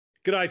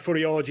G'day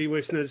Footyology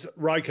listeners,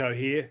 Roko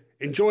here.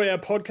 Enjoy our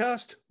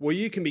podcast where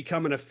you can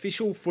become an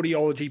official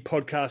Footyology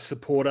podcast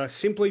supporter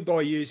simply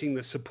by using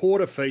the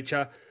supporter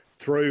feature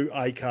through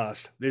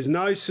Acast. There's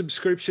no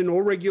subscription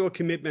or regular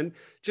commitment,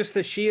 just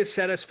the sheer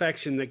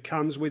satisfaction that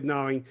comes with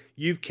knowing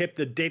you've kept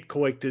the debt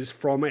collectors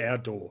from our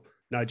door.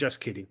 No,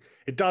 just kidding.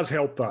 It does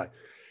help though.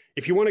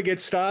 If you want to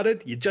get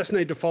started, you just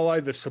need to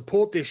follow the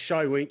support this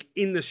show link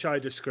in the show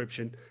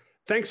description.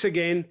 Thanks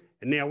again,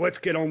 and now let's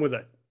get on with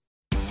it.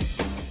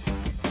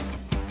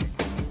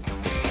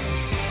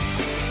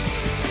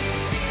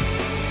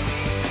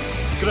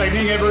 Good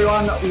evening,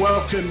 everyone.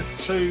 Welcome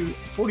to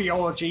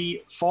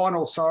Footyology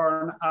Final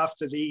Siren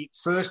after the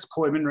first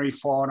preliminary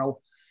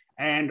final.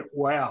 And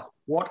wow,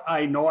 what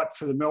a night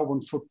for the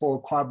Melbourne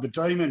Football Club. The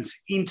Demons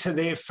into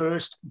their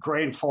first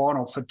grand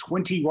final for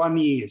 21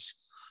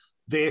 years.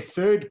 Their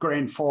third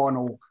grand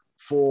final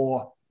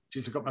for,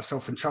 geez, I got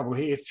myself in trouble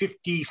here,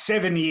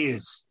 57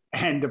 years.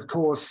 And of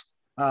course,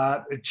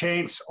 a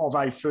chance of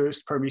a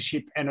first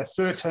premiership and a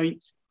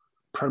 13th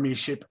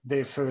premiership,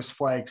 their first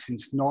flag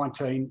since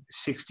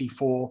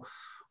 1964.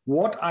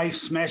 What a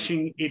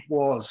smashing it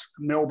was.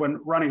 Melbourne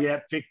running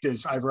out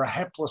victors over a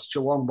hapless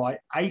Geelong by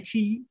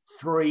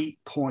 83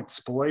 points,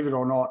 believe it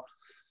or not.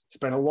 It's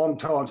been a long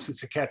time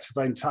since the Cats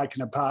have been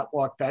taken apart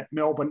like that.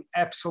 Melbourne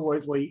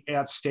absolutely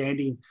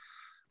outstanding.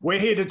 We're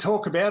here to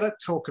talk about it,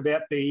 talk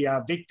about the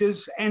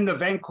victors and the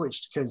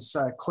vanquished, because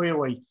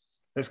clearly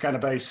there's going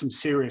to be some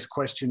serious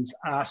questions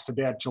asked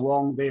about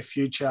Geelong, their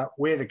future,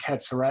 where the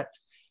Cats are at,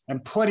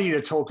 and plenty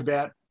to talk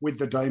about with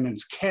the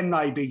Demons. Can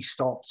they be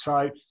stopped?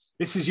 So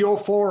this is your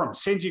forum.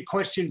 Send your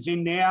questions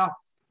in now.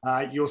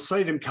 You'll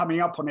see them coming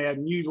up on our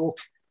new look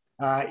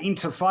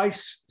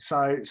interface.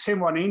 So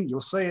send one in. You'll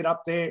see it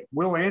up there.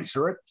 We'll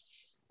answer it.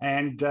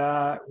 And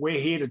we're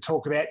here to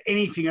talk about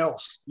anything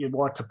else you'd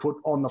like to put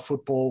on the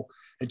football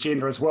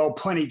agenda as well.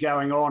 Plenty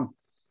going on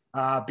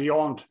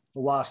beyond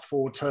the last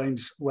four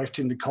teams left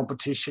in the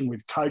competition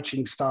with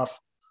coaching stuff,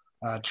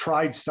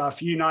 trade stuff,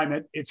 you name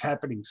it, it's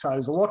happening. So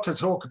there's a lot to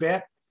talk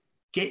about.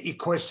 Get your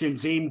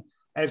questions in.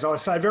 As I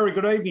say, very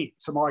good evening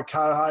to my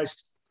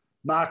co-host,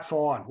 Mark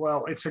Fine.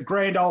 Well, it's a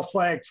grand old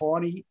flag,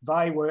 Finey.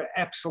 They were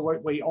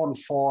absolutely on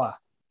fire.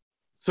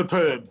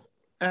 Superb.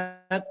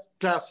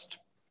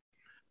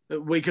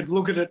 We could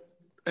look at it,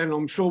 and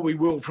I'm sure we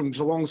will from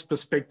Geelong's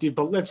perspective,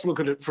 but let's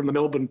look at it from the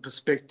Melbourne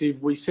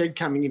perspective. We said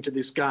coming into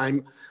this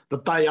game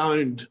that they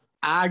owned,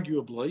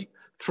 arguably,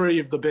 three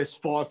of the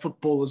best five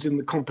footballers in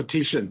the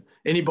competition.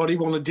 Anybody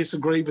want to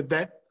disagree with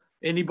that?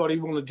 Anybody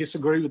want to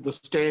disagree with the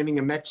standing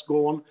of Max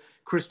Gawn,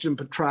 Christian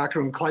Petrarca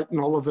and Clayton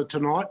Oliver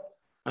tonight?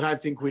 I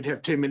don't think we'd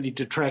have too many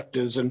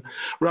detractors. And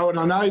Rowan,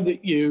 I know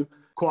that you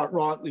quite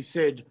rightly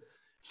said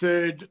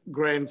third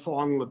grand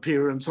final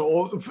appearance,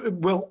 or,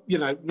 well,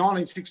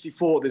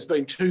 1964, there's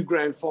been two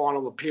grand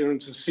final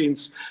appearances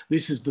since.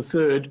 This is the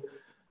third.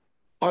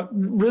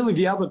 Really,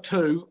 the other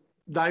two,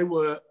 they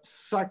were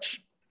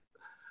such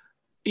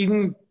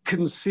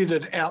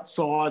inconsidered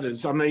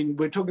outsiders. I mean,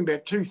 we're talking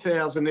about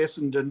 2000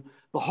 Essendon,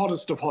 the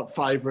hottest of hot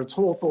favourites.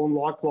 Hawthorn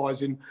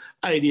likewise in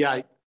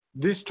 88.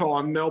 This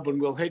time, Melbourne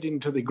will head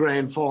into the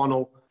grand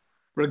final,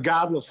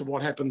 regardless of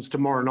what happens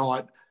tomorrow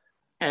night,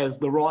 as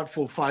the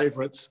rightful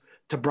favourites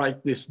to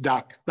break this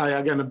duck. They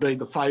are going to be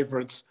the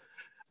favourites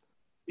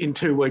in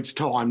 2 weeks'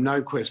 time,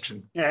 no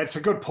question. Yeah, it's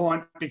a good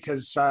point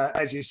because,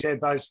 as you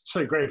said, those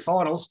two grand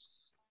finals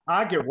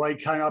arguably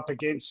came up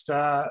against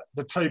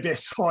the two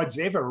best sides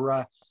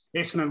ever.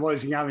 Essendon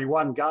losing only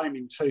one game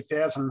in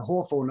 2000 and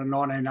Hawthorn in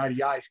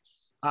 1988,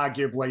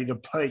 arguably the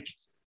peak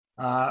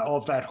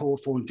of that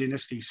Hawthorn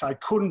dynasty. So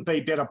couldn't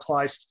be better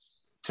placed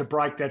to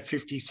break that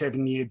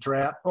 57-year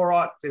drought. All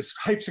right, there's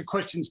heaps of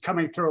questions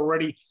coming through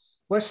already.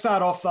 Let's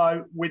start off,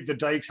 though, with the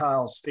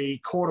details, the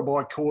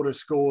quarter-by-quarter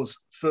scores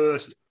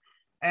first.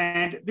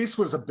 And this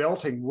was a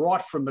belting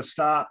right from the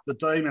start. The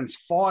Demons,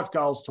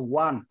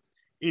 5-1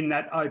 in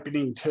that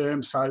opening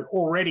term. So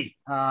already,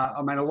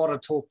 a lot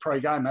of talk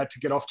pre-game. They had to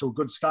get off to a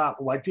good start.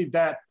 Well, they did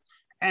that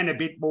and a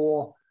bit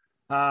more.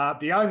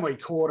 The only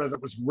quarter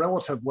that was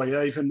relatively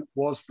even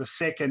was the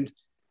second.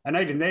 And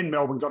even then,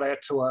 Melbourne got out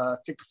to, a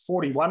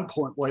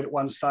 41-point lead at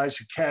one stage.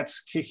 The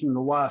Cats kicking the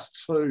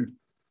last two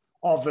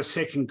of the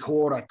second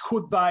quarter.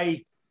 Could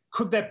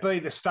that be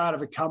the start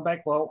of a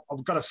comeback? Well,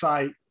 I've got to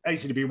say,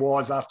 easy to be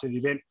wise after the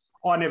event.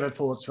 I never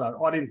thought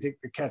so. I didn't think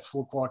the Cats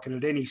looked like it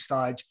at any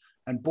stage.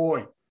 And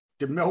boy,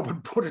 did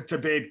Melbourne put it to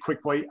bed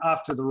quickly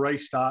after the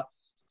restart.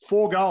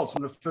 4 goals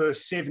in the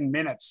first 7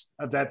 minutes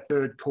of that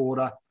third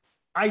quarter.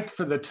 8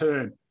 for the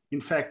turn.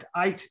 In fact,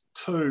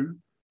 8-2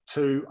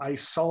 to a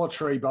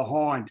solitary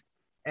behind.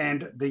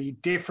 And the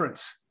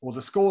difference, or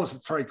the scores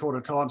at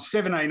three-quarter time,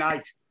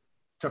 17-8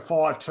 to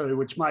 5-2,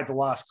 which made the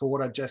last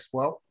quarter just,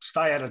 well,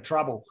 stay out of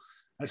trouble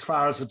as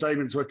far as the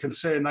Demons were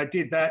concerned. They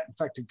did that. In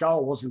fact, a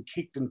goal wasn't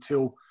kicked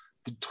until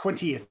the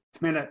 20th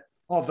minute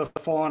of the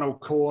final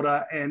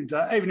quarter. And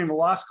even in the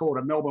last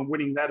quarter, Melbourne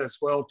winning that as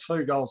well,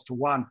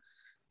 2-1.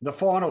 The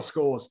final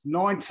scores,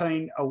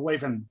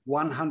 19-11,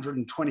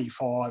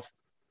 125.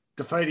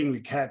 defeating the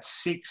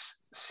Cats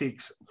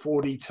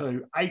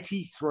 6-6-42,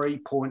 83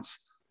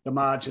 points the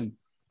margin.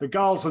 The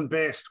goals and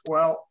best,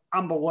 well,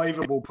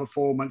 unbelievable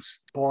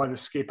performance by the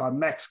skipper,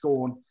 Max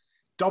Gawn.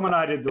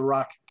 Dominated the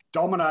ruck,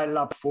 dominated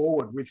up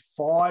forward with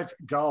 5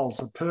 goals,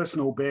 a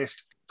personal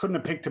best. Couldn't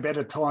have picked a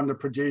better time to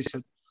produce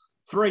it.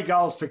 3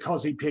 goals to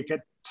Cozzy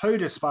Pickett, 2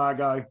 to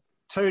Spargo,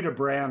 2 to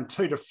Brown,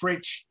 2 to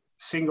Fritsch,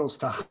 singles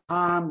to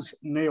Harms,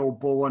 Neil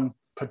Bullen,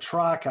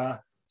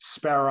 Petrarca,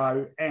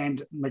 Sparrow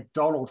and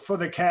McDonald. For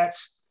the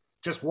Cats,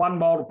 just one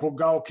multiple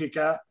goal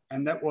kicker,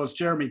 and that was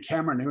Jeremy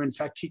Cameron, who in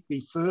fact kicked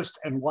the first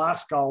and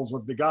last goals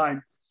of the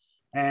game.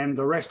 And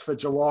the rest for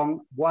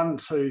Geelong, 1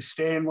 to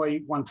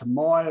Stanley, 1 to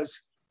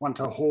Myers, 1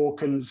 to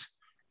Hawkins,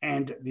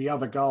 and the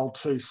other goal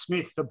to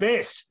Smith. The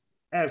best,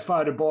 as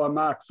voted by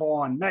Mark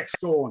Fine, Max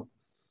Gawn.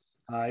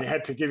 You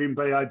had to give him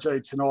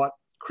BOG tonight.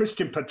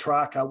 Christian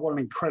Petrarca, what an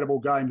incredible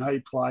game he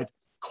played.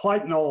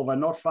 Clayton Oliver,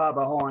 not far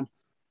behind.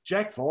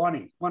 Jack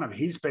Viney, one of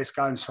his best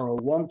games for a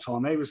long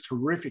time. He was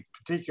terrific,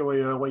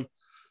 particularly early.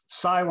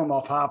 Salem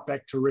off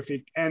halfback,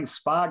 terrific. And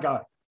Spargo,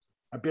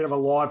 a bit of a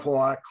live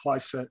wire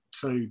closer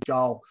to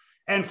goal.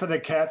 And for the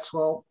Cats,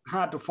 well,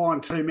 hard to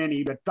find too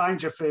many, but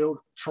Dangerfield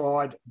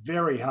tried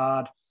very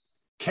hard.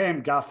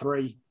 Cam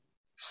Guthrie,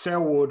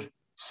 Selwood,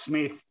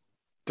 Smith,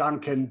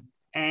 Duncan,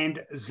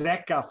 and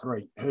Zach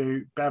Guthrie,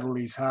 who battled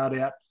his heart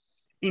out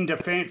in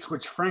defence,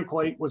 which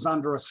frankly was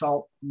under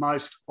assault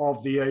most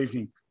of the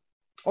evening.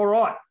 All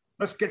right,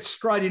 let's get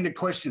straight into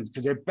questions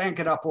because they're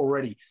banking up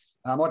already.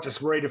 I might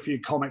just read a few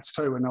comments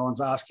too when no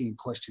one's asking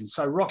questions.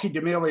 So Rocky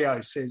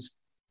D'Amelio says,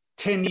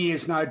 10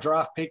 years, no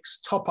draft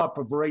picks, top up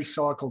of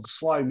recycled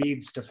slow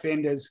mids,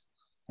 defenders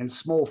and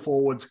small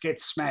forwards get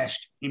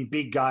smashed in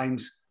big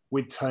games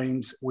with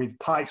teams with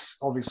pace,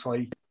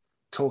 obviously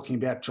talking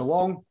about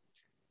Geelong.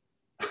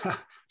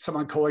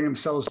 Someone calling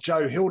themselves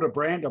Joe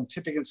Hildebrand. I'm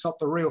tipping it's not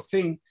the real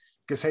thing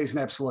because he's an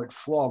absolute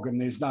flog and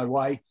there's no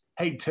way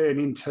he'd turn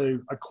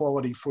into a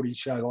quality footy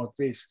show like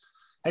this.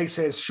 He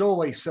says,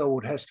 surely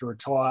Selwood has to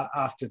retire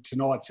after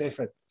tonight's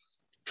effort.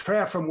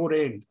 Trout from Wood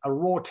End, a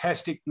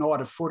raw-tastic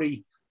night of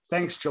footy.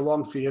 Thanks,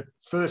 Geelong, for your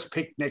first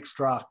pick next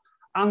draft.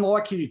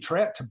 Unlike you,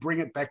 Trout, to bring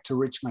it back to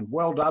Richmond.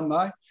 Well done,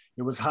 though.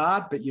 It was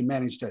hard, but you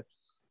managed it.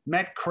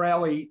 Matt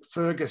Crowley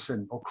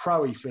Ferguson,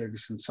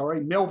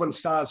 Melbourne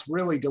Stars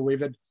really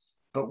delivered,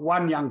 but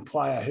one young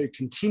player who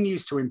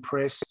continues to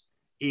impress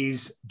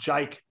is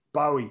Jake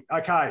Bowie.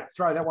 Okay,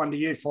 throw that one to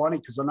you, Finey,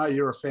 because I know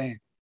you're a fan.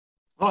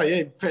 Oh,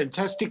 yeah,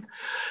 fantastic.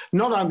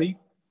 Not only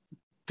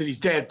did his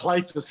dad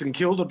play for St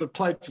Kilda, but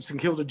played for St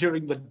Kilda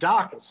during the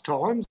darkest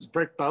times,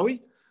 Brett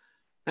Bowie.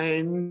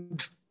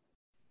 And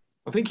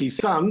I think his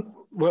son,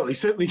 well,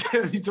 he's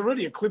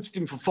already eclipsed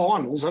him for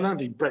finals. I don't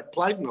think Brett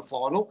played in a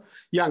final.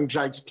 Young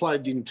Jake's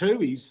played in 2.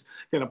 He's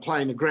going to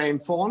play in a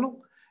grand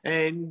final.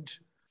 And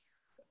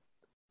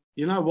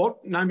you know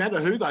what? No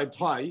matter who they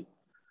play,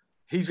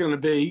 he's going to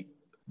be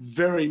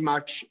very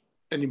much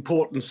an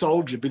important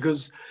soldier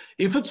because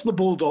if it's the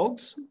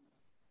Bulldogs,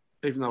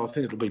 even though I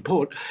think it'll be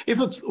Port,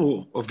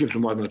 I've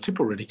given away my tip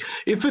already.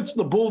 If it's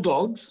the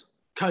Bulldogs,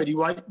 Cody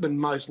Waitman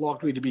most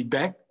likely to be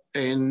back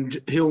and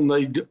he'll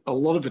need a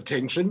lot of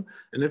attention.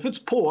 And if it's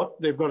Port,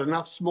 they've got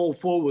enough small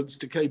forwards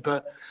to keep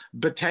a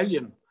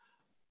battalion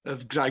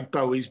of Jake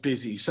Bowie's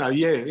busy. So,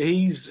 yeah,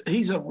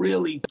 he's a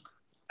really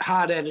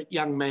hard-at-it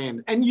young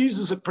man and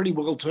uses it pretty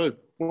well too.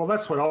 Well,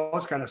 that's what I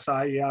was going to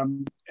say.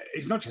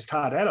 He's not just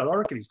hard at it. I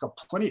reckon he's got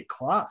plenty of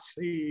class.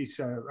 He's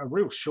a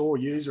real sure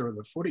user of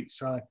the footy.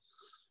 So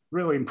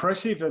really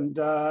impressive. And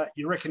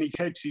you reckon he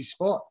keeps his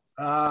spot?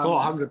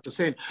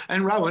 100%.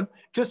 And Rowan,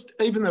 just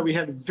even though we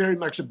had a very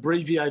much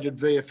abbreviated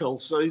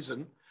VFL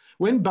season,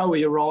 when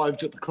Bowie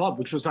arrived at the club,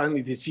 which was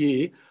only this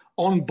year,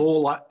 on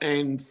baller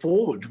and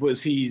forward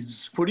was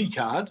his footy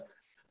card,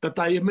 but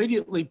they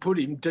immediately put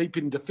him deep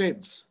in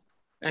defence.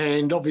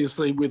 And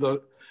obviously with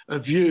a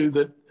view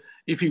that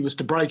if he was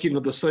to break into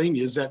the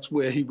seniors, that's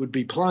where he would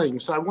be playing.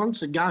 So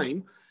once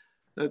again,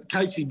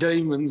 Casey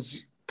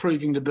Demons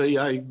proving to be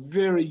a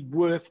very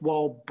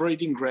worthwhile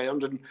breeding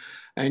ground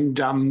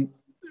and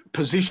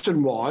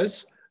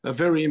position-wise, a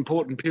very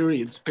important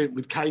period spent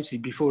with Casey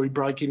before he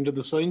broke into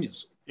the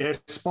seniors. Yeah,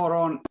 spot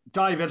on.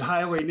 David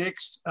Haley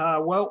next.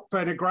 Well,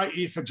 been a great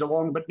year for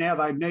Geelong, but now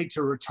they need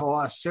to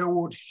retire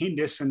Selwood,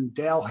 Henderson,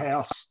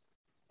 Dalhouse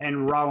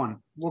and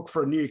Rowan. Look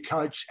for a new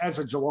coach. As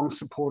a Geelong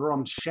supporter,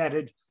 I'm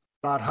shattered,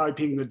 but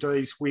hoping the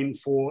D's win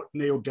for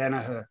Neil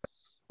Danaher.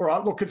 All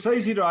right, look, it's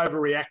easy to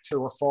overreact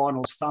to a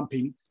finals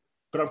thumping,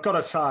 but I've got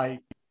to say,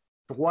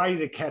 the way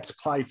the Cats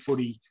play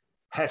footy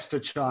has to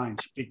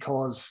change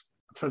because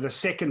for the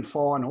second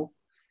final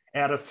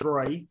out of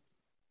 3,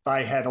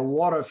 they had a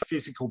lot of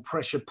physical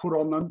pressure put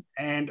on them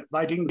and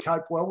they didn't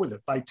cope well with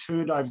it. They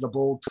turned over the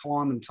ball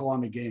time and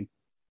time again.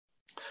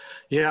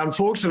 Yeah,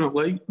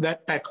 unfortunately,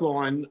 that back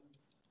line,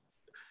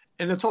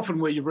 and it's often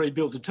where you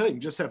rebuild a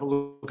team. Just have a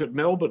look at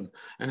Melbourne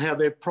and how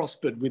they've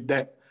prospered with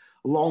that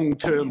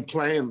long-term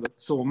plan that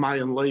saw May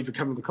and Lever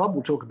come to the club.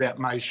 We'll talk about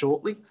May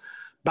shortly.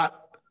 But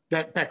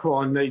that back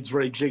line needs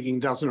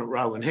rejigging, doesn't it,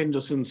 Rowan?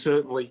 Henderson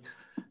certainly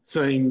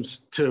seems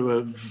to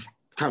have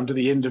come to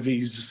the end of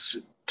his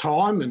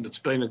time, and it's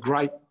been a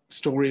great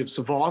story of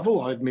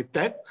survival, I admit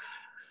that.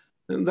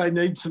 And they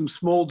need some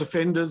small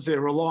defenders.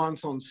 Their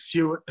reliance on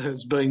Stewart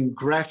has been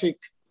graphic,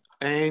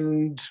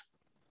 and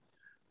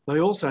they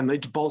also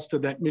need to bolster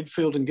that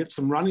midfield and get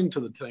some run into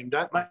the team,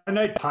 don't they? They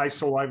need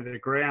pace all over the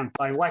ground.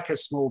 They lack a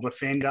small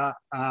defender.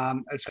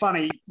 It's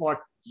funny, like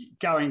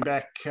going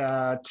back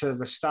to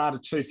the start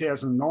of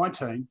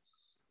 2019,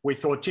 we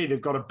thought, gee,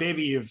 they've got a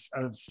bevy of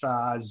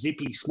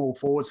zippy small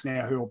forwards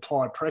now who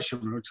apply pressure.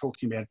 We were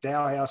talking about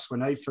Dowhouse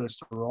when he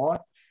first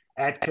arrived,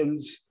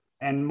 Atkins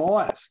and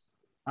Myers.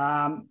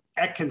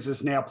 Atkins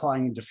is now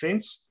playing in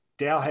defence.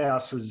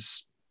 Dowhouse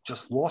has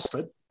just lost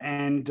it.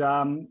 And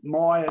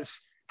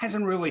Myers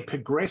hasn't really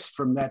progressed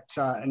from that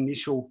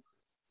initial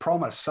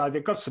promise. So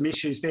they've got some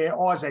issues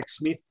there. Isaac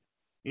Smith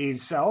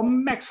is...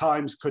 Max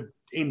Holmes could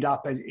end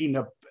up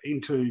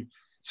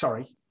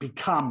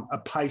become a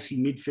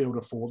pacey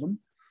midfielder for them.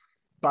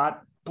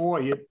 But,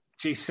 boy,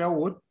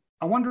 Selwood,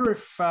 I wonder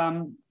if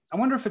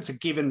it's a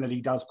given that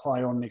he does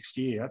play on next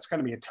year. It's going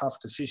to be a tough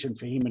decision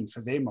for him and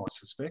for them, I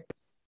suspect.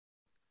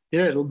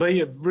 Yeah, it'll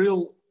be a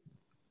real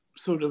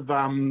sort of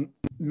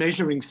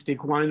measuring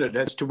stick, won't it,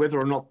 as to whether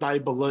or not they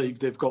believe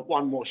they've got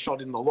one more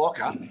shot in the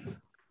locker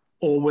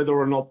or whether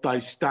or not they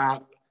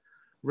start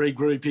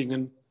regrouping.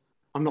 And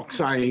I'm not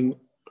saying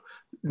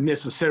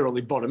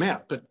necessarily bottom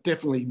out, but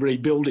definitely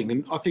rebuilding.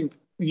 And I think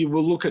you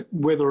will look at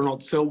whether or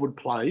not Selwood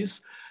plays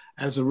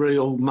as a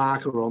real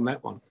marker on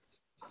that one.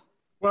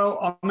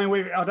 Well, I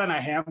mean, I don't know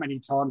how many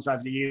times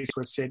over the years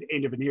we've said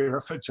end of an era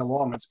for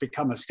Geelong. It's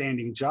become a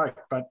standing joke.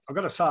 But I've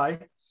got to say,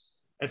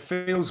 it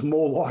feels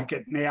more like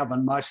it now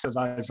than most of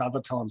those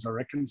other times, I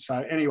reckon. So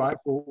anyway,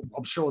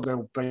 I'm sure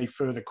there'll be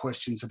further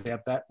questions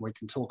about that. We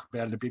can talk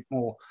about it a bit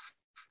more.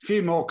 A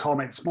few more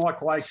comments.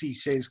 Mike Lacey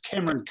says,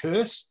 Cameron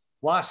Curse,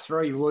 last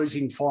 3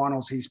 losing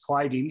finals he's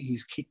played in,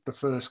 he's kicked the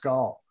first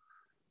goal.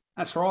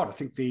 That's right. I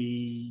think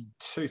the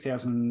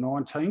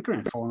 2019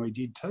 grand final he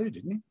did too,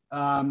 didn't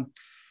he?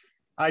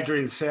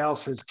 Adrian Sowell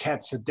says,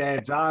 Cats are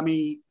Dad's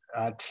Army.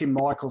 Tim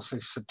Michael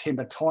says,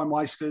 September time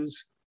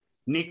wasters.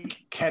 Nick,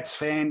 Cats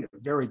fan,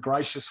 very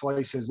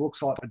graciously says,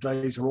 looks like the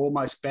D's are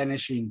almost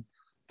banishing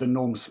the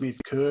Norm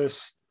Smith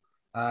curse.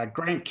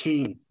 Grant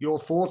King, your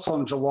thoughts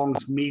on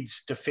Geelong's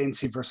mids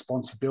defensive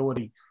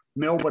responsibility?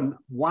 Melbourne,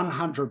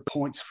 100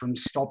 points from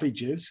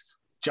stoppages,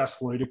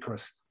 just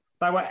ludicrous.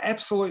 They were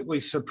absolutely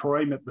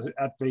supreme at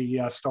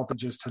the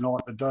stoppages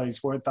tonight, the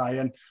D's, weren't they?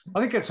 And I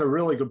think that's a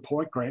really good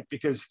point, Grant,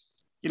 because,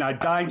 you know,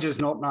 Danger's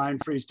not known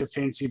for his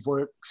defensive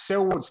work.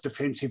 Selwood's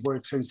defensive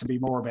work seems to be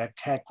more about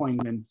tackling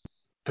than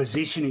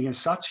positioning as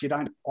such. You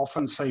don't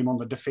often see him on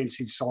the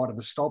defensive side of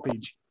a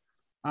stoppage.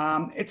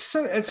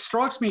 It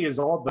strikes me as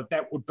odd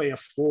that would be a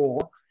flaw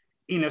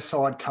in a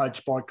side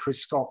coached by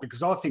Chris Scott,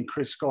 because I think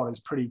Chris Scott is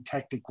pretty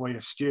tactically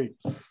astute.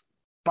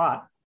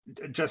 But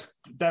just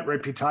that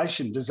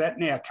reputation, does that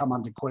now come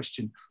under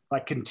question? They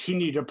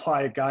continue to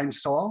play a game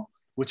style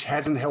which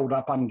hasn't held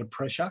up under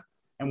pressure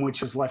and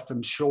which has left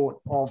them short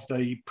of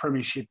the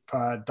premiership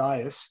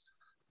dais.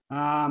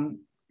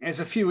 There's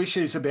a few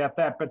issues about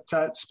that,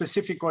 but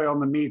specifically on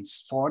the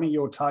mids, Finey,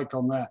 your take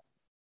on that?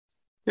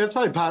 Yeah, I'd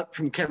say apart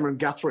from Cameron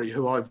Guthrie,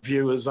 who I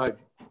view as a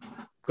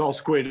goal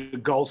square to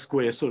goal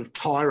square sort of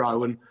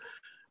tyro and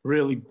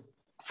really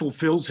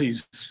fulfills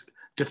his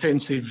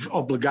defensive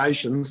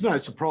obligations. No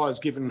surprise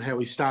given how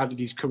he started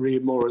his career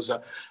more as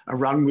a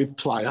run-with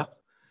player.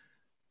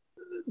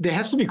 There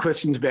has to be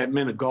questions about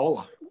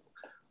Menegola.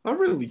 I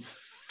really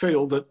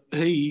feel that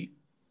he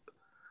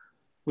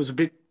was a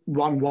bit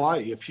one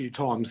way a few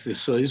times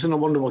this season. I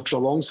wonder what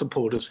Geelong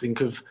supporters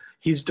think of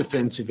his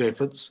defensive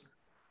efforts.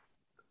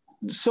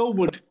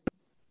 Selwood,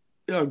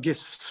 I guess,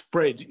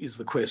 spread is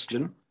the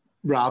question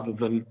rather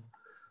than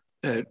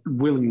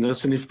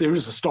willingness. And if there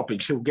is a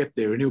stoppage, he'll get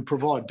there and he'll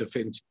provide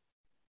defence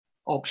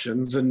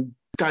options. And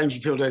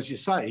Dangerfield, as you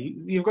say,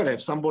 you've got to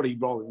have somebody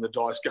rolling the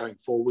dice going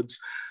forwards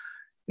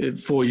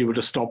for you at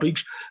a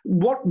stoppage.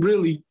 What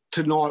really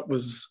tonight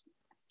was,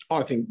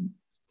 I think,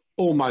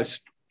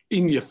 almost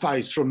in your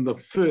face from the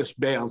first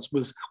bounce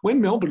was when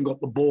Melbourne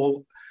got the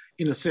ball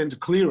in a centre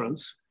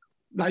clearance,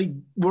 they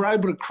were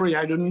able to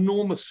create an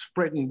enormous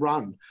spread and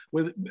run,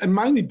 and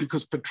mainly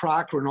because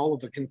Petrarca and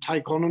Oliver can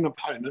take on an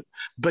opponent,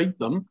 beat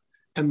them,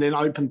 and then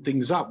open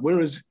things up.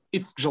 Whereas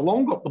if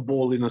Geelong got the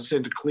ball in a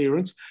centre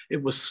clearance,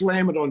 it was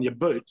slam it on your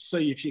boot,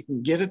 see if you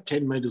can get it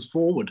 10 metres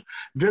forward.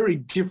 Very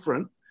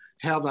different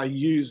how they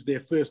used their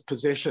first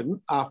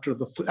possession after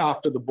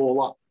the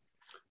ball up.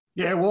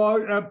 Yeah,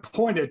 well, I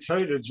pointed too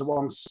to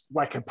Geelong's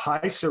lack of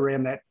pace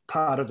around that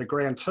part of the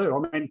ground too.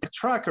 I mean,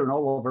 Petrarca and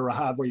Oliver are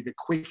hardly the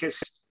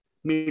quickest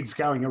mids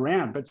going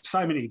around, but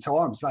so many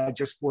times they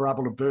just were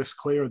able to burst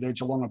clear of their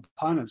Geelong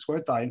opponents,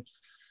 weren't they? And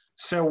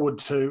Selwood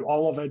to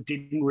Oliver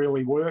didn't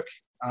really work.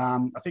 I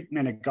think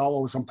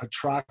Menegola was on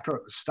Petrarca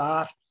at the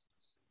start,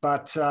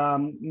 but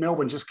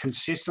Melbourne just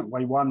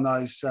consistently won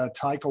those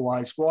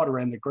takeaways right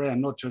around the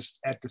ground, not just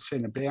at the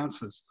centre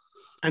bounces.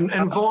 And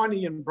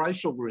Viney and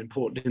Brayshaw were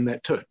important in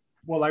that too.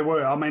 Well, they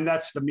were. I mean,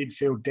 that's the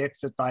midfield depth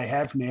that they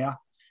have now.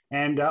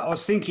 And I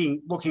was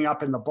thinking, looking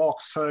up in the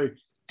box too,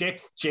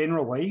 depth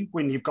generally,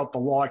 when you've got the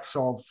likes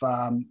of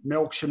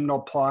Melksham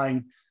not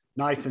playing,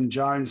 Nathan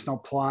Jones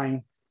not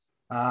playing,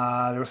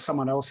 there was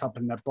someone else up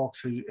in that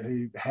box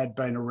who had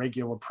been a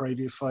regular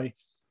previously.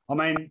 I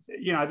mean,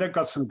 you know, they've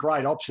got some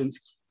great options.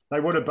 They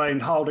would have been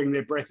holding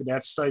their breath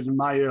about Stephen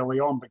May early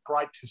on, but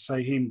great to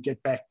see him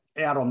get back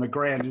out on the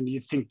ground. And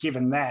you'd think,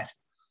 given that,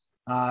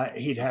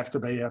 he'd have to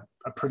be a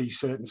pretty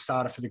certain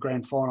starter for the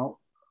grand final,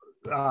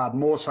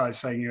 more so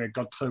seeing he'd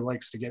got 2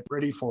 weeks to get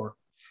ready for it.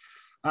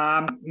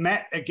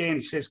 Matt again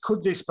says,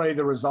 could this be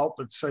the result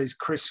that sees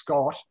Chris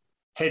Scott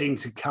heading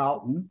to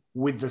Carlton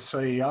with the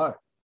CEO?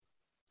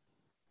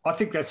 I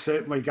think that's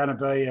certainly going to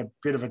be a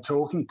bit of a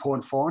talking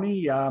point,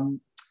 Finey.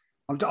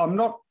 I'm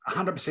not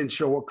 100%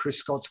 sure what Chris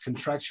Scott's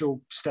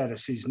contractual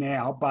status is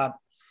now, but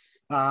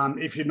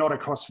if you're not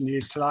across the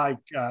news today,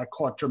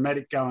 quite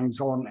dramatic goings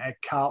on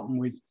at Carlton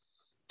with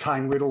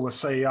Kane Little, the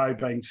CEO,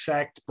 being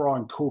sacked,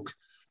 Brian Cook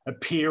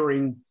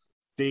appearing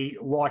the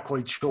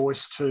likely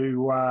choice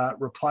to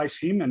replace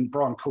him, and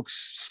Brian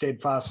Cook's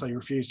steadfastly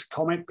refused to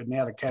comment, but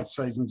now the Cats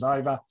season's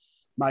over.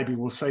 Maybe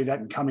we'll see that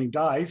in coming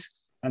days,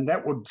 and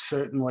that would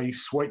certainly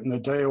sweeten the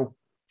deal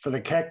for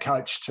the Cat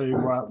coach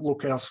to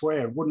look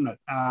elsewhere, wouldn't it?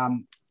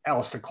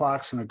 Alistair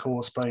Clarkson, of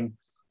course, being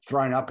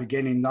thrown up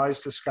again in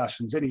those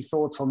discussions. Any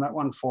thoughts on that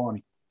one,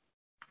 Finey?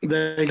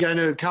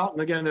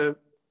 Carlton are going to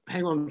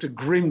hang on to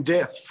grim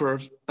death for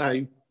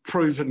a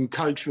proven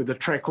coach with a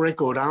track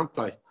record, aren't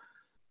they?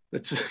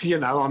 It's, you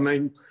know, I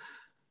mean,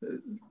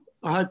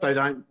 I hope they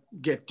don't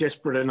get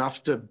desperate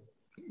enough to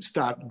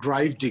start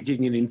grave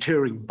digging and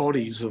interring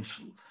bodies of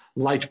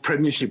late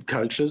premiership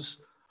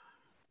coaches,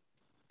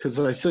 because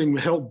they seem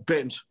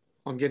hell-bent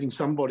on getting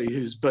somebody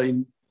who's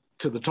been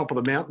to the top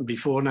of the mountain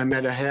before, no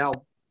matter how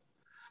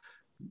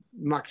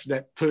much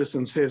that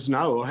person says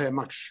no or how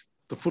much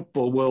the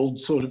football world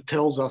sort of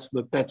tells us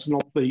that that's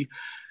not the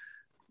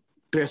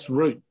best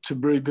route to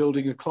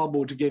rebuilding a club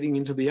or to getting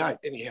into the 8.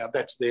 Anyhow,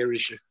 that's their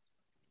issue.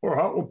 All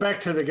right, well,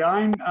 back to the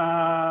game.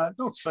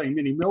 Not seeing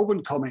many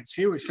Melbourne comments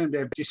here. We seem to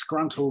have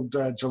disgruntled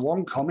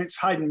Geelong comments.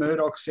 Hayden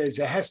Murdoch says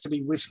there has to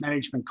be list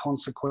management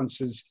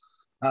consequences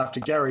after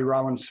Gary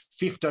Rowan's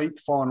 15th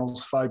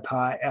finals faux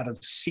pas out of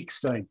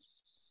 16.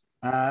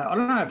 I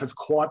don't know if it's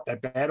quite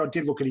that bad. I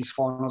did look at his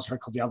finals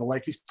record the other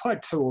week. He's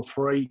played 2 or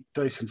 3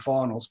 decent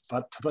finals,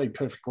 but to be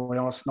perfectly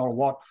honest, not a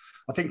lot.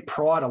 I think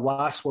prior to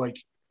last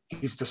week,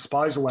 his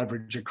disposal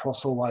average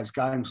across all those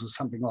games was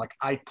something like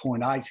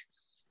 8.8.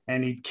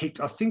 And he'd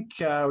kicked, I think,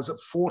 was it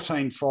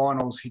 14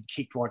 finals? He'd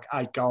kicked like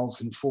 8 goals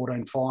in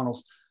 14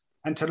 finals.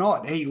 And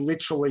tonight, he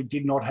literally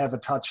did not have a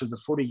touch of the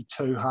footy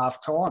to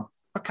half-time.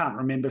 I can't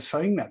remember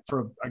seeing that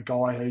for a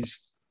guy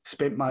who's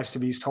spent most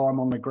of his time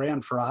on the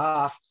ground for a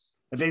half,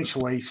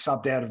 eventually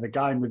subbed out of the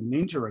game with an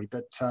injury.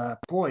 But,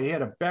 boy, he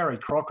had a Barry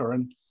Crocker.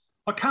 And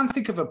I can't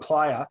think of a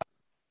player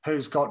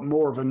who's got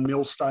more of a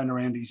millstone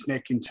around his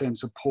neck in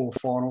terms of poor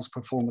finals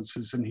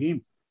performances than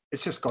him.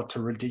 It's just got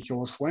to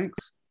ridiculous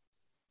lengths.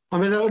 I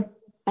mean,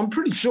 I'm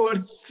pretty sure at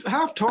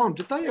half-time,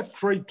 did they have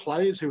 3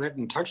 players who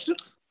hadn't touched it?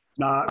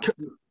 No.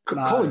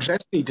 Colin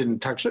Jasny didn't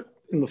touch it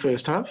in the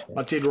first half.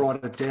 I did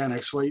write it down,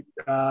 actually.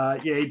 Yeah,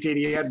 he did.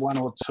 He had 1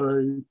 or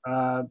 2.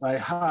 They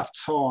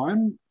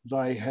half-time,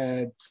 they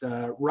had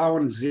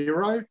Rowan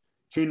 0,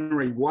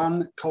 Henry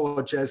 1,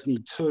 Colin Jasny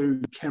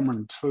 2,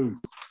 Cameron 2.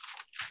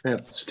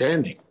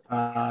 Outstanding.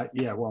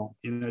 Yeah, well,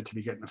 you need to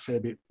be getting a fair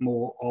bit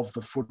more of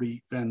the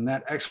footy than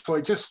that.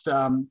 Actually, just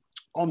on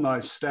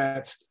those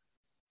stats,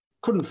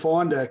 couldn't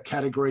find a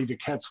category the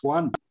Cats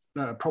won.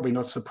 Probably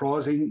not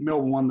surprising.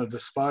 Melbourne won the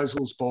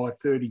disposals by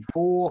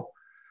 34.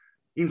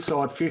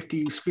 Inside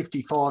 50s,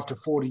 55 to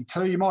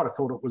 42. You might have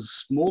thought it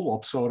was more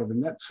lopsided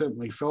than that.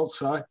 Certainly felt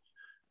so.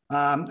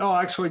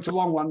 Actually,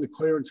 Geelong won the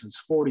clearances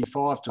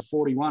 45 to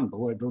 41,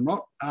 believe it or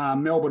not.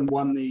 Melbourne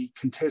won the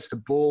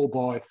contested ball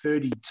by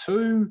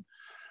 32.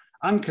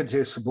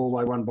 Uncontested ball,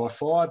 they won by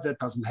 5. That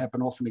doesn't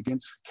happen often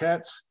against the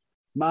Cats.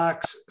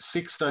 Marks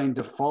 16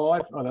 to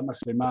 5. Oh, that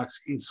must have been Marks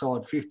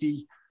inside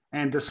 50.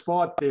 And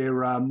despite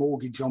their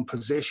mortgage on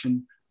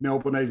possession,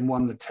 Melbourne even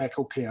won the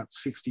tackle count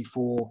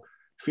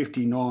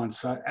 64-59.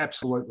 So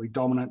absolutely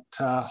dominant.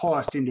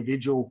 Highest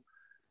individual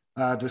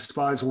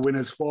disposal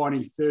winners,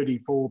 Finey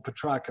 34,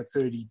 Petrarca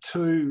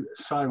 32,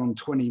 Salem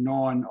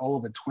 29,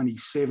 Oliver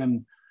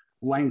 27,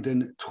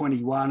 Langdon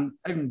 21.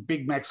 Even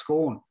Big Max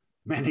Gawn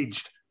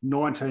managed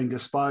 19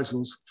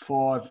 disposals,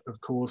 5, of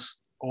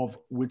course, of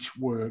which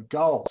were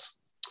goals.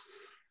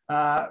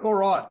 All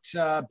right,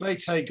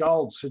 BT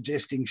Gold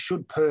suggesting,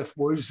 should Perth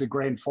lose the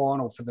grand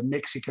final for the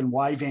Mexican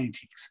wave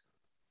antics?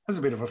 That was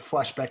a bit of a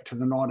flashback to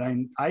the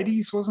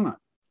 1980s, wasn't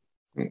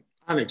it?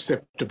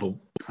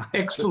 Unacceptable.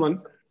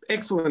 Excellent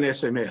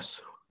SMS.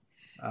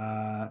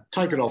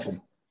 Take it off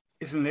them.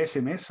 Isn't it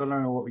SMS? I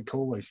don't know what we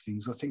call these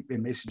things. I think they're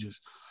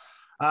messages.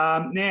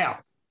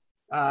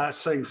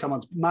 Seeing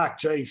someone's... Mark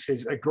G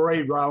says,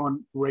 agree,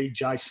 Rowan, read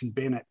Jason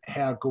Bennett.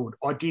 How good.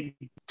 I did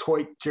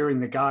tweet during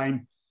the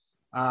game.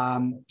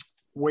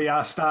 We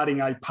are starting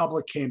a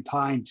public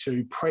campaign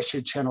to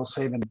pressure Channel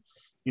 7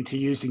 into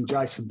using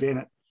Jason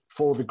Bennett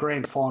for the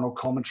grand final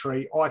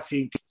commentary. I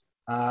think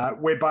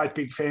we're both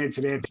big fans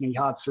of Anthony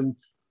Hudson.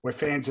 We're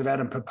fans of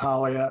Adam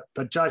Papalia,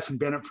 but Jason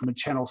Bennett, from a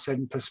Channel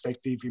 7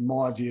 perspective, in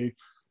my view,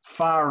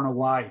 far and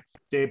away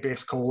their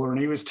best caller.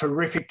 And he was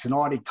terrific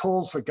tonight. He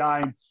calls the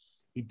game.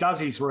 He does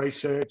his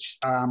research.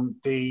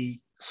 The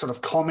sort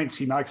of comments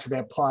he makes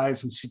about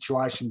players and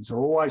situations are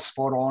always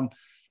spot on.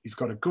 He's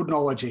got a good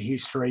knowledge of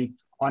history.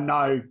 I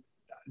know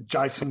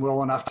Jason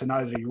well enough to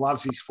know that he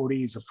loves his footy.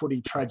 He's a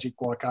footy tragic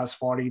like us,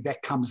 Fighty.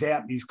 That comes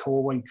out in his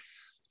calling.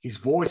 His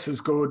voice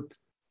is good.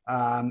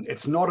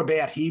 It's not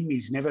about him.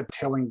 He's never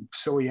telling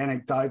silly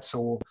anecdotes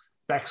or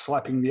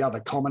backslapping the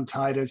other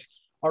commentators.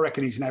 I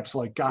reckon he's an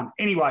absolute gun.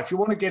 Anyway, if you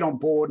want to get on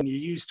board and you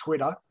use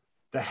Twitter,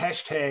 the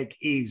hashtag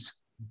is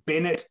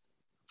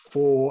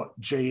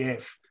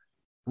Bennett4GF.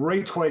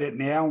 Retweet it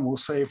now and we'll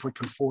see if we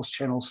can force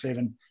Channel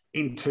 7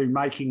 into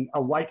making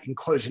a late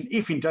inclusion,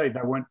 if indeed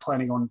they weren't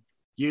planning on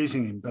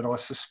using him. But I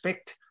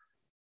suspect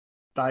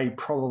they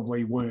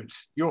probably weren't.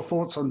 Your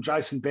thoughts on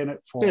Jason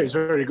Bennett? Yeah, he's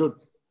very good.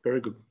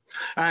 Very good.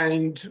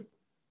 And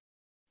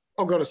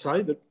I've got to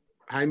say that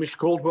Hamish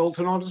called well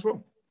tonight as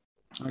well.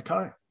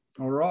 Okay.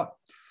 All right.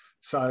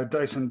 So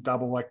decent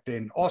double act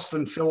then.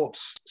 Austin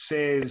Phillips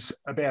says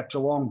about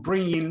Geelong,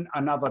 bringing in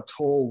another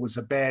tall was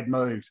a bad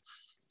move.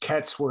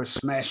 Cats were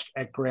smashed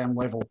at ground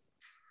level.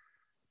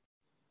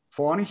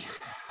 Finey?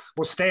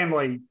 Well,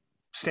 Stanley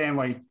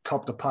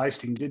copped a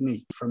pasting, didn't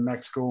he, from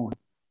Max Gorn?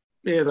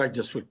 Yeah, they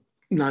just were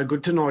no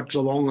good tonight,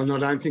 Geelong, and I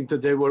don't think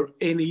that there were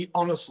any,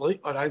 honestly,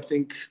 I don't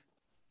think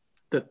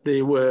that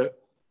there were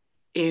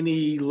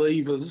any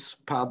levers,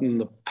 pardon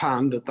the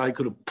pun, that they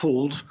could have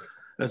pulled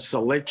at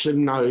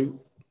selection. No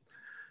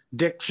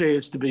deck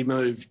chairs to be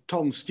moved.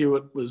 Tom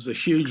Stewart was a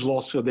huge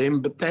loss for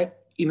them, but that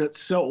in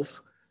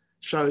itself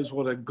shows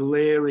what a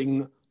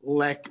glaring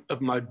lack of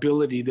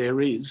mobility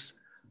there is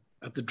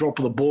at the drop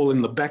of the ball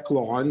in the back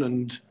line,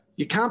 and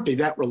you can't be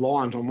that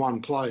reliant on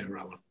one player,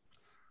 Alan.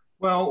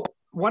 Well,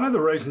 one of the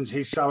reasons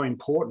he's so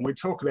important, we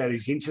talk about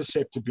his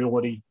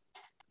interceptability,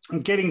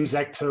 and getting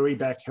Zach Tui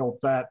back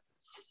helped that.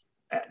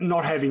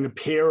 Not having the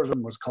pair of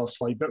them was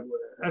costly, but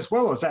as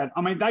well as that,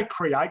 I mean, they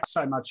create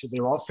so much of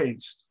their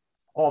offence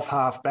off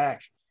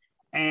half-back.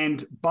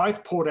 And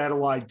both Port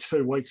Adelaide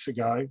 2 weeks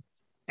ago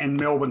and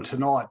Melbourne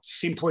tonight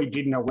simply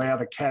didn't allow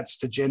the Cats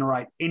to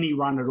generate any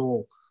run at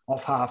all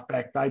off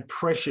half-back. They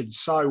pressured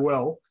so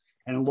well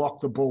and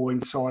locked the ball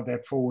inside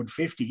that forward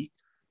 50,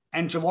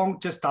 and Geelong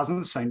just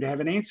doesn't seem to have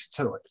an answer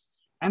to it.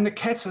 And the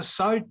Cats are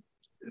so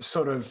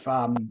sort of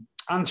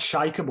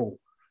unshakable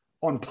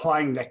on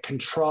playing that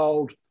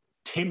controlled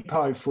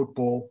tempo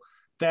football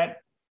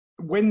that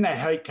when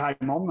that heat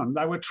came on them,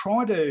 they were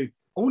trying to,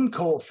 I wouldn't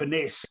call it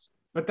finesse,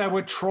 but they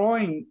were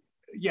trying,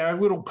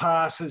 little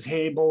passes,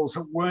 handballs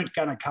that weren't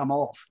going to come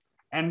off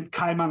and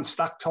came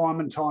unstuck time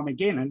and time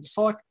again. And it's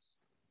like,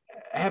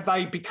 have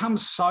they become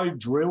so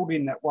drilled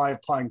in that way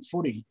of playing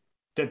footy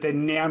that they're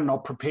now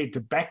not prepared to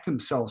back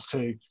themselves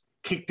to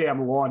kick down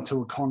the line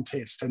to a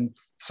contest and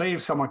see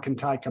if someone can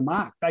take a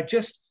mark?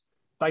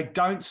 They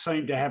don't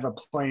seem to have a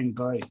plan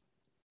B.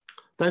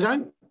 They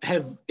don't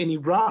have any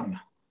run.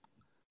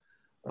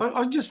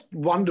 I just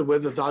wonder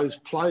whether those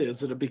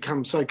players that have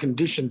become so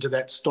conditioned to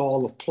that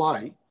style of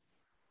play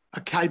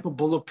are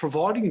capable of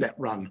providing that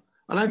run.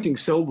 I don't think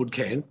Selwood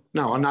can.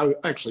 No, I know,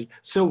 actually,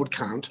 Selwood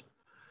can't.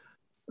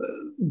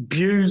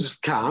 Buse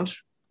can't.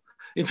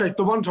 In fact,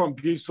 the one time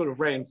Buse sort of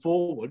ran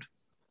forward,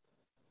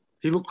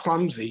 he looked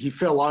clumsy. He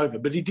fell over,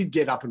 but he did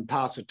get up and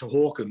pass it to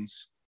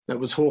Hawkins. That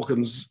was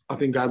Hawkins' I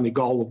think, only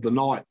goal of the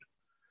night.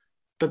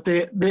 But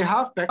their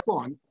half-back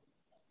line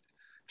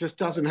just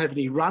doesn't have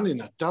any run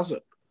in it, does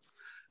it?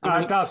 No,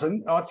 it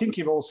doesn't. I think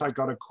you've also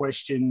got a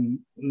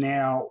question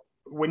now.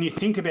 When you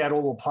think about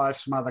all the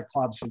players from other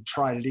clubs that have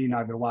traded in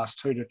over the last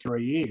 2 to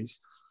 3 years,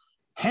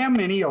 how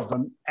many of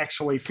them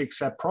actually fix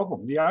that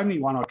problem? The only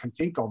one I can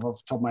think of off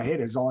the top of my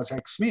head is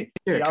Isaac Smith.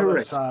 Yeah, the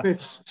correct.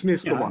 Others,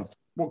 Smith's the one.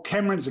 Well,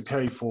 Cameron's a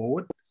key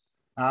forward.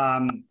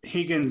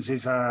 Higgins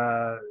is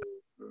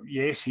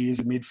yes, he is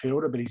a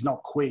midfielder, but he's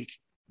not quick.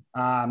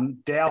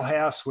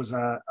 Dalhouse was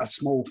a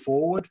small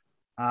forward.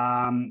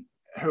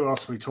 Who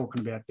else are we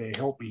talking about there?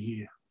 Help me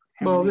here.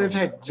 They've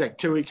had Zach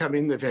Tui come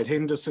in. They've had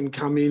Henderson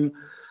come in.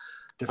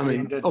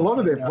 A lot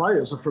of their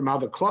players are from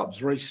other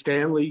clubs. Reece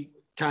Stanley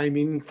came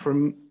in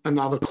from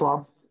another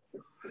club.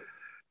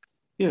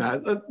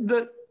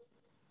 The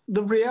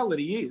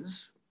reality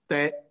is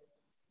that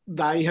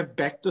they have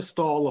backed a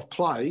style of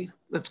play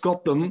that's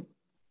got them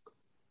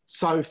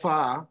so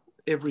far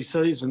every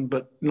season,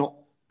 but not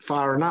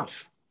far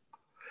enough.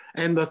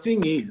 And the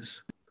thing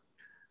is,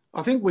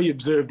 I think we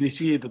observed this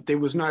year that there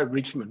was no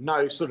Richmond,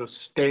 no sort of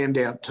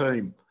standout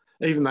team,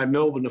 even though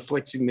Melbourne are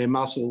flexing their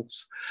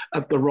muscles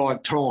at the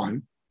right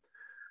time.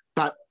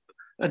 But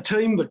a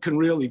team that can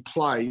really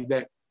play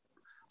that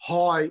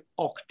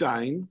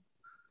high-octane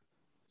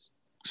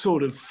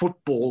sort of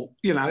football,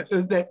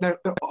 that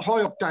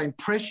high-octane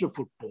pressure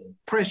football,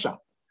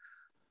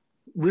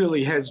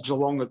 really has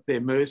Geelong at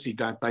their mercy,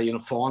 don't they, in a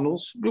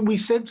finals? We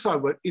said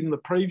so in the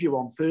preview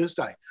on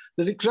Thursday,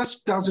 that it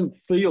just doesn't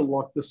feel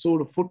like the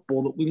sort of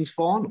football that wins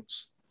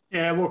finals.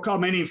 Yeah, look, I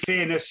mean, in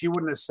fairness, you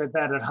wouldn't have said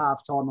that at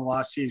halftime of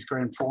last year's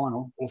grand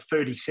final or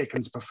 30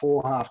 seconds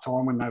before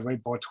halftime when they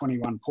led by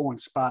 21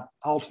 points. But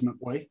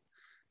ultimately,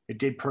 it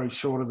did prove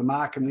short of the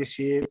mark. And this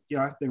year,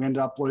 they've ended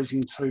up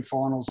losing 2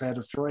 finals out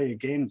of 3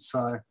 again.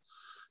 So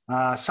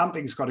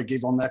something's got to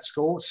give on that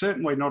score.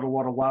 Certainly not a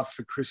lot of love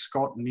for Chris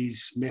Scott and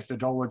his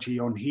methodology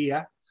on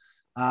here.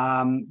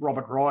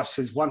 Robert Rice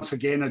says, once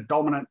again, a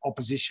dominant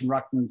opposition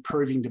ruckman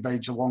proving to be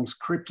Geelong's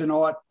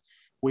kryptonite.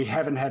 We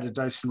haven't had a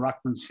decent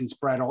ruckman since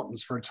Brad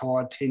Otten's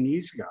retired 10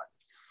 years ago,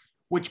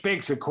 which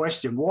begs the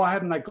question, why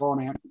haven't they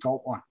gone out and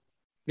got one?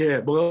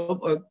 Yeah,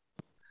 well,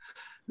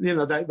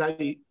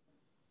 they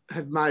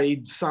have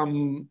made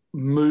some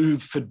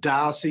move for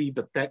Darcy,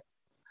 but that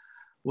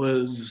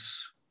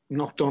was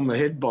knocked on the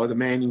head by the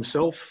man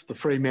himself, the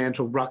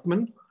Fremantle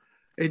ruckman.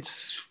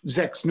 It's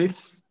Zach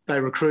Smith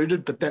they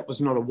recruited, but that was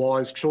not a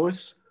wise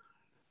choice.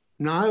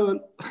 No,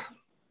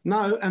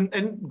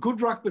 and good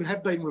ruckmen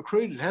have been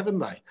recruited, haven't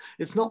they?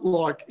 It's not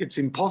like it's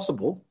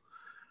impossible,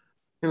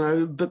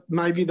 but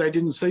maybe they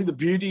didn't see the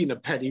beauty in a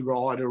Paddy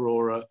Ryder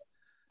or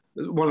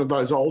one of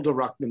those older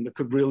ruckmen that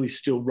could really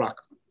still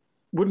ruck.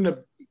 Wouldn't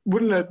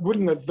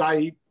have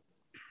they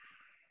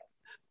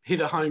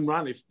hit a home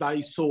run if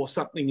they saw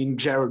something in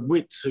Jared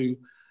Witts, who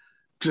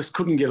just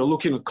couldn't get a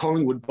look in at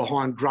Collingwood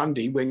behind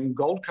Grundy when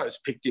Gold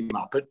Coast picked him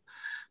up? It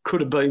could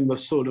have been the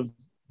sort of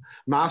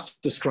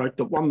masterstroke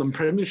that won them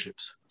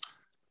premierships.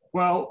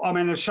 Well, I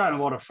mean, they've shown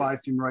a lot of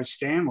faith in Reece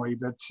Stanley,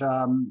 but,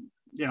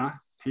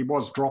 he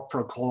was dropped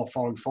for a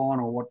qualifying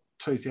final,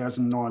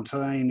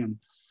 2019, and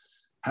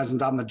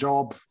hasn't done the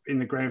job in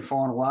the grand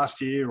final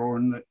last year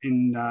or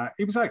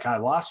he was okay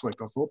last week,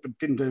 I thought, but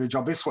didn't do the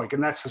job this week.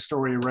 And that's the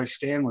story of Reece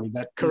Stanley,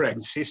 that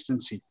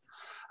inconsistency.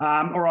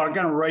 All right, I'm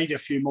going to read a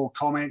few more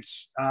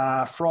comments.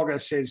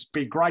 Frogger says,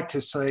 be great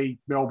to see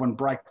Melbourne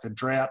break the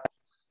drought.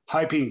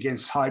 Hoping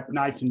against hope,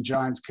 Nathan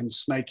Jones can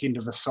sneak into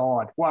the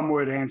side. One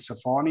word answer,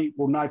 Finey.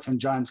 Will Nathan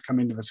Jones come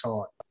into the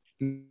side?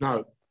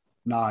 No.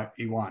 No,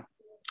 he won't.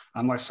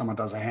 Unless someone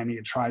does a hammy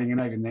at trading,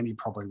 and even then he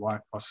probably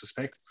won't, I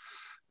suspect.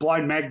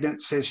 Blown Magnet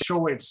says,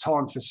 surely it's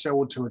time for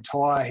Selwood to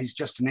retire. He's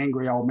just an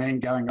angry old man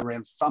going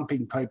around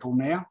thumping people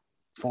now.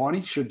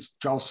 Finey, should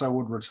Joel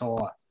Selwood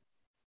retire?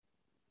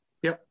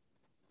 Yep.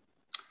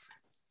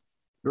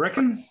 You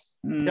reckon?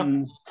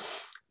 Yep.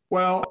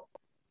 Well,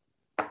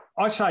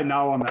 I say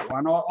no on that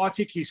one. I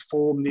think his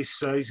form this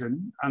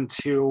season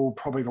until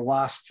probably the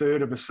last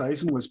third of the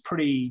season was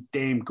pretty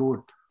damn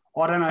good.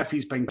 I don't know if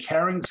he's been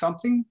carrying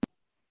something.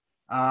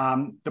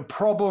 The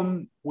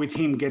problem with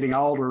him getting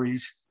older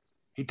is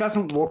he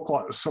doesn't look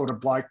like the sort of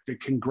bloke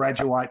that can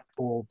graduate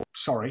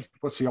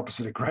what's the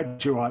opposite of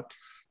graduate?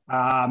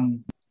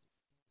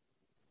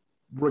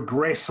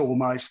 Regress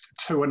almost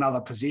to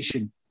another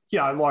position,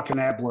 like an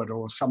Ablett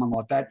or someone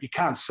like that. You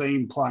can't see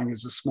him playing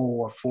as a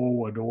smaller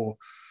forward or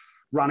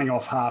running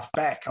off half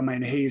back. I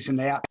mean, he's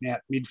an out-and-out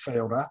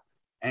midfielder,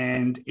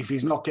 and if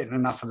he's not getting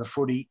enough of the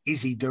footy,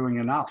 is he doing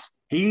enough?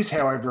 He is,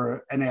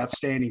 however, an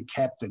outstanding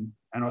captain,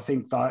 and I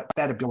think that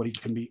ability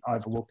can be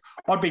overlooked.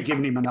 I'd be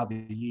giving him another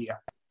year.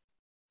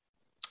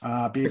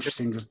 Be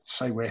interesting to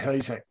see where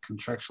he's at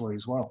contractually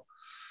as well.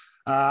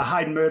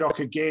 Hayden Murdoch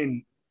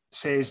again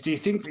says, do you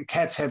think the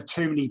Cats have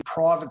too many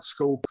private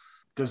school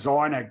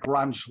designer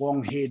grunge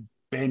long-haired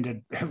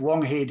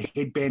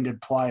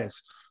headbanded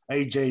players,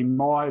 e.g.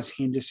 Myers,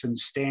 Henderson,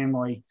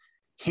 Stanley,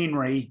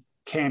 Henry,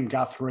 Cam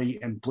Guthrie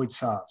and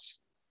Blitzarves?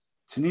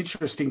 It's an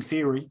interesting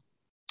theory.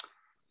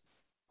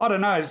 I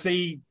don't know. Is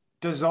the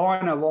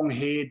designer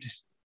long-haired,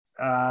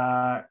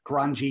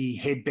 grungy,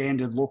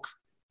 headbanded look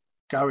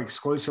go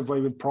exclusively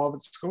with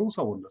private schools?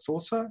 I wouldn't have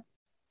thought so.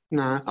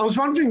 No. I was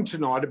wondering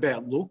tonight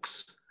about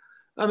looks.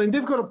 I mean,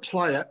 they've got a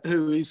player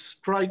who is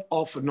straight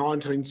off a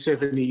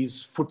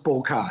 1970s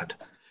football card.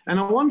 And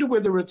I wonder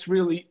whether it's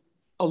really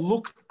a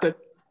look that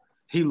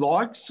he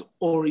likes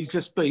or he's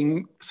just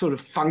being sort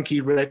of funky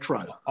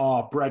retro.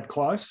 Oh, Brad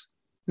Close?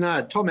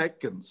 No, Tom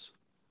Atkins.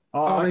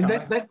 Oh, I mean,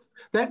 okay.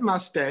 that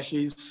moustache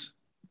is,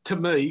 to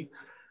me,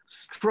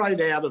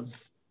 straight out of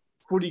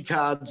Footy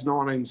Cards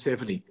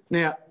 1970.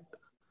 Now,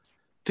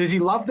 does he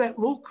love that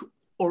look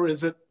or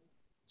is it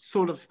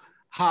sort of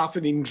half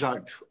an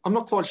in-joke? I'm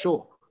not quite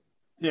sure.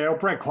 Yeah, well,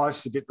 Brad Close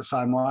is a bit the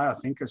same way, I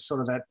think. It's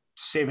sort of that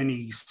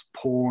 70s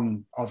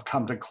porn, I've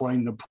come to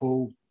clean the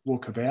pool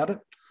look about it.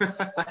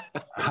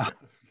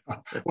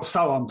 Well,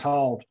 so I'm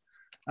told.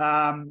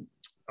 All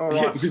right.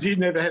 Yeah, because you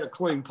never had a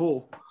clean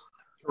pool.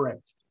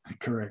 Correct.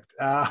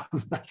 I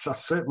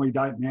certainly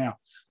don't now.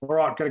 All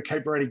right, got to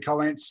keep reading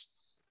comments.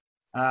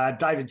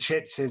 David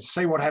Chet says,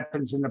 see what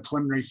happens in the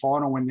preliminary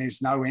final when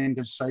there's no end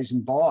of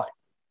season bye.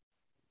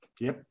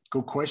 Yep,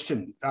 good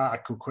question.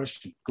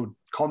 Good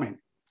comment.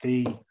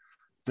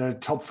 The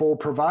top four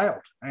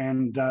prevailed,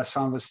 and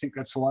some of us think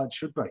that's the way it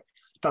should be.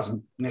 It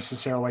doesn't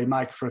necessarily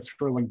make for a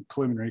thrilling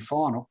preliminary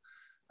final.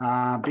 Be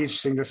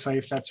interesting to see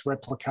if that's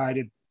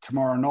replicated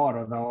tomorrow night,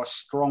 although I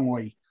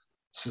strongly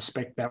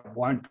suspect that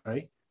won't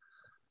be.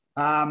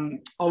 I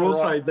will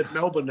say that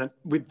Melbourne,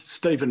 with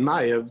Stephen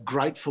May, are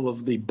grateful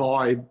of the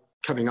bye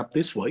coming up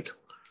this week.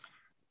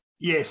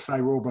 Yes,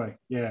 they will be,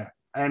 yeah.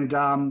 And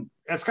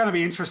it's going to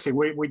be interesting.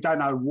 We don't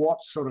know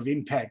what sort of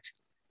impact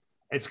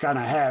it's going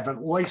to have.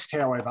 At least,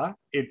 however,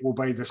 it will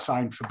be the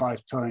same for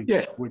both teams.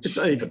 Yeah, which it's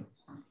even.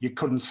 You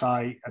couldn't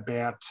say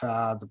about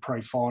the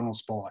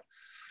pre-finals bye.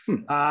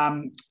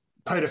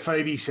 Peter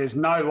Phoebe says,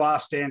 no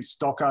Last Dance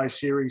doco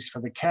series for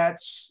the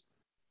Cats.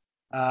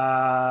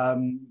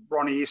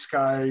 Ronnie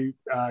Isco,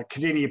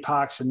 Cardinia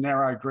Park's a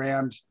narrow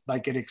ground. They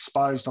get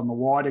exposed on the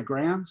wider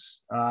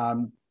grounds.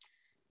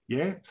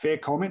 Yeah, fair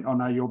comment. I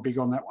know you're big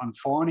on that one,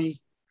 Finey.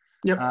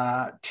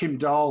 Yep. Tim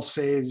Dole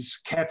says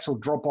Cats will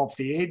drop off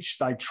the edge.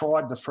 They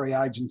tried the free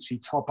agency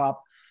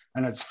top-up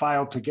and it's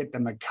failed to get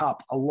them a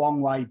cup a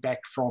long way back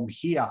from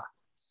here.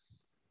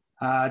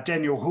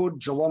 Daniel Hood,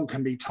 Geelong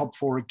can be top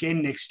four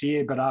again next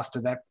year, but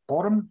after that,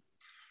 bottom.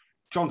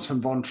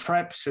 Johnson Von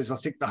Trapp says, I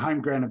think the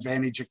home ground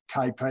advantage at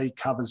KP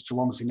covers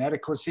Geelong's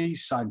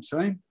inadequacies. Same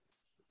theme.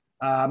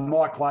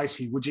 Mike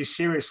Lacey, would you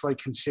seriously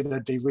consider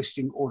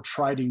delisting or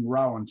trading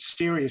Rowan?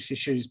 Serious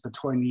issues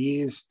between the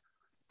ears,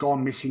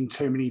 gone missing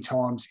too many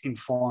times in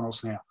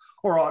finals now.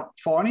 All right,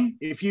 Finey,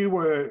 if you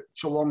were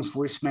Geelong's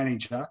list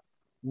manager,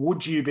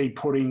 would you be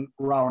putting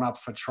Rowan up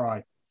for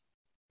trade?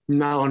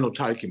 No, I'm not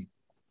taking.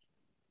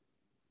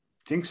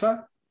 Think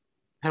so?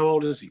 How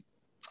old is he?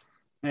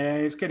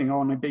 He's getting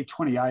on. He'd be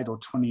 28 or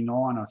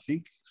 29, I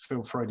think.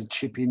 Feel free to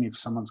chip in if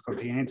someone's got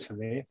the answer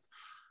there.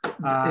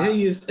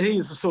 He is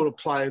the sort of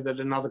player that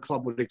another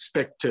club would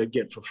expect to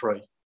get for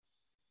free.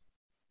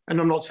 And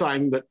I'm not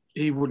saying that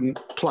he wouldn't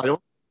play on.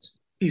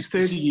 He's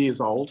 30 years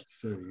old.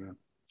 30, yeah.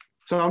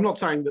 So I'm not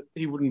saying that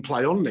he wouldn't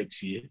play on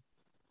next year,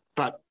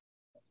 but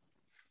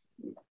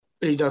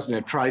he doesn't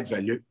have trade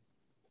value.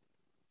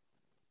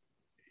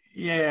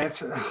 Yeah,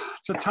 it's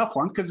a tough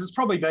one because it's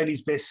probably been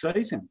his best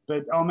season.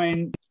 But, I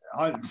mean,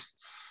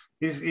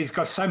 he's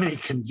got so many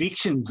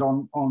convictions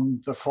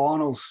on the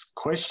finals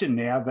question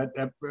now that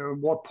at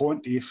what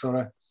point do you sort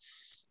of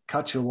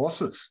cut your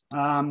losses?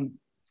 And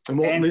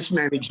this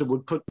manager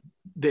would put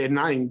their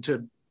name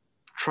to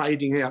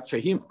trading out for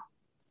him.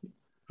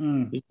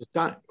 You just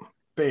don't.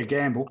 Be a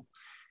gamble.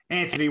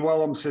 Anthony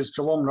Wellham says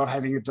Geelong not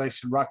having a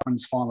decent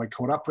ruckman's finally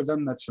caught up with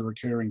them. That's a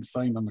recurring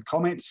theme in the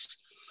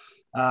comments.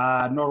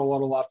 Not a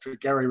lot of love for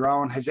Gary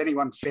Rowan. Has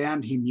anyone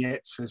found him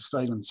yet, says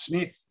Stephen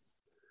Smith.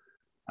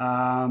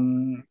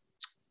 All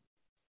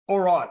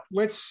right,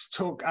 let's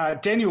talk.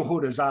 Daniel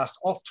Hood has asked,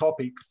 off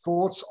topic,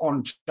 thoughts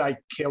on Jake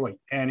Kelly.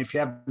 And if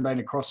you haven't been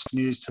across the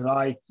news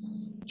today,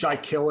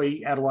 Jake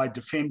Kelly, Adelaide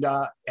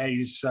defender,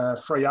 is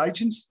free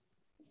agent.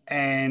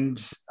 And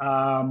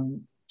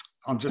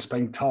I'm just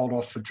being told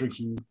off for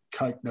drinking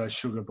Coke no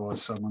sugar by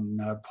someone.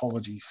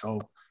 Apologies.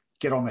 I'll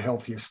get on the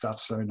healthier stuff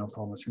soon, I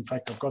promise. In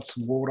fact, I've got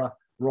some water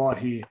right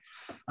here.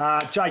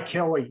 Jake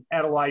Kelly,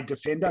 Adelaide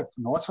defender.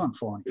 Nice one,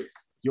 fine.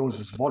 Yours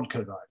is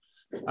vodka, though.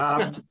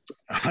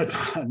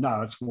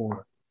 No, it's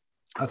water,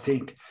 I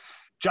think.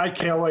 Jake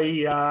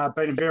Kelly,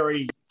 been a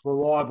very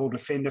reliable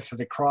defender for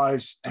the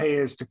Crows. He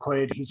has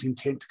declared his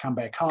intent to come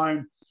back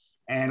home,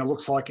 and it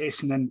looks like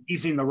Essendon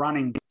is in the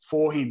running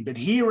for him. But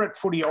here at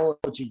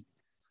Footyology,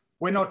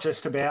 we're not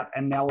just about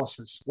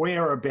analysis.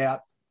 We're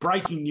about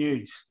breaking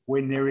news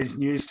when there is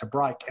news to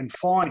break. And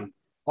finally,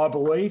 I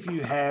believe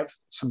you have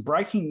some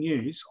breaking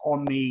news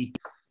on the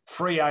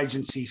free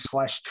agency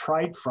 /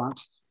 trade front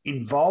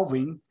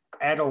involving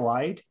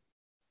Adelaide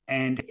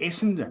and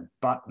Essendon,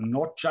 but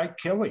not Jake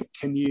Kelly.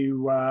 Can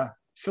you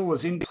fill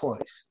us in,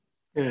 please?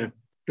 Yeah.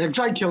 Now,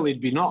 Jake Kelly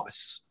would be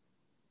nice,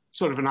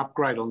 sort of an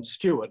upgrade on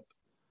Stewart.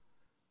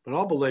 But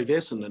I believe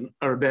Essendon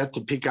are about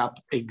to pick up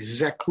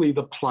exactly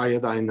the player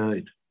they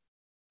need.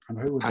 And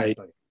who would that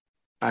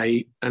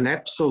be? An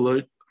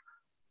absolute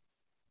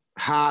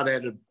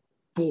hard-added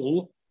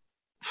bull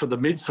for the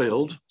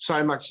midfield,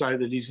 so much so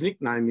that his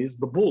nickname is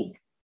the Bull.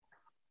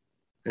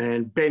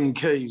 And Ben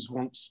Keys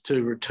wants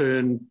to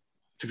return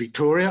to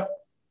Victoria,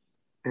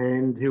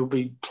 and he'll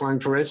be playing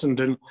for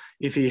Essendon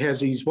if he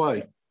has his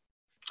way.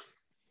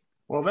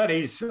 Well, that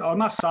is, I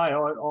must say,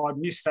 I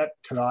missed that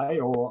today,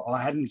 or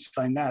I hadn't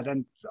seen that,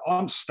 and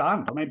I'm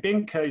stunned. I mean,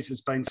 Ben Keys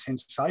has been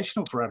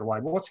sensational for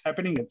Adelaide. What's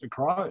happening at the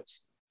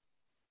Crows?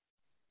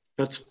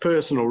 That's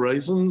personal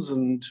reasons,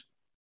 and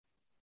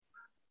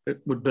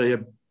it would be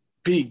a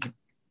big,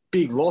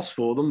 big loss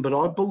for them. But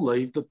I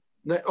believe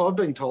that I've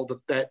been told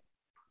that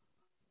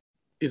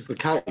is the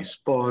case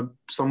by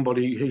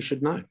somebody who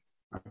should know.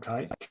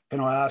 Okay. Can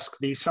I ask,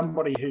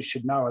 somebody who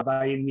should know, are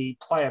they in the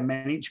player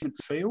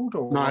management field?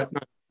 Or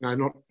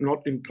No,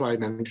 not in play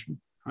management.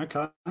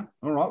 Okay.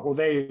 All right. Well,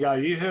 there you go.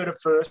 You heard it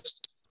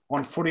first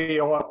on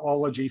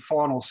Footyology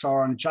Final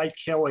Siren. Jake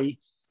Kelly,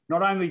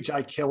 not only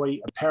Jake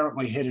Kelly,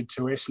 apparently headed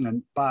to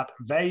Essendon, but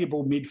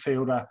valuable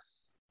midfielder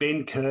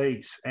Ben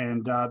Keys.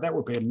 And that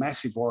would be a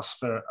massive loss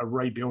for a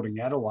rebuilding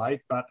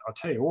Adelaide. But I'll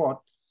tell you what,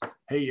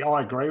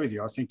 I agree with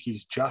you. I think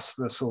he's just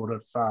the sort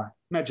of,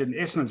 imagine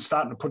Essendon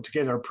starting to put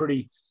together a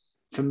pretty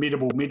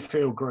formidable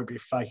midfield group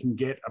if they can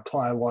get a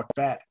player like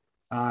that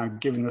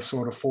given the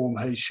sort of form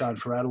he's shown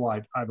for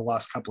Adelaide over the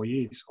last couple of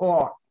years.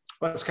 All right,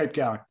 let's keep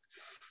going.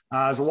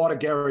 There's a lot of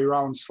Gary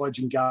Rowan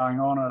sledging going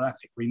on. I don't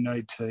think we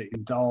need to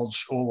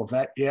indulge all of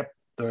that. Yep,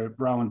 the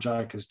Rowan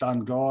joke is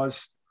done,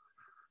 guys.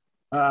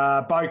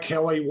 Bo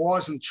Kelly, why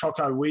isn't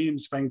Choco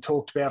Williams being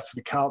talked about for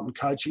the Carlton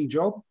coaching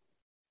job?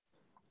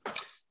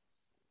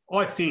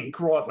 I think,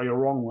 rightly or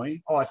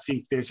wrongly, I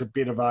think there's a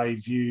bit of a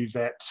view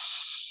that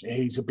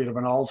he's a bit of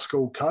an old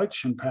school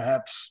coach, and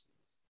perhaps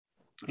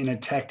in a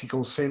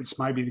tactical sense,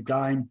 maybe the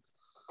game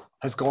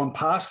has gone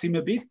past him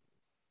a bit.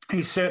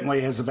 He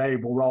certainly has a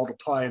valuable role to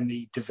play in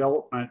the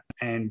development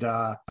and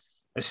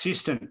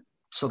assistant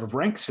sort of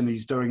ranks, and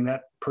he's doing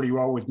that pretty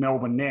well with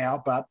Melbourne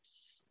now. But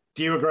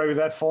do you agree with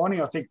that finding?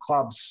 I think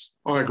clubs...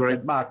 I agree.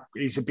 Mark,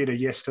 he's a bit of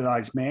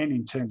yesterday's man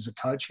in terms of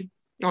coaching.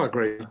 I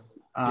agree.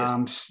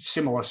 Yes.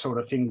 Similar sort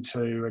of thing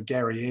to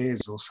Gary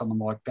Ayres or someone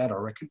like that, I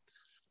reckon.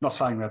 Not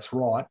saying that's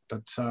right,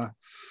 but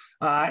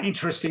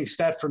interesting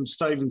stat from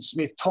Stephen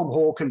Smith. Tom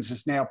Hawkins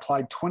has now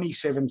played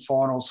 27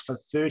 finals for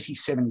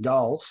 37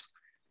 goals,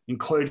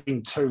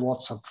 including 2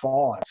 lots of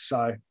 5.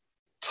 So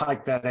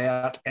take that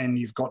out and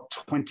you've got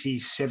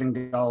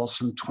 27 goals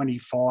from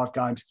 25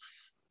 games.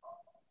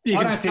 You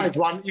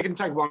can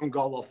take one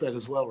goal off that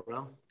as well,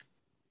 Ral.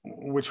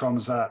 Which one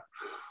was that?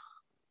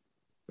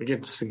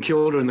 Against St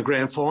Kilda in the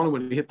grand final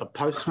when he hit the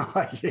post. Oh,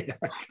 yeah,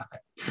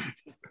 okay.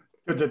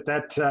 Good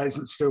that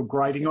isn't still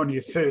grating on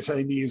you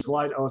 13 years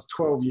later or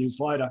 12 years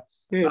later.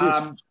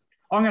 Yeah,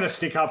 I'm going to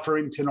stick up for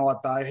him tonight,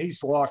 though.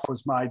 His life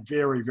was made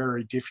very,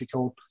 very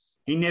difficult.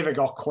 He never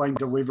got clean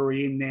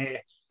delivery in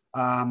there.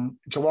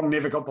 Geelong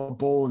never got the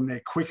ball in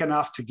there quick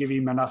enough to give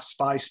him enough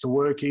space to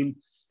work in.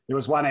 There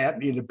was one out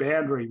near the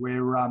boundary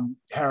where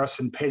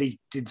Harrison Petty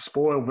did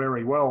spoil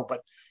very well,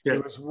 but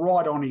it was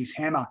right on his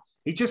hammer.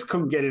 He just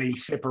couldn't get any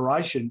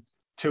separation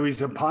to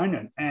his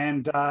opponent.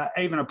 And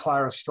even a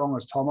player as strong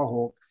as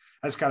Tomahawk,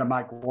 that's going to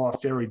make life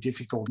very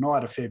difficult. And I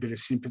had a fair bit of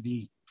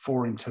sympathy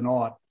for him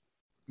tonight.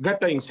 That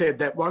being said,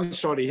 that one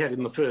shot he had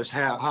in the first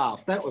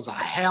half, that was a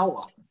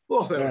howler.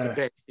 Oh, that was a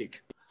bad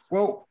kick.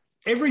 Well,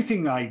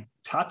 everything they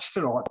touched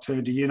tonight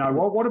turned to, you know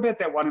what about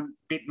that one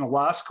bit in the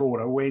last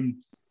quarter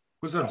when,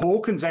 was it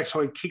Hawkins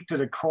actually kicked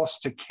it across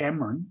to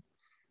Cameron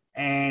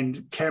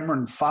and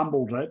Cameron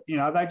fumbled it? You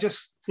know, they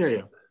just...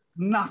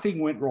 Nothing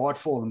went right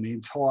for them the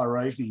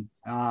entire evening,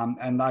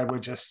 and they were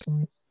just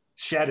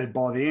shattered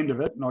by the end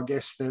of it. And I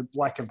guess the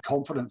lack of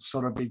confidence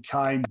sort of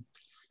became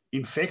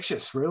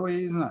infectious,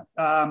 really, isn't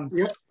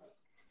it?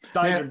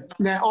 David,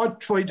 now I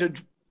tweeted.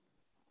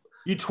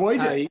 You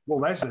tweeted? Well,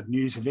 that's a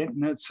news event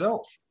in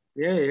itself.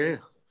 Yeah.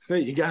 There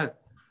you go.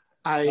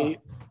 A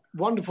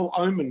wonderful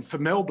omen for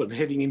Melbourne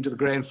heading into the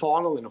grand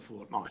final in a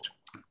fortnight.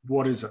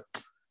 What is it?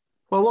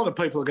 Well, a lot of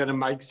people are going to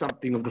make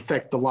something of the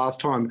fact the last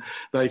time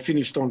they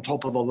finished on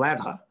top of the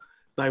ladder,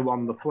 they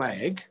won the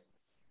flag.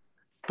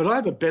 But I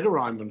have a better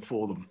omen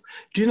for them.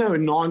 Do you know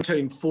in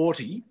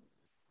 1940,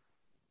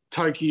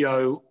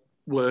 Tokyo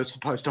were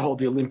supposed to hold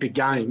the Olympic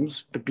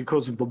Games, but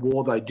because of the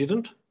war, they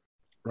didn't?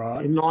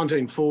 Right. In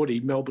 1940,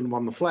 Melbourne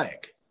won the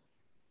flag.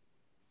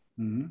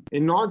 Mm-hmm.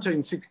 In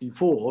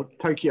 1964,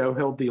 Tokyo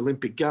held the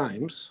Olympic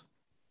Games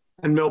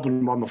and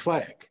Melbourne won the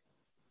flag.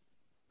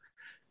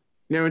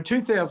 Now, in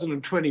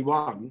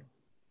 2021,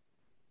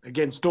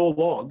 against all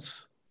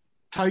odds,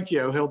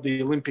 Tokyo held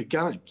the Olympic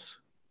Games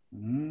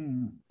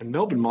and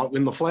Melbourne might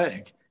win the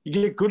flag. You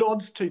get good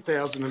odds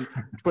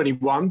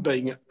 2021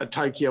 being a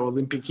Tokyo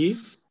Olympic year.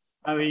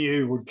 Only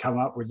you would come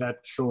up with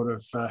that sort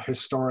of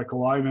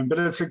historical omen, but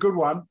it's a good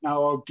one.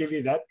 No, I'll give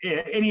you that.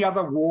 Yeah, any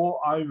other war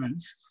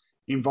omens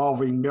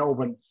involving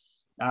Melbourne,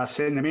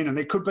 send them in. And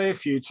there could be a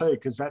few too,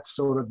 because that's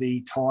sort of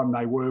the time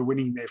they were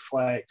winning their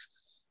flags.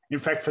 In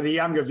fact, for the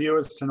younger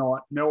viewers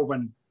tonight,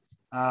 Melbourne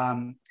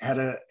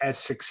had as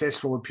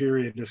successful a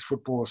period as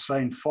football has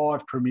seen,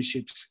 5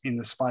 premierships in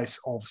the space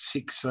of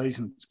 6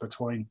 seasons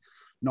between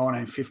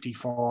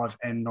 1955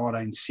 and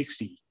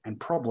 1960,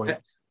 and probably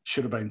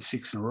should have been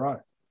 6 in a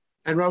row.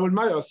 And Rowan,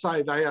 may I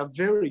say, they are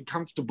very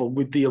comfortable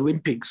with the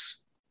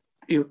Olympics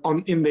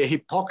in their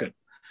hip pocket.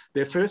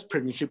 Their first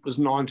premiership was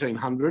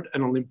 1900,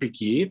 an Olympic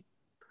year.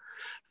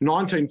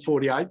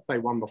 1948, they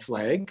won the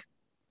flag,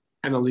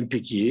 an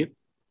Olympic year.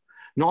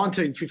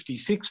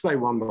 1956, they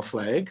won the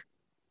flag.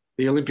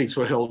 The Olympics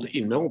were held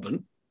in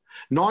Melbourne.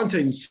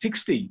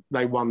 1960,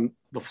 they won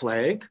the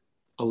flag,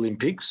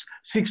 Olympics.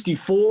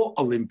 64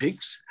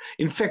 Olympics.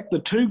 In fact, the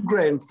 2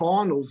 grand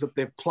finals that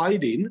they've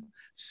played in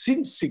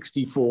since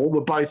 64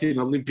 were both in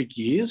Olympic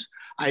years,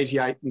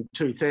 88 and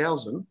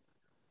 2000.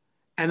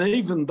 And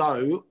even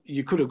though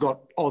you could have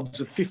got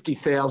odds of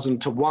 50,000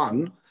 to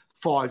 1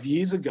 5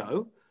 years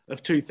ago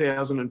of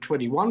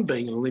 2021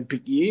 being an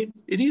Olympic year,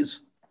 it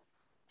is.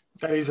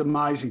 That is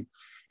amazing.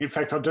 In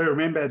fact, I do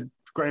remember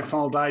Grand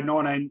Final Day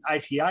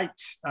 1988,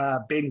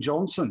 Ben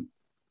Johnson.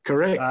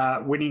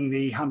 Correct. Winning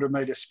the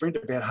 100-metre sprint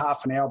about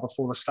half an hour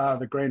before the start of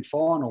the grand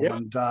final,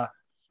 and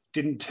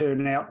didn't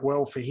turn out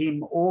well for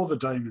him or the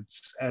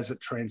Demons as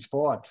it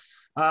transpired.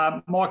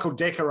 Michael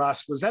Decker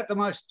asked, was that the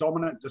most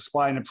dominant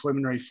display in a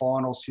preliminary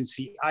final since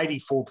the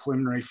 84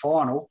 preliminary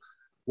final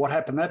what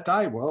happened that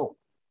day? Well,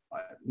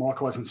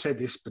 Michael hasn't said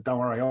this, but don't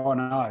worry, I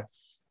know.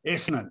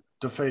 Essendon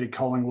defeated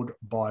Collingwood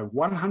by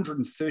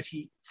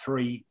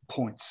 133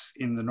 points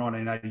in the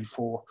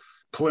 1984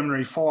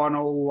 preliminary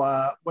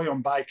final.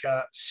 Leon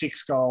Baker,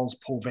 6 goals.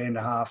 Paul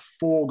Vanderhaar,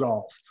 4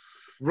 goals.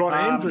 Ron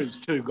Andrews,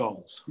 2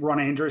 goals. Ron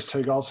Andrews,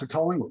 2 goals for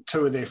Collingwood,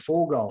 2 of their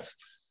 4 goals.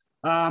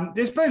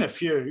 There's been a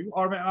few.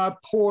 I remember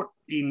Port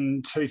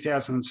in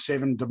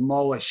 2007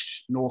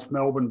 demolished North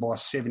Melbourne by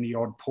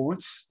 70-odd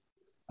points.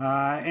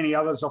 Any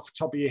others off the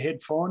top of your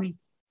head, Finey?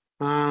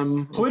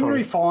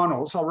 Preliminary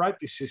finals, I wrote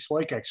this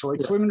week actually,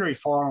 preliminary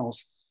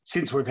finals,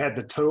 since we've had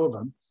the 2 of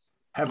them,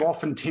 have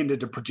often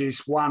tended to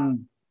produce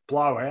one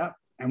blowout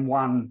and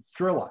one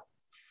thriller,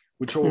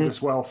 which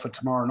augurs well for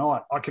tomorrow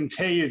night. I can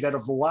tell you that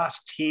of the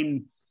last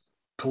 20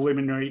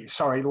 preliminary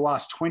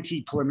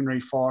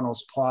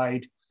finals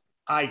played,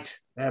 8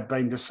 have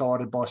been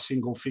decided by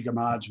single-figure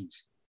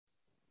margins.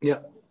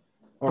 Yeah.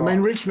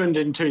 Richmond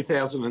in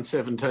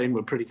 2017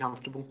 were pretty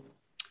comfortable.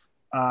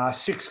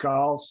 6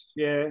 goals,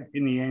 in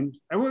the end.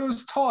 And it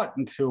was tight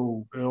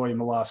until early in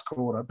the last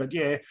quarter. But,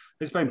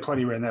 there's been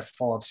plenty around that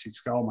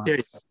 5-6 goal mark.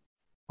 Yeah.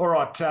 All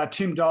right,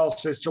 Tim Dole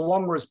says,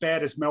 Geelong were as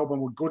bad as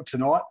Melbourne were good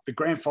tonight. The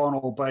grand final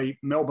will be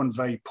Melbourne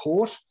v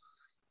Port,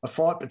 a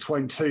fight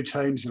between 2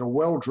 teams that are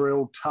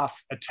well-drilled,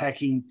 tough,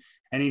 attacking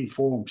and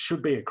informed.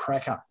 Should be a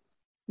cracker.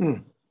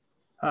 I'm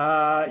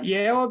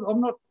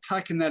not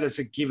taking that as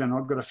a given.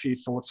 I've got a few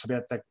thoughts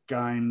about that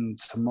game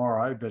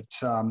tomorrow, but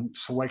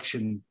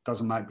selection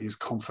doesn't make me as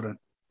confident.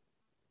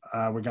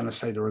 We're going to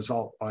see the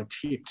result I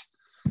tipped.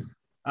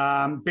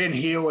 Ben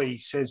Healy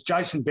says,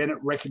 Jason Bennett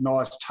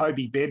recognised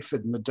Toby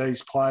Bedford in the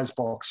D's players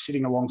box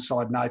sitting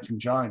alongside Nathan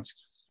Jones.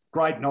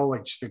 Great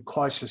knowledge, the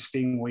closest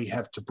thing we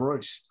have to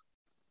Bruce.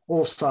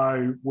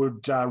 Also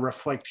would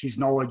reflect his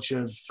knowledge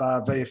of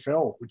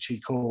VFL, which he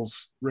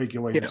calls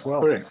regularly as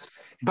well. Correct.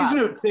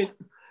 But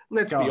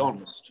let's be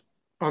honest.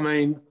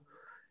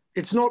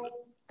 It's not...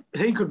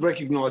 He could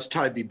recognise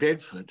Toby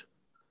Bedford,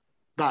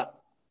 but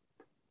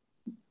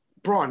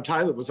Brian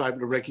Taylor was able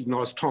to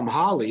recognise Tom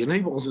Harley, and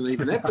he wasn't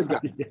even at the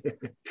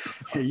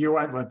game. You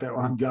won't let that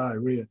one go,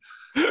 will you?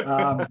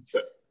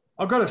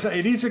 I've got to say,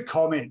 it is a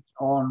comment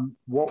on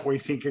what we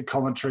think of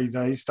commentary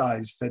these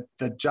days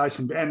that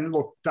Jason... And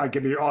look, don't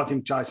get me wrong, I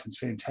think Jason's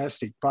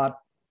fantastic, but,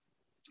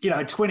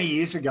 20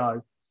 years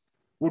ago,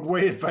 would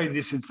we have been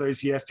this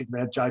enthusiastic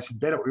about Jason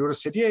Bennett? We would have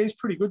said, he's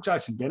pretty good,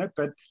 Jason Bennett,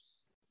 but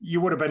you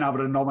would have been able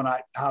to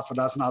nominate half a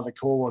dozen other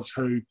callers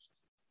who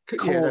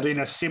called in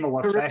a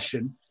similar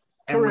fashion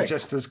and were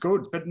just as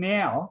good. But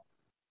now,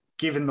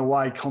 given the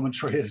way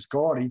commentary has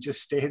gone, he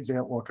just stands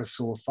out like a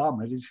sore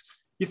thumb. It is.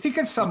 You think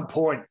at some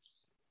point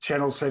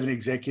Channel 7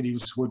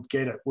 executives would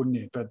get it, wouldn't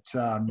you? But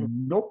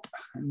nope,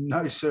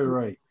 no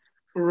sirree.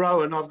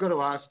 Rowan, I've got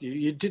to ask you,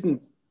 you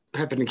didn't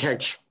happen to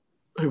catch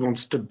Who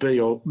Wants to Be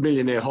or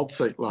Millionaire Hot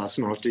Seat last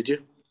night, did you?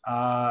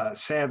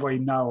 Sadly,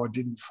 no, I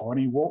didn't,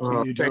 Finey. What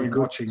were you doing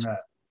watching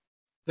that?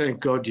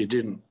 Thank God you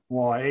didn't.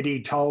 Why,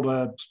 Eddie told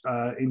an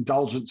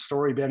indulgent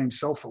story about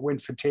himself that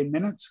went for 10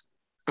 minutes?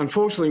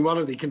 Unfortunately, one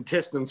of the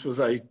contestants was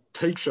a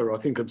teacher, I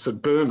think, at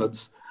St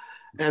Bernard's,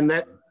 and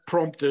that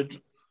prompted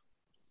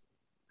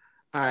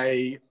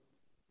a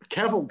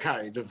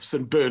cavalcade of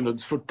St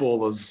Bernard's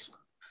footballers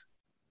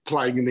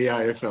playing in the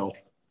AFL,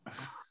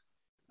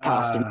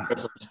 past and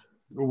present.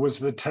 Was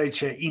the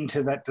teacher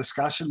into that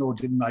discussion or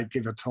didn't they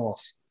give a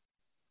toss?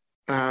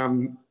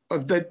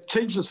 The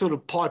teacher sort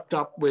of piped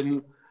up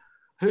when...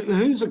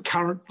 Who's a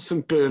current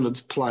St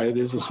Bernard's player?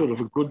 There's a sort of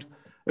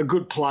a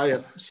good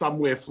player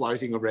somewhere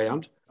floating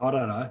around. I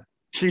don't know.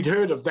 She'd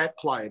heard of that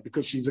player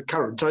because she's a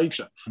current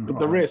teacher, but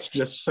the rest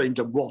just seemed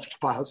to waft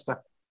past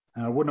her.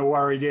 I wouldn't have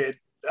worried it.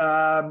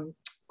 All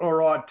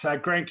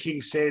right, Grant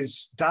King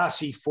says,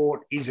 Darcy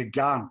Fort is a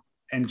gun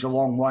and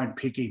Geelong won't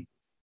pick him.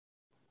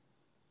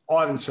 I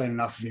haven't seen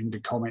enough of him to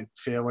comment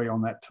fairly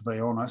on that, to be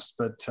honest,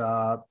 but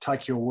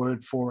take your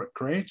word for it,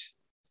 Grant.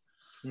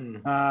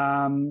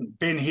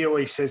 Ben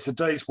Healy says the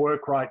D's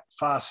work rate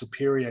far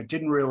superior.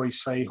 Didn't really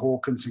see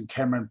Hawkins and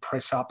Cameron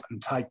press up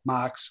and take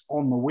marks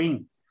on the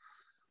wing.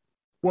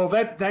 Well,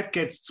 that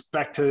gets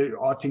back to,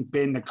 I think,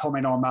 Ben, the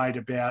comment I made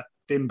about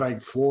them being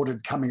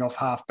thwarted coming off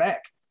half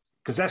back,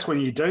 because that's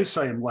when you do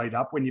see them lead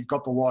up, when you've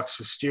got the likes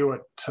of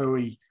Stewart,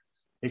 Tui,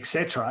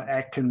 etc.,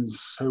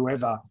 Atkins,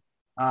 whoever,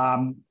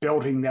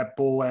 belting that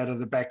ball out of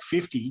the back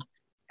 50.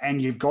 And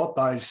you've got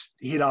those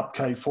hit-up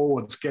key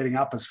forwards getting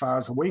up as far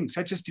as the wings.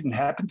 That just didn't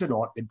happen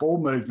tonight. Their ball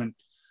movement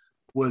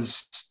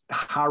was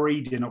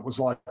hurried and it was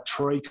like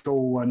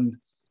treacle and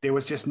there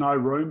was just no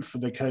room for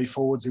the key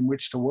forwards in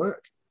which to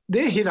work.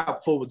 Their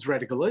hit-up forward's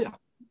Radicalea.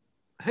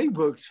 He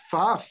works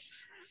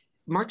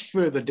much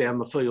further down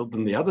the field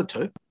than the other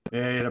two.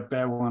 Yeah, he had a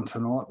bad one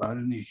tonight, though,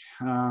 didn't he?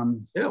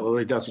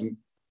 He doesn't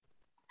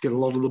get a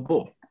lot of the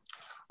ball.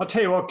 I'll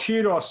tell you what,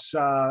 kudos.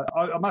 I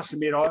must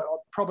admit, I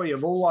probably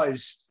have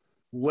always...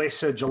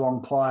 lesser Geelong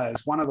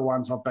players. One of the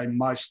ones I've been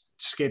most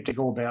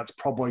sceptical about is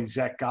probably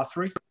Zach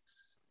Guthrie.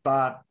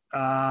 But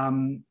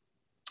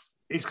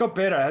he's got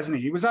better, hasn't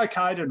he? He was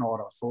okay tonight,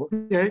 I thought.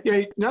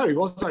 Yeah, no, he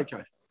was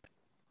okay.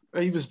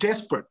 He was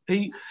desperate.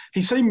 He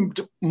seemed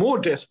more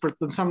desperate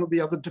than some of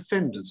the other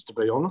defenders, to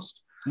be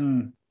honest.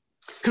 Mm.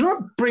 Can I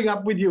bring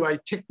up with you a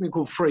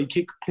technical free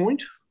kick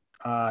point?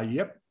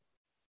 Yep.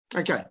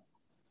 Okay.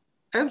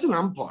 As an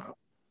umpire,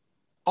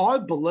 I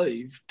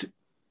believed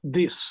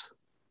this,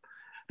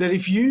 that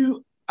if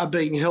you are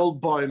being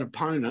held by an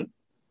opponent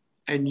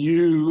and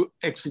you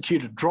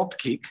execute a drop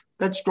kick,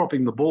 that's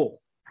dropping the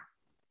ball.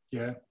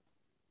 Yeah.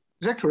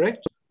 Is that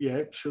correct? Yeah,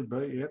 it should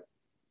be, yeah.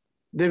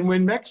 Then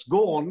when Max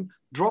Gawn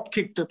drop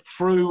kicked it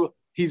through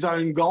his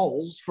own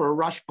goals for a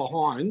rush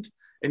behind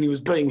and he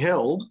was being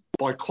held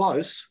by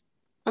close,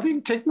 I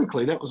think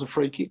technically that was a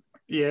free kick.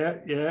 Yeah.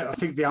 I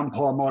think the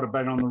umpire might have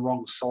been on the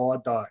wrong side,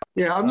 though.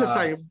 Yeah, I'm just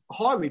saying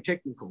highly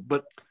technical,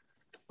 but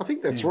I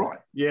think that's right.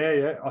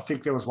 Yeah. I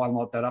think there was one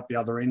like that up the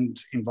other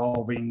end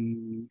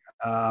involving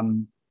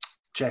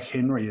Jack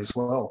Henry as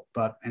well.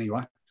 But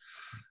anyway.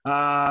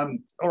 All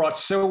right,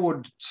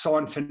 Selwood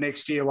signed for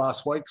next year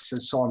last week,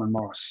 says Simon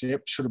Morris.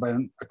 Yep, should have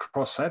been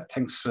across that.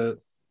 Thanks for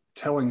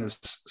telling us,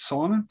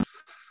 Simon.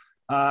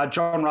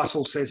 John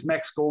Russell says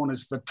Max Gawn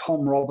is the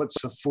Tom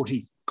Roberts of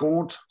footy.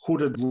 Gaunt,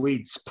 hooded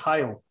lids,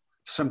 pale,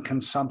 some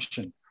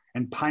consumption,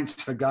 and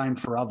paints the game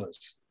for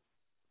others.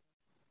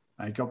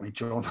 You got me,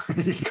 John.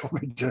 You got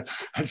me.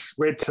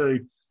 We're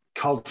two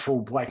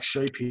cultural black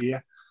sheep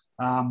here.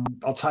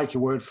 I'll take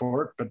your word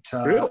for it,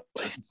 but Really?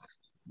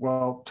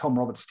 Well, Tom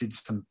Roberts did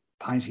some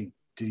painting,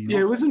 did he not?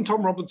 Yeah, wasn't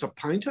Tom Roberts a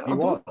painter? He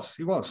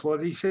was. Well,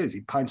 he says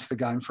he paints the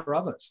game for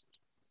others.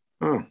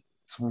 Oh.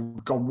 So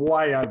we've gone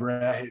way over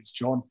our heads,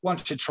 John. Why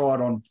don't you try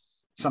it on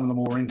some of the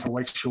more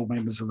intellectual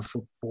members of the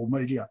football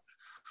media?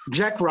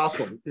 Jack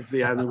Russell is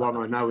the only one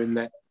I know in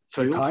that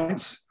field.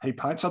 He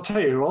paints. I'll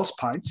tell you who else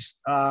paints.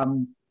 I've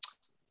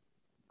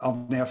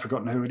now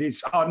forgotten who it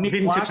is. Oh,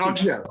 Nick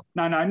Larkey.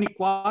 No, Nick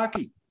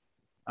Larkey.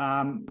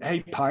 He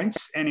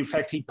paints, and in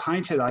fact, he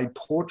painted a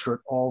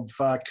portrait of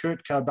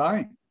Kurt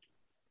Cobain,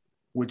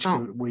 which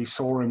we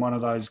saw in one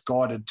of those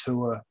guided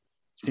tour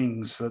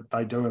things that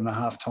they do in the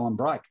halftime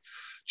break.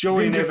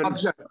 Julian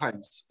Evans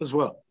paints as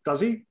well.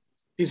 Does he?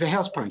 He's a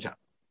house painter.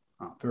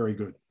 Oh, very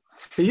good.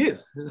 He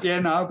is. Yeah,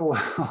 no,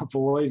 I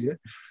believe you.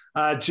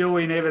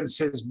 Julian Evans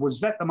says, was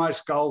that the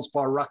most goals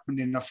by Ruckman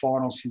in the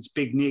final since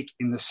Big Nick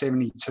in the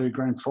 72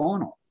 grand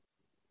final?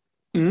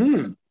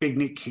 Big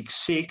Nick kicked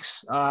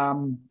 6.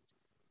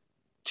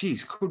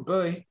 Geez, could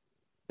be.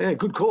 Yeah,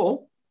 good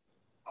call.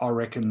 I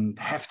reckon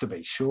have to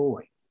be,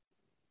 surely.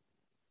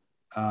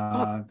 It's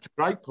a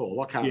great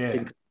call. I can't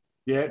think.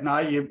 Yeah, no,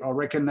 I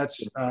reckon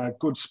that's a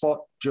good spot,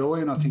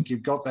 Julian. I think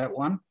you've got that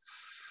one.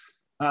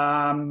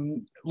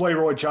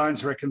 Leroy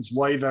Jones reckons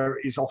Lever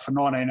is off a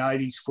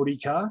 1980s footy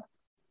card.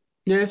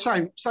 Yeah,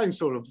 same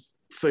sort of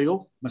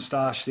feel.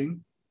 Moustache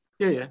thing.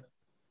 Yeah.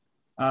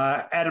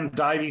 Adam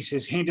Davies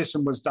says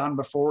Henderson was done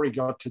before he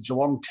got to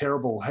Geelong.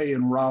 Terrible. He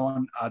and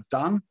Rowan are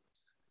done.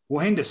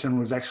 Well, Henderson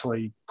was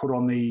actually put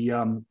on the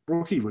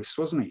rookie list,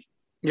 wasn't he?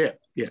 Yeah,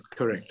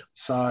 correct.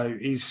 So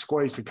he's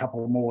squeezed a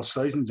couple more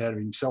seasons out of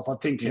himself. I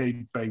think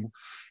he'd be,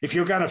 if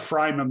you're going to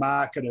frame a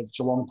market of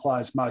Geelong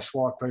players most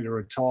likely to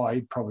retire,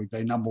 he'd probably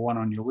be number one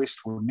on your list,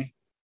 wouldn't he?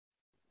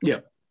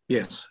 Yeah,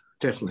 yes,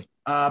 definitely.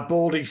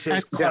 Baldy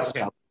says...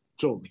 Dalhouse,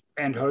 surely.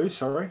 And who,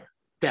 sorry?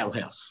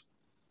 Dalhouse.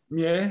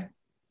 Yeah.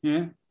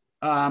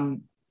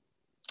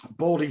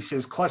 Baldy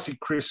says classic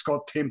Chris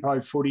Scott tempo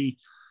footy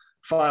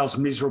fails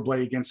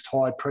miserably against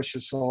high-pressure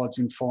sides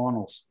in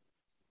finals.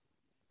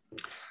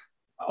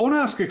 I want to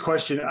ask a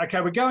question. Okay,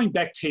 we're going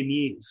back 10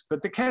 years,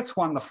 but the Cats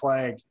won the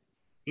flag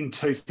in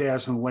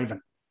 2011.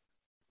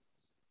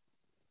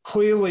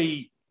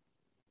 Clearly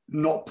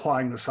not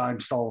playing the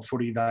same style of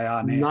footy they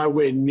are now.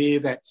 Nowhere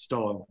near that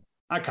style.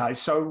 Okay,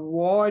 so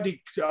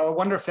I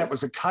wonder if that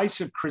was a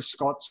case of Chris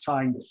Scott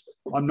saying,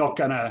 I'm not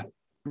going to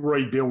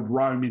rebuild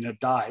Rome in a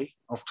day.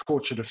 I've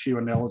tortured a few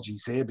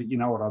analogies there, but you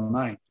know what I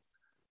mean.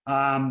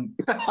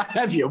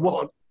 Have you?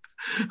 What?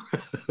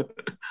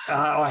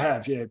 I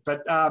have, yeah.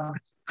 But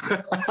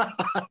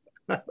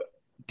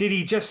did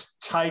he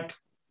just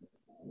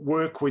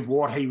work with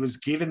what he was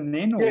given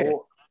then?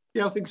 Or?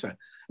 Yeah, I think so.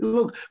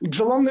 Look,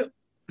 Geelong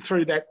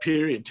through that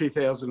period,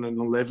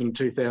 2011,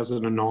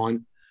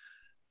 2009,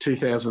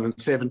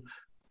 2007,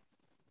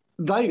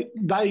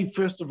 they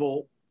first of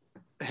all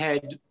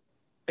had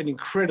an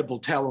incredible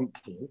talent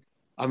pool.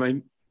 I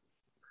mean,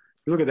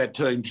 look at that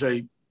team,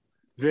 G.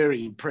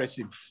 Very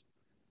impressive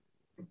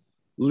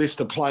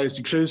list of players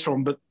to choose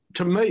from. But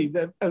to me,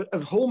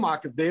 a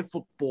hallmark of their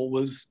football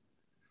was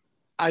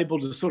able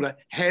to sort of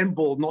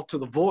handball, not to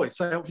the voice.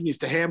 They often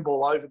used to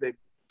handball over their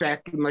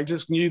back, and they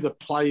just knew the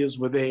players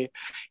were there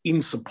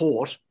in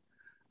support.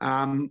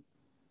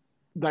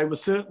 They were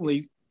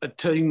certainly a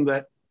team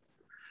that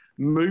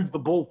moved the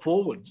ball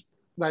forward.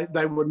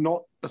 They were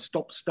not a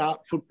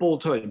stop-start football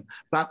team.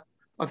 But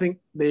I think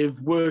they've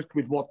worked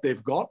with what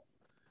they've got,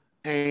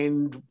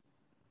 and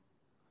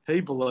he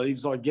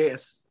believes, I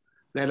guess,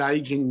 that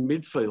ageing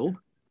midfield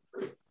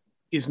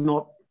is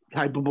not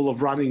capable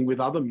of running with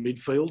other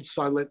midfields,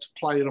 so let's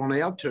play it on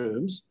our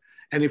terms.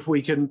 And if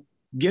we can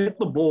get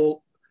the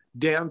ball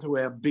down to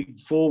our big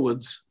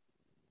forwards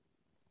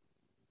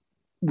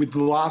with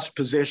the last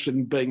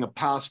possession being a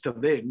pass to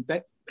them,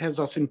 that has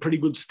us in pretty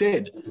good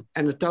stead.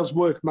 And it does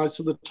work most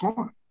of the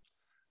time.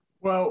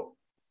 Well,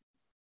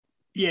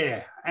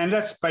 yeah, and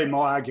that's been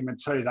my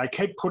argument too. They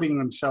keep putting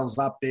themselves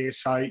up there.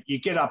 So you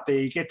get up there,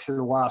 you get to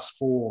the last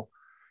four,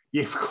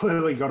 you've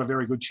clearly got a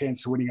very good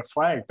chance of winning a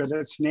flag. But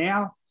it's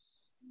now,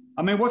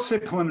 I mean, what's their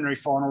preliminary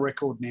final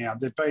record now?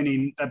 They've been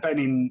in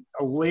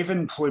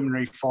 11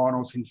 preliminary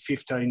finals in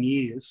 15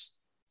 years.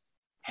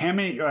 How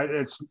many?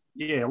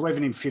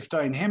 11 in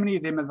 15. How many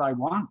of them have they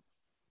won?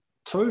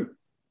 2.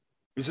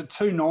 Is it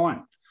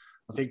 2-9?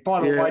 I think.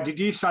 By the way, did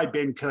you say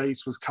Ben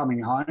Keys was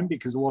coming home?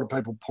 Because a lot of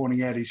people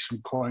pointing out he's from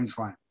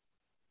Queensland.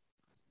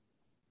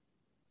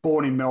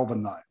 Born in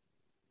Melbourne, though.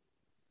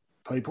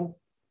 People.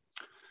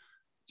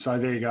 So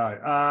there you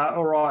go.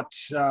 All right.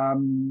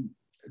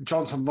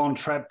 Johnson Von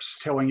Trapp's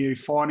telling you,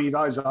 Finey,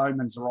 those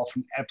omens are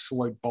often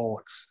absolute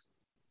bollocks.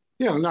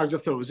 Yeah, no, I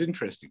just thought it was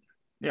interesting.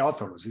 Yeah, I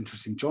thought it was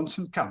interesting,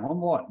 Johnson. Come on,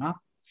 lighten up.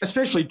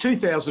 Especially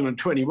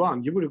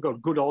 2021, you would have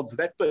got good odds of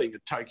that being a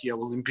Tokyo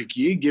Olympic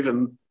year,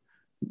 given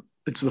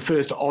it's the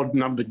first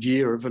odd-numbered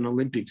year of an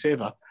Olympics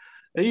ever.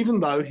 Even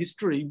though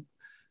history,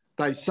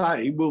 they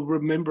say, will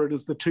remember it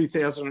as the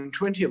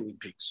 2020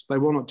 Olympics. They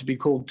want it to be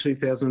called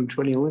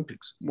 2020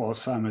 Olympics. Well,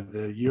 same with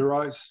the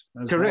Euros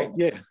as Correct,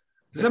 well. Yeah.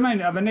 Does that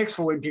mean are the next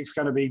Olympics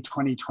going to be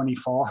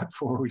 2025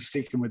 or are we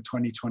sticking with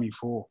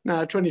 2024?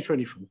 No,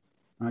 2024.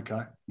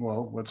 Okay,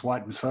 well, let's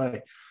wait and see.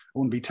 I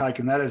wouldn't be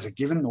taking that as a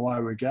given the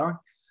way we're going.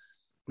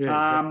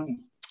 Yeah, exactly.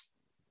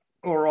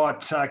 All right,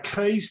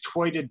 Keys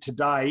tweeted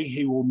today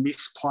he will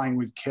miss playing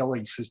with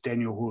Kelly, says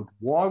Daniel Hood.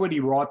 Why would he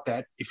write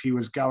that if he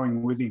was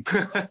going with him?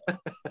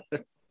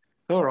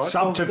 All right.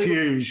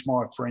 Subterfuge,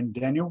 my friend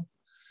Daniel.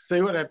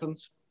 See what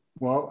happens.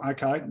 Well,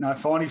 okay. No,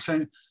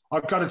 Finey,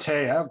 I've got to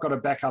tell you, I've got to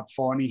back up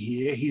Finey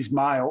here. He's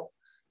male.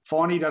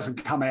 Finey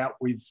doesn't come out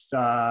with,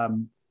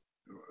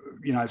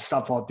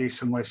 stuff like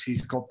this unless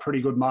he's got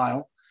pretty good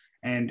mail.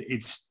 And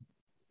it's,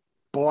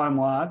 by and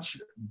large,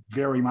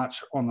 very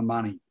much on the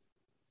money,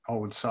 I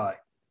would say.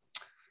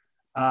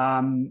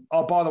 By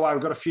the way,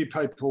 we've got a few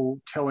people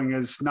telling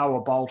us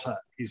Noah Bolter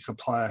is the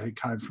player who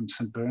came from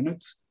St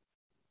Bernard's.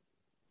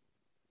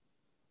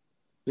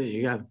 There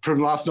you go.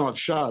 From last night's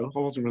show, I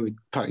wasn't really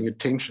paying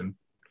attention.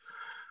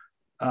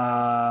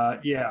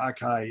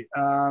 Okay.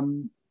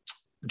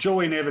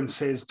 Julian Evans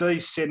says,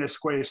 D's centre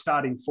square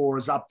starting 4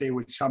 is up there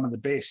with some of the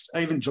best.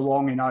 Even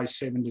Geelong in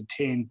 07 to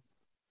 10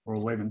 or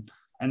 11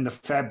 and the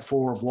Fab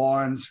 4 of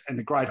Lions and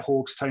the great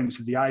Hawks teams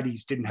of the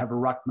 80s didn't have a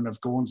ruckman of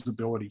Gawn's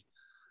ability.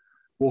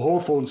 Well,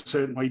 Hawthorn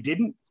certainly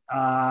didn't.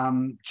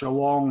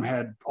 Geelong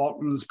had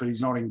Ottens, but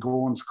he's not in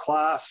Gawn's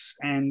class.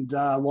 And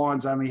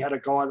Lions only had a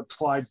guy that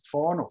played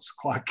finals,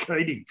 Clark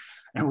Keating,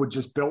 and would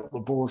just belt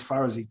the ball as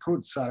far as he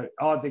could. So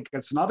I think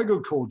that's another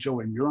good call,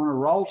 Julian. You're on a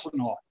roll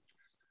tonight.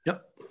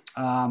 Yep.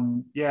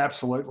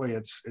 Absolutely.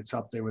 It's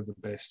up there with the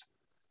best.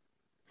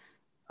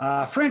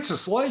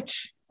 Francis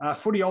Leach,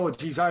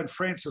 Footyology's own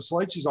Francis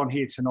Leach is on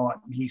here tonight.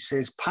 And he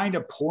says, paint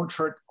a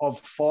portrait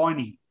of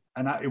Finey,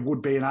 and it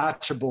would be an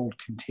Archibald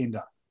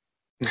contender.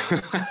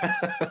 What's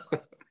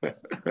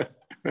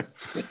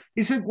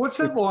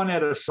that line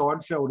out of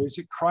Seinfeld? Is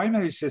it Kramer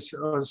who says,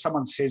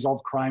 someone says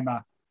of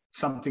Kramer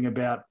something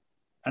about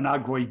an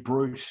ugly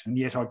brute and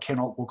yet I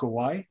cannot look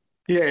away?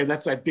 Yeah,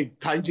 that's that big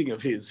painting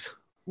of his.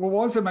 Well,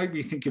 why does it make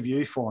me think of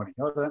you, Finey?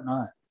 I don't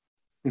know.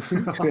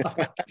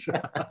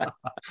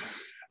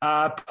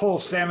 Paul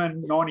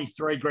Salmon,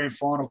 93 grand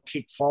final,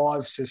 kick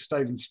 5, says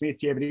Stephen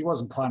Smith. Yeah, but he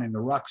wasn't playing in the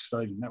ruck,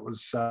 Stephen. That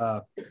was,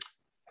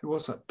 who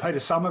was it? Peter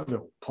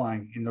Somerville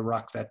playing in the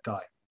ruck that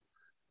day.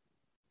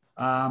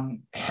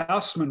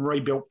 Houseman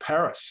rebuilt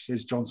Paris,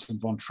 says Johnson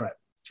Von Trapp.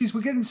 Geez,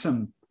 we're getting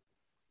some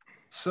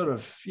sort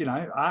of,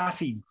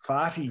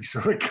 arty-farty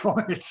sort of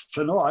comments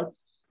tonight.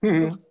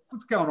 Mm-hmm.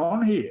 What's going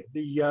on here?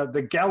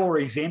 The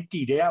gallery's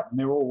emptied out and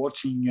they're all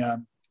watching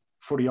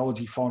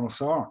Footyology Final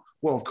Siren.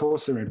 Well, of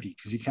course they're empty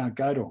because you can't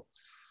go to them.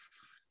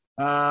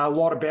 A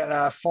lot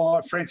about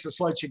Francis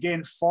Leach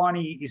again.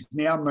 Finey is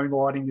now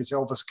moonlighting as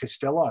Elvis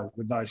Costello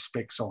with those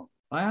specs on.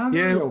 They are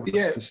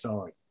Elvis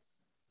Costello.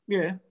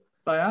 Yeah.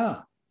 They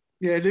are.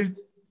 Yeah,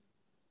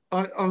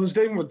 I was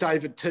dealing with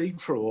David Teague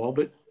for a while,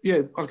 but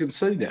yeah, I can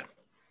see that.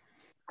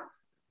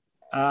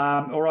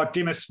 All right,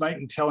 Dimmer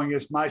Smeaton telling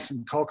us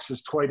Mason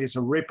Cox's tweet is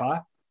a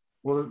ripper.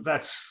 Well,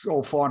 that's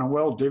all fine and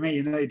well, Dimmer.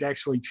 You need to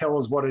actually tell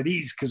us what it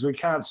is because we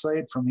can't see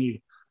it from here.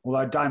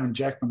 Although Damon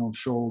Jackman, I'm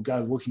sure, will go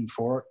looking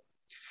for it.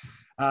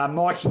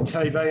 Mikey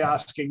TV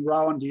asking,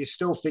 Rowan, do you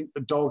still think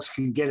the Dogs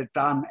can get it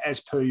done as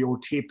per your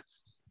tip,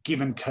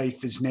 given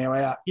Keith is now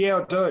out? Yeah,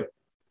 I do.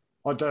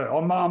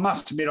 I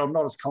must admit I'm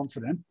not as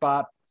confident,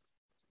 but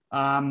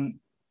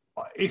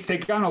if they're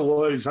going to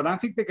lose, I don't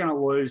think they're going to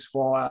lose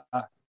via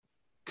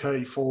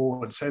key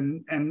forwards.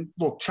 And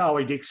look,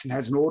 Charlie Dixon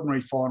has an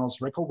ordinary finals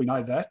record. We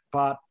know that,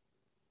 but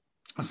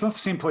it's not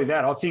simply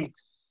that. I think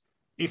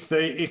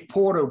if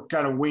Port are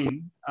going to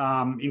win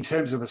in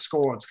terms of a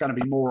score, it's going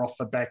to be more off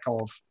the back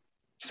of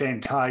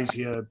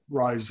Fantasia,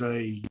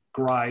 Rosie,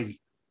 Gray,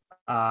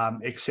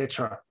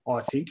 etc.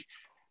 I think.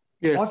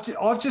 Yeah.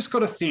 I've just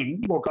got a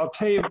thing. Look, I'll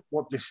tell you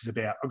what this is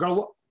about.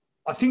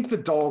 I think the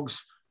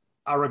Dogs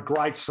are a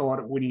great side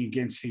at winning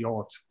against the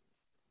odds.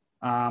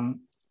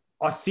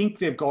 I think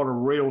they've got a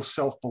real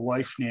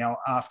self-belief now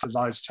after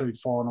those two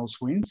finals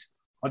wins.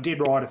 I did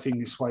write a thing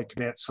this week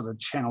about sort of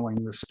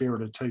channeling the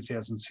spirit of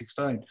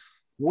 2016.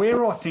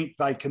 Where I think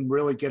they can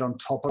really get on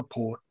top of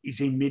Port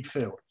is in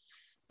midfield.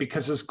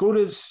 Because as good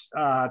as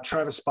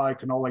Travis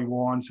Boak and Ollie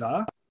Wines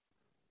are,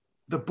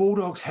 the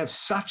Bulldogs have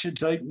such a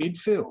deep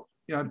midfield.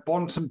 You know,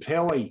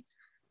 Bontempelli,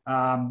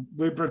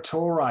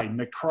 Liberatore,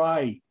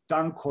 McRae,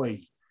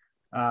 Dunkley,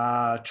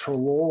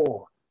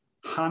 Treloar,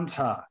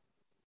 Hunter,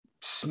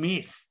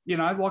 Smith. You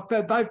know, like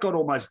they've got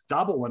almost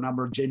double the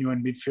number of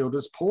genuine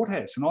midfielders Port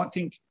has. And I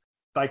think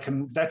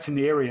that's an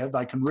area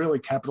they can really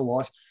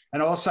capitalise.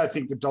 And I also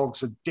think the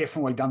Dogs have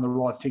definitely done the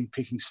right thing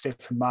picking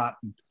Stephen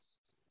Martin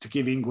to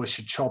give English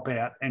a chop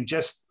out and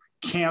just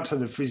counter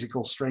the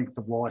physical strength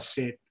of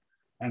Lysette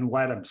and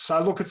Latham. So,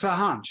 look, it's a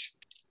hunch,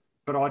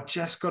 but I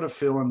just got a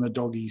feeling the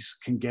Doggies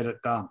can get it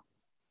done.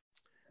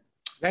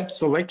 That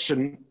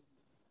selection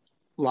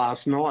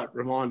last night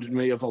reminded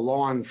me of a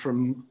line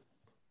from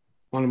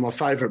one of my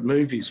favourite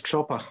movies,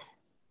 Chopper.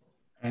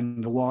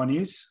 And the line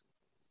is?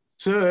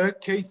 Sir,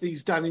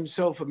 Keithy's done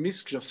himself a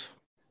mischief.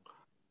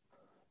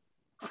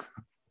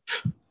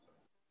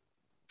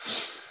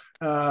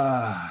 He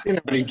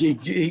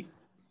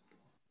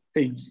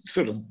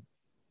sort of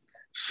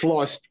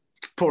sliced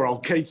poor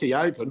old Keithy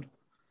open.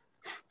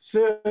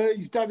 Sir,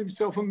 he's done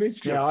himself a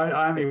mischief. Yeah,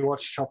 I only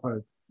watched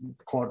Chopper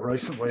quite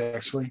recently,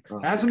 actually.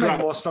 It hasn't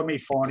been lost on me,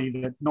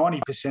 Finey, that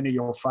 90% of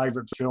your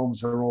favourite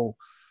films are all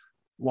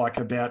like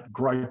about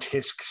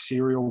grotesque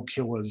serial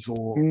killers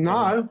or...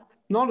 No,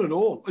 not at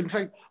all. In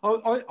fact,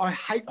 I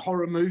hate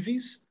horror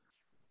movies,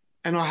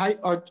 and I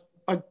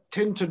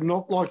tend to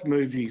not like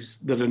movies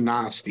that are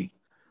nasty.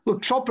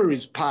 Look, Chopper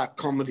is part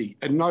comedy,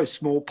 and no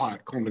small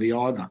part comedy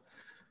either.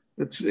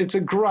 It's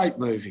a great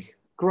movie,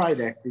 great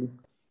acting.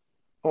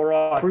 All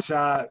right.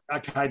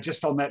 Okay,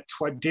 just on that,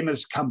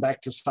 Dimmer's come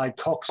back to say,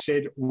 Cox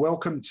said,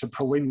 welcome to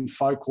Prelim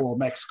Folklore,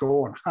 Max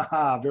Gorn.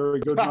 Very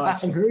good, mate.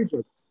 Very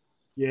good.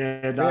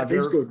 Yeah, no,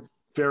 he's good.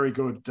 Very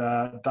good.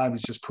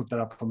 Damon's just put that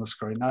up on the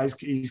screen. No,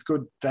 he's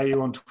good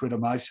value on Twitter,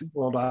 Mason.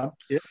 Well done.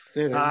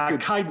 Yeah,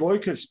 Cade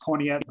Lucas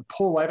pointing out that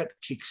Paul Abbott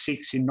kicked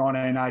 6 in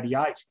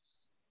 1988.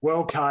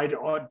 Well, Cade,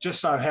 it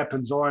just so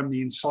happens I am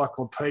the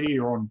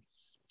encyclopedia on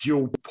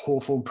dual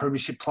Hawthorn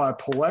Premiership player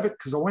Paul Abbott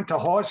because I went to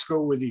high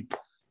school with him.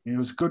 He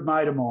was a good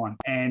mate of mine.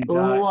 And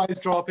always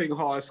dropping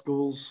high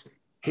schools.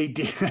 He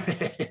did.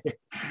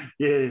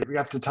 Yeah, we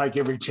have to take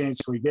every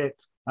chance we get.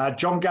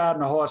 John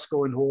Gardner High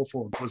School in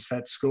Hawthorn was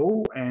that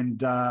school,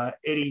 and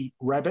Eddie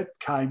Rabbit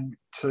came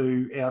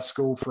to our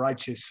school for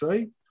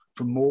HSC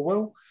from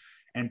Morwell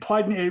and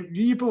played. Do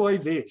you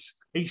believe this?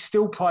 He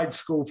still played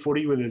school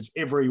footy with us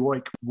every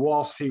week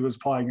whilst he was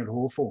playing at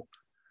Hawthorn.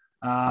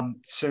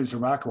 Seems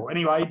remarkable.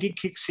 Anyway, he did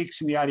kick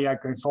 6 in the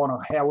 88 grand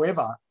final.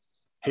 However,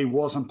 he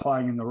wasn't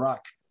playing in the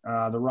ruck.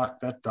 The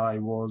ruck that day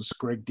was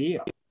Greg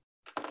Deere.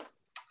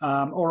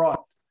 All right.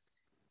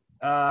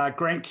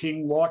 Grant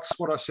King likes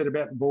what I said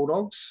about the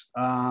Bulldogs.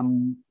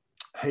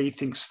 He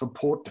thinks the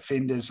Port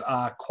defenders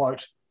are,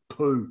 quote,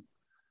 poo.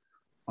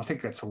 I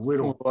think that's a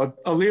little...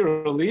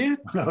 Alir?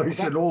 No, he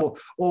said all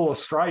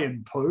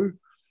Australian poo.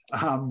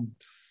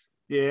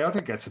 Yeah, I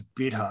think that's a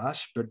bit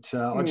harsh, but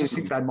I just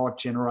think they might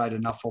generate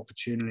enough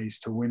opportunities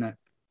to win it.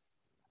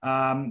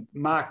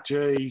 Mark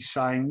G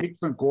saying, Nick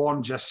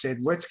McGuan just said,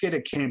 let's get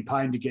a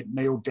campaign to get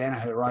Neil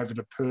Danaher over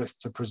to Perth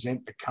to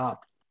present the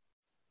cup.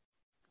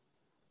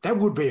 That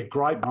would be a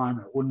great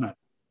moment, wouldn't it?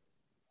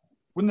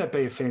 Wouldn't that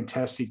be a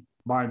fantastic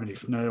moment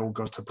if Neil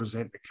got to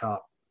present the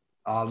cup?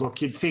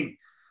 Look, you'd think,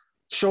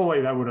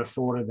 surely they would have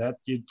thought of that.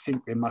 You'd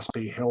think there must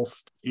be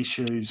health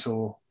issues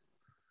or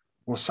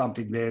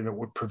something there that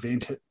would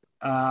prevent it.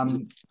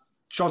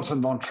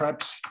 Johnson Von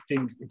Traps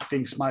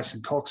thinks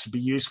Mason Cox would be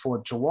useful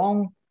at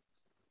Geelong.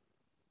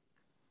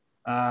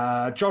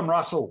 John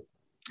Russell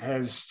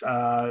has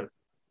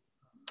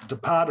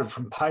departed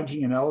from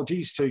painting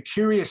analogies to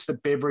curious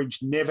that Beveridge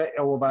never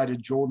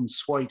elevated Jordan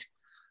Sweet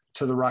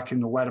to the ruck in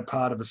the latter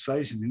part of the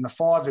season. In the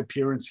 5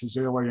 appearances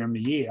earlier in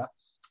the year,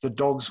 the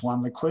Dogs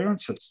won the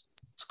clearances.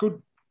 It's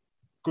good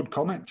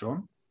comment,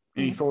 John.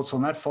 Any thoughts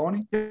on that,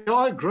 Finey? Yeah,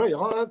 I agree.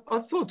 I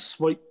thought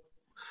Sweet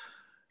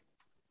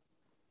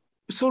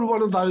sort of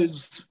one of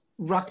those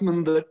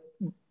ruckmen that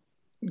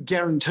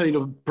guaranteed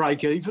a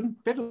break even,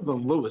 better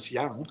than Lewis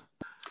Young.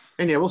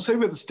 And yeah, we'll see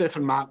whether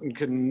Stephen Martin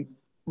can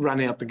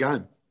run out the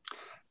game.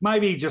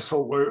 Maybe he just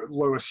thought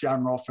Lewis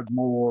Young offered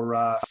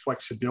more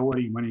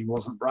flexibility when he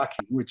wasn't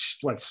rucking, which,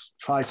 let's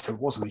face it,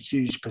 wasn't a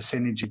huge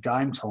percentage of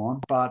game time.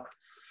 But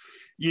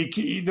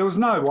there was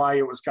no way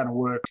it was going to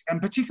work,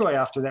 and particularly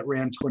after that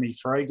round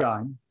 23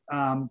 game,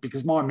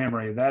 because my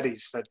memory of that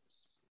is that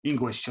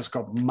English just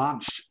got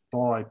munched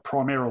by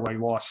primarily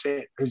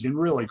Lysette, who's in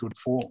really good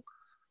form.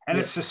 And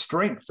it's a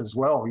strength as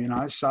well, you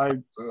know. So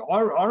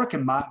I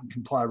reckon Martin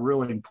can play a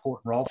really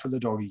important role for the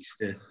Doggies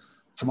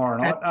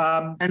tomorrow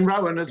night. And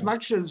Rowan, as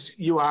much as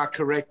you are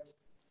correct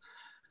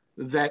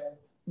that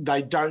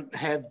they don't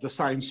have the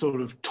same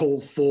sort of tall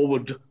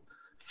forward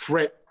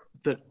threat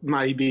that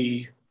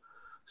maybe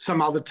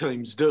some other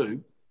teams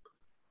do.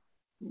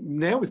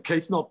 Now with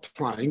Keith not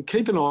playing,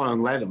 keep an eye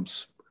on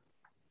Laddams.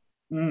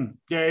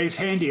 Yeah, he's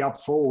handy up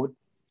forward.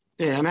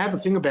 Yeah, and have a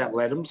thing about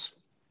Laddams.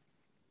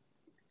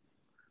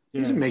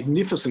 He's a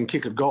magnificent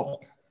kick at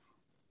goal.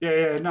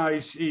 Yeah, no,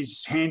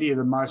 he's handier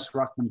than most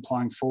ruckmen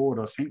playing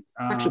forward, I think.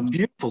 Such a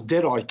beautiful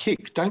dead-eye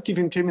kick. Don't give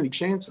him too many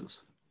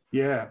chances.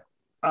 Yeah.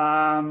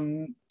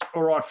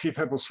 All right, a few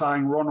people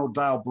saying Ronald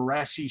Dale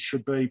Barassi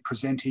should be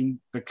presenting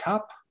the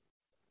cup.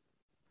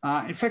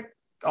 In fact,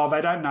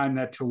 they don't name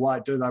that till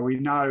late, do they? We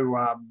know,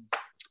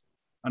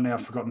 I've now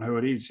forgotten who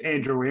it is,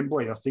 Andrew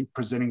Embley, I think,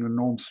 presenting the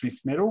Norm Smith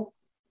medal.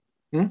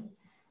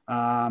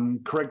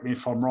 Correct me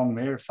if I'm wrong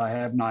there, if they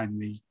have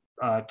named the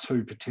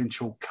two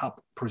potential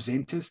cup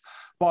presenters.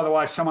 By the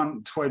way,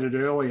 someone tweeted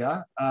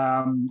earlier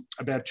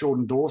about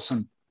Jordan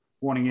Dawson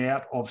wanting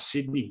out of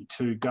Sydney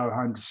to go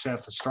home to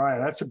South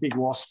Australia. That's a big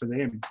loss for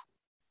them.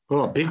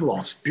 Oh, big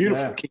loss.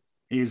 Beautiful kick.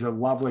 He's a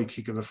lovely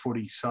kick of the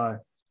footy. So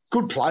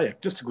good player,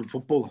 just a good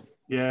footballer.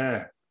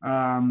 Yeah.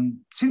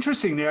 It's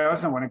interesting now,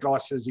 isn't it, when a guy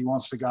says he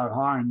wants to go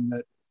home,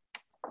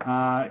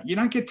 that you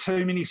don't get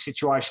too many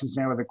situations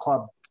now where the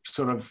club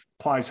sort of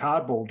plays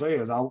hardball, do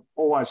you? They'll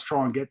always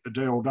try and get the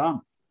deal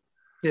done.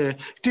 Yeah.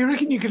 Do you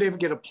reckon you could ever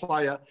get a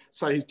player,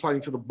 say he's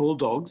playing for the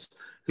Bulldogs,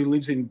 who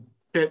lives in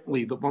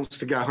Bentley, that wants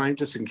to go home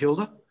to St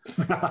Kilda?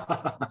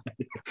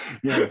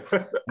 Yeah.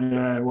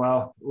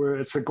 Well,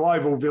 it's a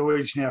global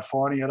village now,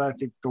 Finey. I don't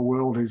think the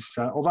world is,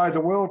 although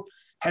the world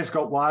has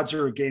got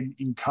larger again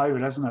in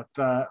COVID, hasn't it?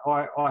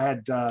 I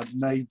had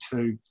need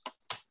to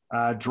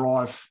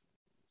drive.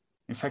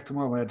 In fact, am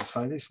I allowed to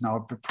say this?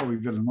 No, I'd probably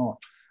better not.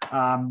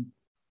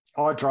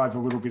 I drove a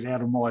little bit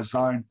out of my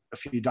zone a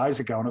few days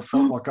ago, and it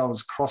felt like I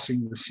was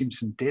crossing the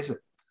Simpson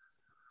Desert.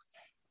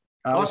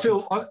 Was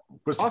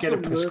to get a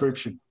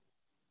prescription.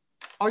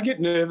 I get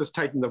nervous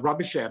taking the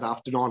rubbish out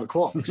after 9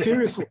 o'clock.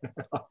 Seriously.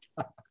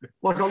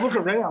 Like, I look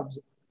around.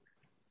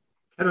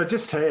 And I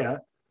just tell you,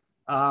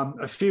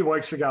 a few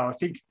weeks ago, I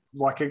think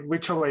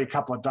literally a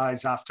couple of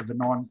days after the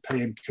 9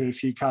 p.m.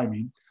 curfew came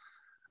in,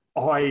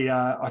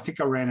 I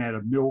think I ran out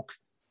of milk.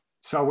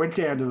 So I went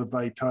down to the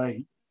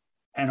BP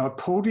and I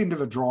pulled into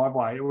the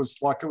driveway. It was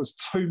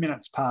 2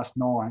 minutes past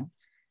 9.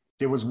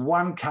 There was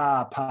one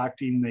car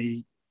parked in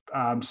the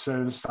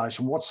service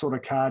station. What sort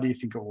of car do you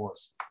think it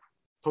was?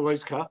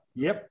 Police car?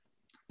 Yep.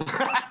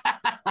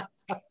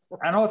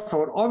 And I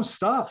thought, I'm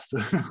stuffed.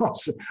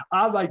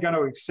 Are they going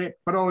to accept?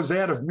 But I was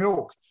out of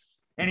milk.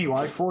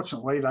 Anyway,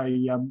 fortunately,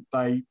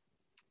 they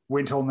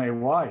went on their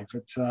way.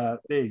 But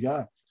there you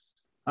go.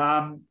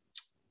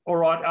 All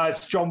right,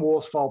 it's John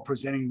Worsfold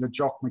presenting the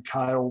Jock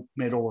McHale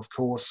medal, of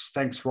course.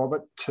 Thanks,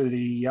 Robert, to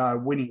the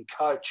winning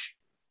coach.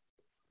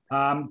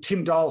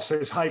 Tim Dole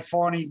says, hey,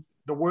 Finey,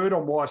 the word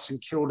on why St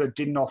Kilda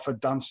didn't offer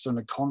Dunstan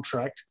a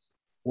contract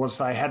was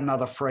they had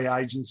another free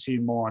agency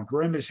in mind.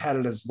 Rumours had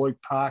it as Luke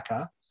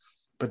Parker,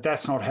 but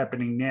that's not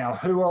happening now.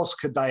 Who else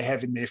could they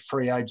have in their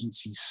free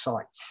agency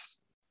sights?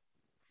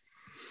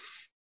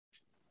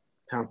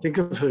 Can't think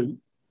of who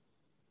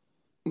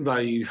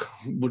they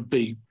would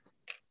be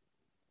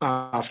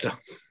after,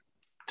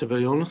 to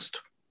be honest.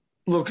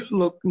 Look,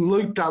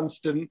 Luke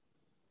Dunstan,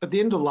 at the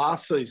end of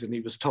last season,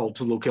 he was told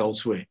to look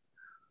elsewhere.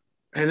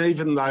 And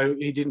even though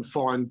he didn't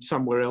find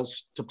somewhere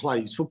else to play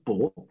his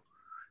football,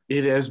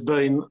 it has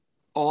been,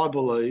 I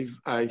believe,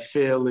 a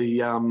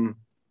fairly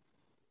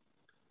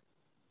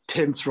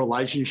tense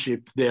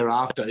relationship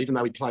thereafter. Even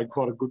though he played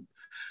quite a good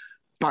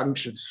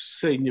bunch of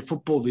senior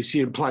football this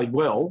year and played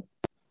well,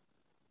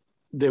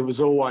 there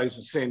was always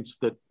a sense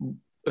that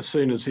as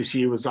soon as this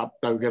year was up,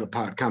 they were going to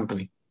part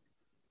company.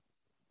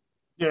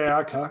 Yeah,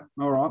 okay.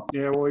 All right.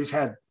 Yeah, well, he's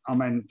had,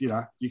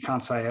 you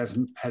can't say he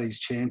hasn't had his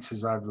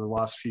chances over the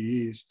last few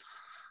years.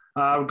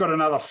 We've got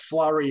another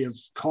flurry of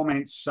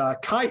comments.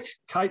 Kate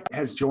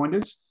has joined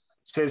us.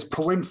 Says,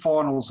 prelim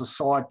finals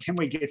aside, can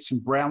we get some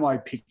Brownlow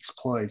picks,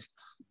 please?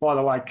 By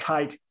the way,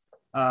 Kate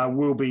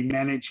will be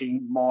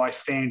managing my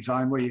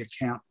fans-only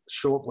account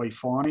shortly,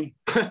 Finey.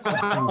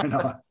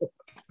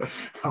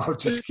 I'm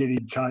just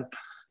kidding, Kate.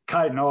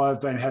 Kate and I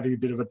have been having a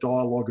bit of a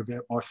dialogue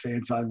about my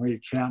fans-only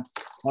account.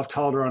 I've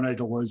told her I need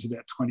to lose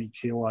about 20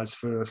 kilos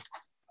first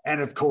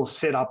and, of course,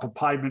 set up a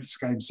payment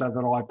scheme so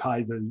that I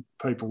pay the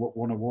people that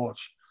want to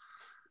watch.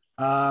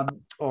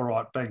 All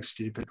right, being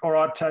stupid. All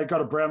right,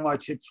 got a Brownlow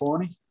tip for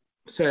me?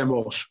 Sam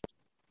Walsh.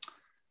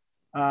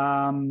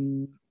 I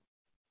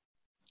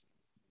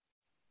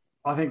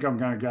think I'm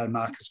going to go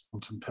Marcus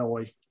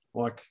Bontempelli.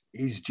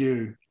 He's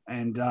due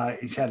and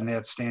he's had an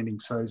outstanding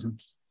season.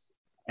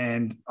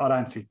 And I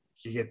don't think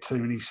you get too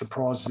many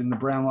surprises in the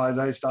Brownlow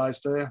these days,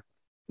 do you?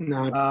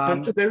 No,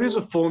 but there is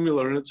a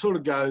formula, and it sort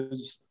of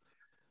goes,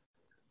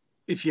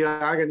 if you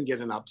are going to get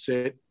an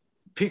upset,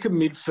 pick a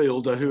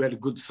midfielder who had a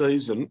good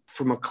season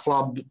from a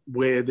club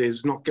where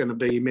there's not going to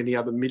be many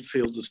other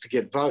midfielders to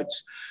get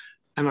votes.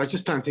 And I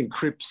just don't think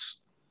Cripps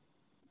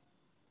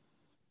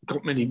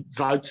got many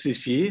votes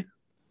this year.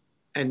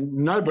 And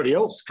nobody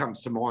else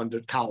comes to mind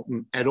at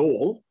Carlton at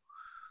all.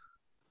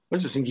 I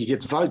just think he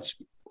gets votes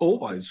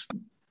always.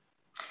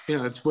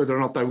 It's whether or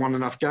not they won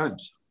enough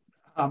games.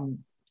 No,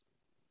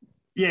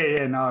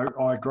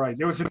 I agree.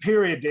 There was a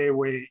period there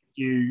where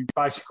you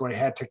basically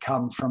had to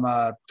come from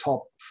a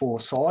top 4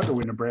 side to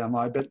win a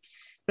Brownlow, but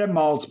that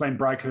mold's been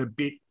broken a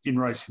bit in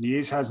recent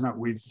years, hasn't it,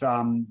 with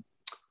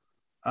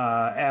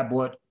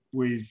Ablett,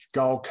 with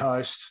Gold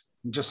Coast.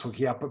 I'm just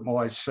looking up at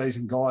my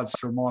season guides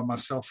to remind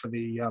myself of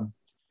the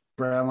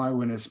Brownlow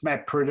winners.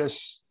 Matt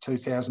Prittis,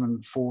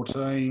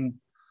 2014.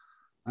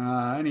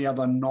 Any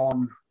other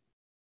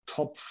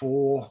non-top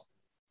 4?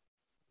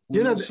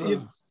 There's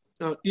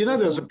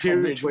a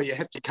period where you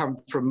had to come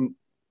from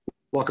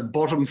like a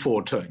bottom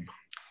 4 team.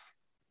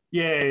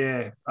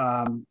 Yeah.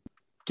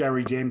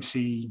 Gary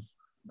Dempsey.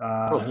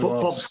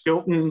 Bob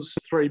Skelton's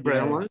 3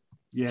 Brownlows.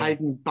 Yeah.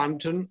 Hayden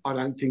Bunton, I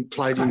don't think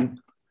played in.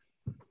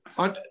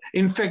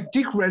 In fact,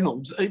 Dick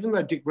Reynolds, even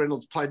though Dick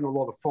Reynolds played in a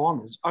lot of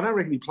finals, I don't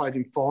reckon he played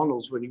in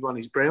finals when he won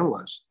his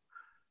Brownlows.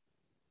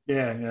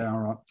 Yeah, all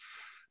right.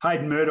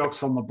 Hayden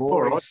Murdoch's on the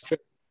boys.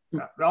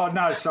 Right. Oh,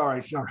 no,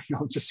 sorry.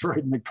 I'm just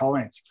reading the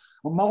comments.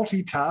 I'm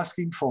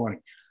multitasking,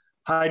 finding.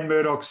 Hayden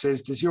Murdoch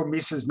says, does your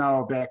missus know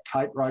about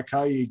Kate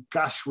Rocco? You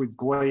gush with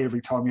glee every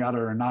time you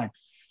utter her name.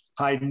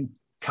 Hayden,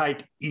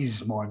 Kate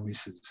is my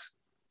missus.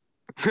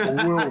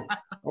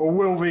 Or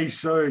will be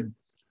soon.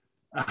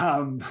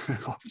 I'm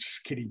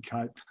just kidding,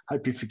 Kate.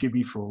 Hope you forgive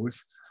me for all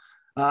this.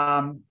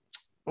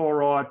 All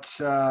right.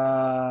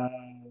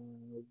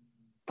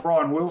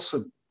 Brian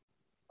Wilson.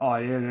 Oh,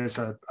 yeah, there's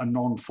a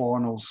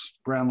non-finals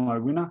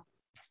Brownlow winner.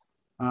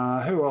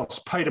 Who else?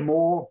 Peter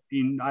Moore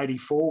in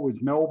 84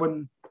 with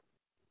Melbourne.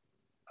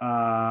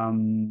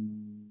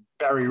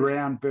 Barry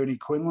Round, Bernie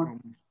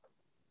Quinlan.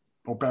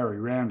 Or Barry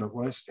Round, at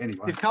least.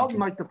 Anyway. Did Carlton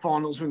make the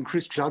finals when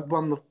Chris Judd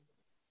won the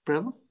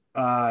Brownlow?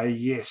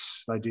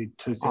 Yes, they did,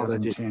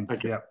 2010. They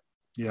did. Okay.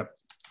 Yep.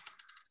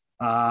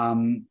 All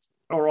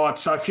right,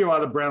 so a few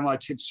other Brownlow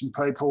tips from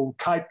people.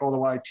 Kate, by the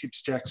way,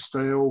 tips Jack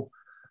Steele.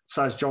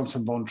 So is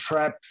Johnson Von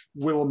Trapp.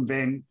 Willem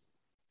van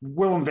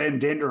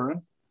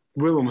Denderen.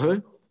 Willem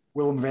who?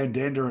 Willem van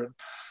Denderen.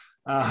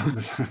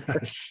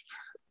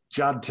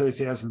 Judd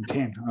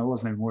 2010. It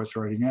wasn't even worth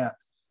reading out.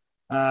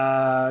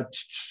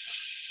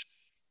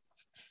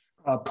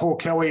 Paul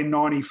Kelly in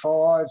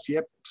 95.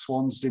 Yep,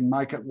 Swans didn't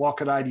make it.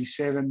 Lockett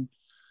 87.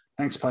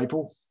 Thanks,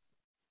 people.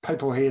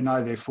 People here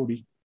know their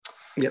footy.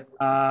 Yep.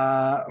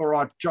 All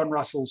right, John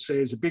Russell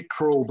says, a bit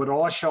cruel, but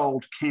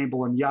Eishold,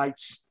 Campbell and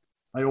Yates,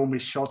 they all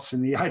missed shots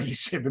in the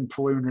 87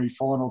 preliminary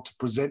final to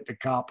present the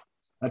cup.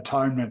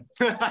 Atonement.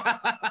 That's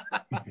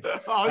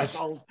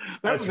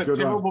was a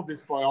terrible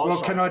miss by Eishold.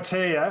 Well, can I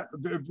tell you,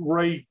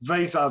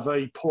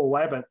 vis-a-vis Paul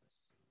Abbott,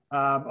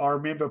 I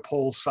remember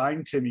Paul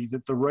saying to me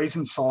that the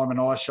reason Simon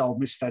Eishold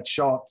missed that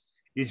shot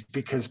is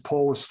because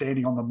Paul was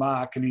standing on the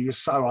mark and he was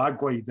so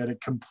ugly that it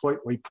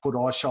completely put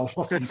Eishold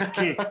off his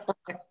kick.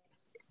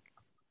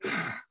 He's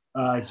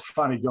a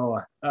funny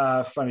guy.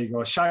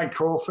 Shane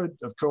Crawford,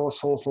 of course,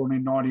 Hawthorn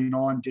in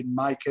 99, didn't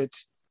make it.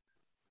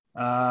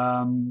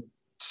 Tony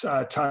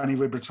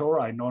Liberatore,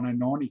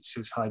 1990,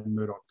 says Hayden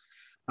Murdoch.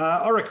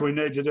 I reckon we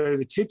need to do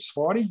the tips,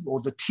 Fighty,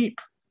 or the tip.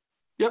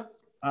 Yep.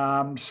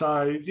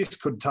 So this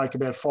could take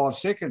about 5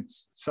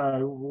 seconds.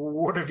 So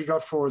what have you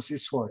got for us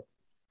this week?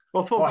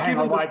 Well, hang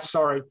on, wait,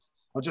 sorry.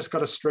 I've just got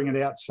to string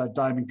it out so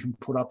Damon can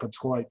put up a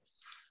tweet.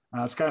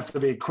 It's going to have to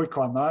be a quick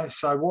one, though.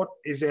 So what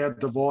is our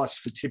device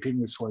for tipping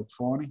this week,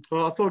 Finey?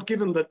 Well, I thought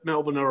given that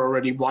Melbourne are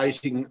already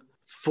waiting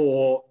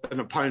for an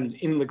opponent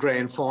in the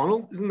grand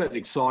final, isn't that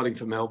exciting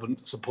for Melbourne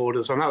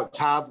supporters? I know it's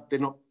hard that they're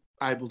not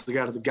able to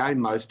go to the game,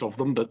 most of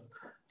them, but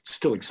it's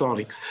still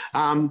exciting.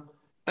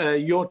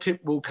 Your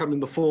tip will come in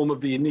the form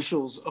of the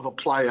initials of a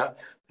player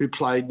who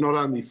played not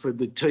only for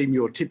the team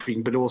you're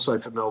tipping, but also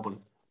for Melbourne.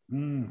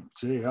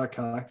 Gee,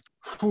 okay.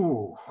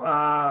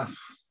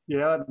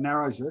 Yeah, it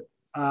narrows it.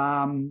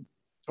 All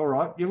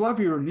right. You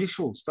love your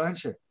initials,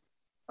 don't you?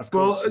 Of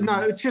course. Well,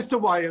 no, it's just a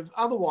way of,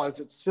 otherwise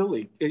it's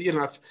silly. You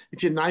know,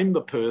 if you name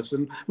the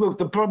person, look,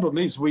 the problem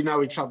is we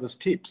know each other's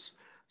tips.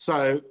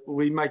 So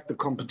we make the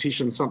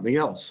competition something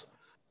else.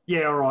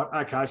 Yeah, all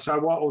right. Okay, so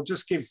we'll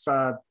just give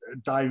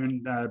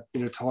Damon a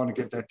bit of time to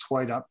get that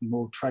tweet up and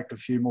we'll attract a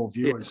few more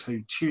viewers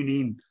who tune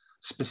in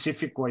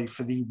specifically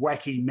for the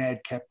wacky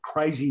madcap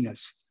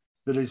craziness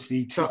that is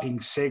the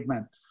tipping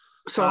segment.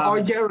 So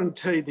I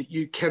guarantee that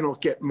you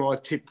cannot get my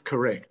tip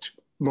correct,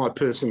 my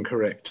person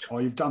correct. Oh,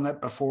 you've done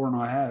that before and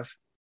I have.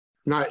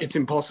 No, it's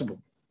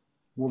impossible.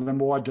 Well, then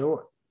why do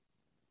it?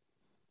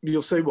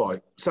 You'll see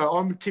why. So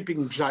I'm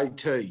tipping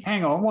JT.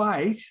 Hang on,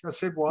 wait. I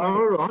said why.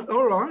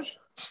 All right.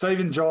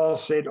 Stephen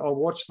Giles said, I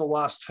watched the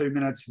last 2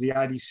 minutes of the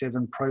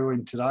 87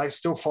 prelim today.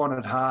 Still find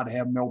it hard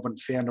how Melbourne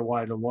found a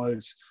way to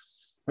lose.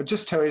 But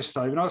just tell you,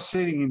 Stephen, I was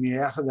sitting in the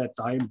outer that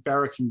day and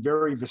barracking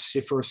very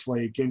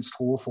vociferously against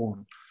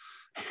Hawthorn.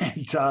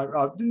 And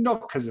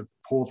not because of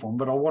Hawthorn,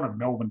 but I wanted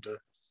Melbourne to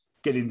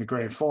get in the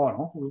grand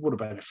final. It would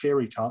have been a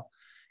fairy tale.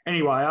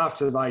 Anyway,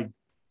 after they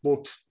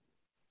looked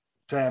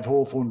to have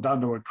Hawthorn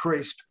done to a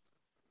crisp,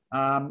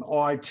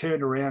 I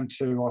turned around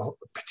to a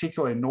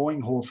particularly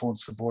annoying Hawthorn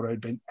supporter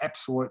who'd been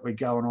absolutely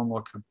going on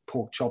like a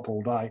pork chop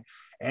all day,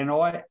 and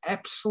I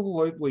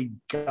absolutely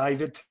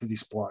gave it to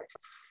this bloke.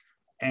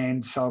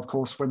 And so, of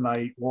course, when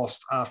they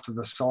lost after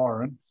the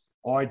siren,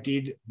 I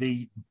did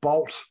the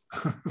bolt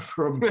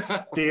from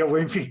the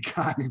Olympic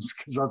Games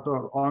because I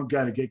thought, I'm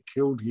going to get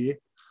killed here.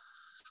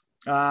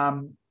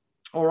 All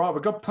right,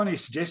 we've got plenty of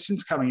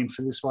suggestions coming in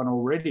for this one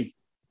already.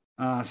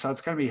 So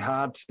it's going to be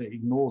hard to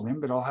ignore them,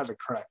 but I'll have a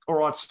crack. All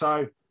right,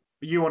 so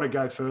you want to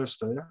go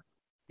first, do you?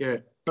 Yeah.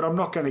 But I'm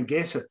not going to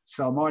guess it.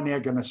 So am I now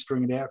going to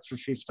string it out for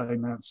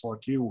 15 minutes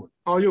like you would?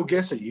 Oh, you'll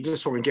guess it. You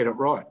just want to get it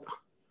right.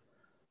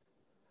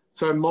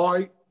 So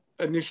my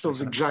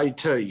initials are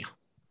JT.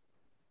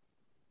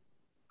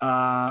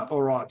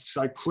 All right,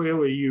 so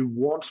clearly you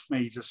want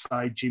me to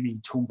say Jimmy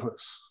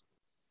Toumpas.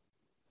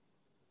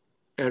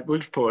 At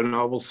which point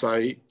I will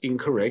say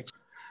incorrect.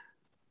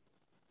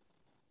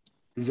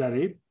 Is that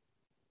it?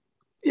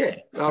 Yeah.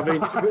 I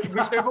mean,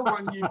 whichever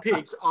one you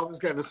picked, I was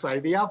going to say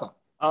the other.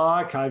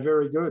 Oh, okay,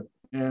 very good.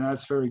 Yeah,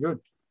 that's very good.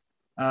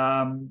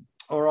 All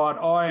right,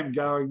 I am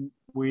going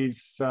with...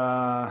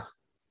 Got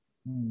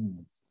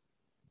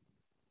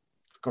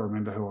to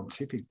remember who I'm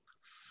tipping.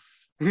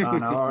 No,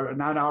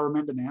 I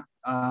remember now.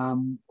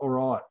 All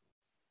right.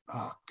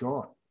 Oh,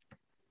 God.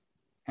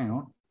 Hang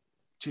on.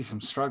 Geez,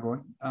 I'm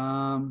struggling.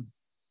 I'm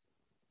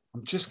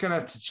just going to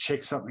have to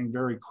check something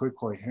very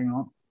quickly. Hang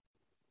on.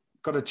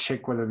 Got to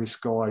check whether this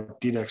guy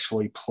did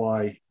actually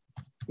play.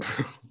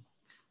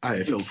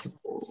 AFL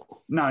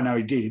football. No,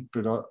 he did,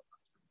 but I'm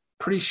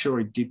pretty sure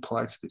he did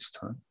play for this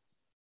team.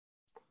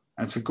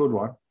 That's a good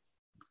one.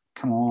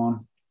 Come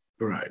on.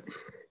 Right.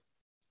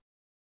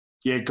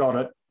 Yeah, got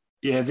it.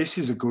 Yeah, this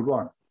is a good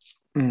one.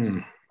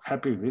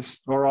 Happy with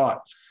this. All right.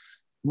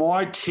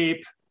 My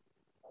tip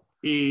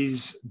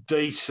is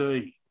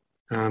DC.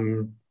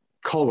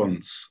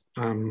 Collins.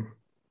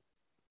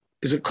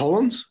 Is it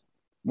Collins?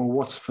 Well,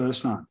 what's the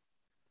first name?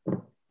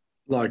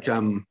 Like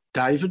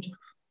David?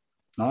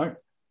 No.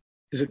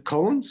 Is it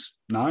Collins?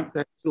 No.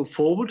 That's still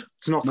forward?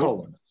 It's not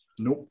Collins?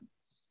 Nope.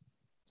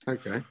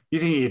 Okay. You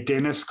think of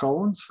Dennis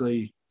Collins,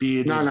 the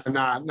bearded... No.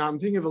 I'm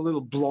thinking of a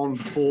little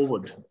blonde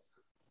forward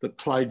that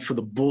played for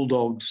the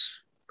Bulldogs.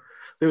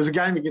 There was a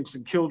game against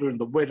St Kilda in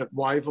the wet at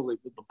Waverley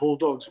that the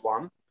Bulldogs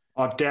won.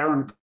 Oh,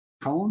 Darren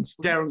Collins?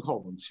 Darren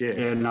Collins, yeah.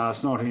 Yeah, no,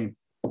 it's not him.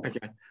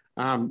 Okay.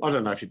 I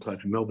don't know if he played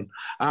for Melbourne.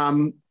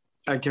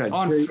 Okay.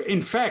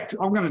 In fact,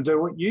 I'm going to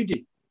do what you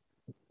did.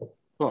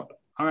 What?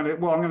 I'm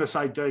going to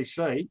say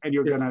DC, and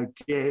you're going to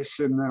guess,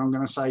 and then I'm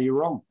going to say you're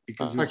wrong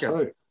because there's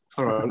two.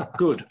 All right,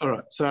 good. All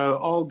right, so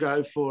I'll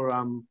go for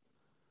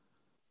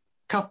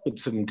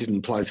Cuthbertson.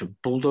 Didn't play for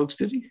Bulldogs,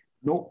 did he?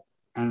 Nope.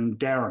 And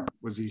Darren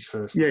was his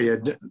first. Yeah.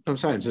 I'm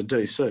saying it's a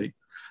DC.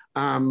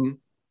 No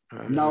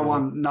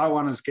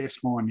one has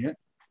guessed mine yet.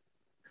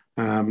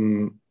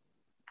 The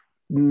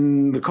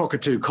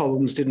Cockatoo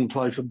Collins didn't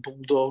play for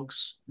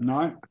Bulldogs.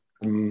 No.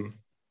 All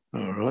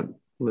right,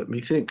 let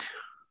me think.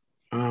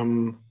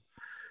 A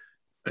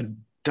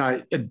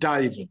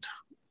David.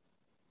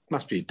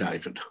 Must be a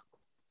David.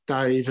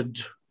 David.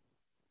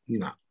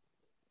 No.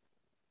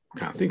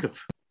 Can't think of.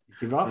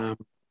 Give up?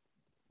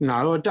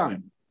 No, I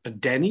don't. A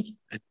Danny?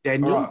 A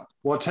Daniel? All right.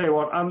 Well, I'll tell you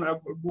what,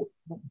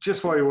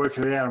 just while you're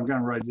working it out, I'm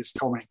going to read this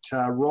comment.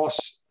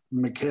 Ross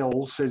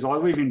McKell says, I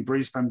live in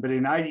Brisbane, but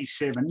in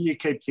 87, you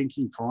keep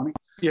thinking, Finey.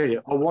 Yeah.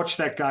 I watched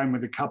that game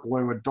with a couple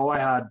who were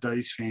diehard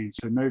D's fans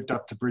who moved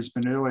up to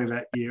Brisbane earlier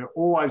that year,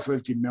 always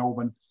lived in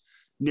Melbourne,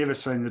 never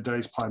seen the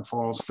D's play in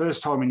finals.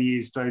 First time in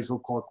years D's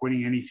looked like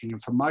winning anything,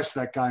 and for most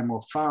of that game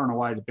were far and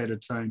away the better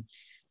team.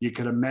 You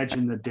could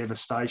imagine the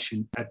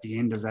devastation at the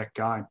end of that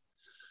game.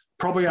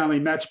 Probably only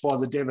matched by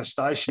the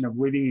devastation of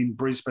living in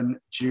Brisbane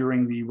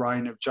during the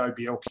reign of Joe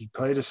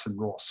Bjelke-Petersen,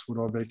 Ross. Would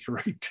I be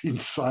correct in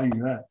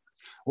saying that?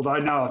 Although,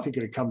 no, I think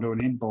it had come to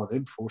an end by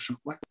then,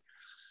 fortunately.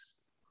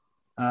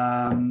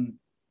 All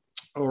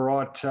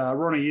right,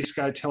 Ronnie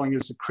Isco telling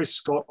us that Chris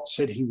Scott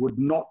said he would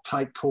not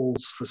take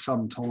calls for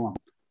some time.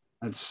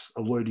 That's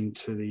alluding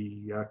to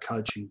the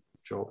coaching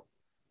job.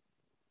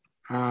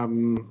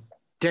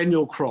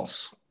 Daniel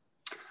Cross.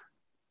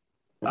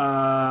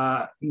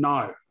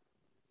 No.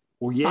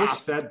 Well,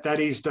 yes, that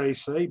is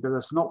DC, but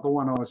that's not the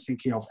one I was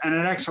thinking of. And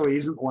it actually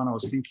isn't the one I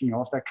was thinking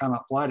of. That came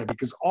up later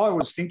because I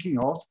was thinking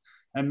of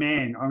a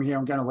man. I'm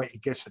going to let you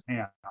guess it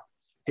now.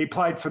 He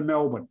played for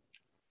Melbourne.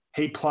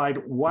 He played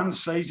one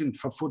season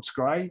for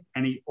Footscray,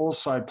 and he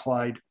also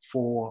played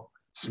for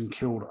St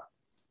Kilda.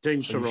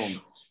 Dean Sharon.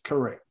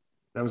 Correct.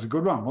 That was a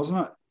good one,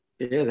 wasn't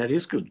it? Yeah, that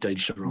is good, Dean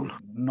Sharon.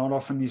 Not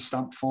often you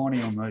stump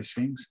Finey on these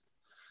things.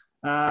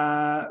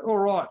 All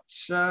right.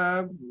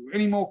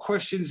 Any more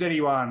questions,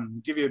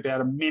 anyone? Give you about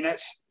a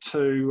minute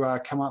to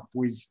come up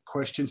with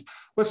questions.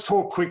 Let's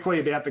talk quickly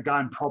about the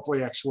game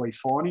properly, actually,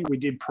 Finey. We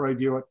did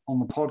preview it on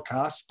the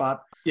podcast,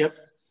 but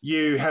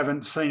you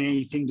haven't seen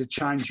anything to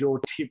change your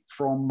tip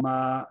from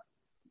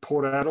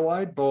Port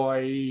Adelaide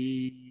by...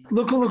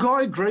 Look,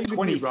 I agree with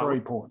 23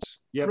 points.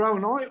 Yep.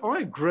 Rowan, I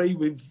agree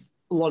with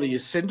a lot of your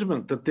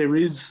sentiment that there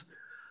is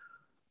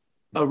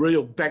a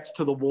real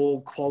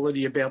backs-to-the-wall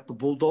quality about the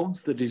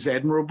Bulldogs that is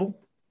admirable,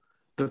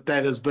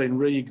 that has been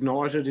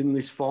reignited in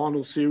this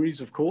final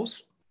series, of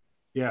course.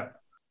 Yeah.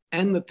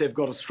 And that they've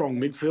got a strong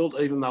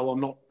midfield, even though I'm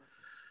not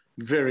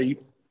very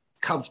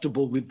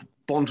comfortable with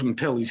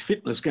Bontempelli's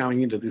fitness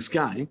going into this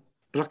game.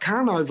 But I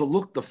can't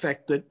overlook the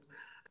fact that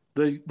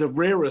the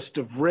rarest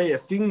of rare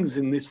things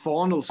in this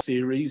final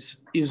series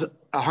is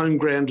a home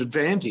ground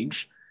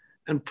advantage,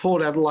 and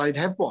Port Adelaide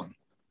have one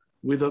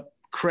with a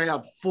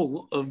crowd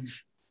full of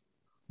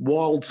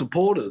wild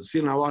supporters.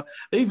 You know,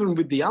 even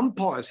with the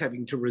umpires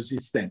having to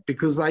resist that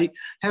because they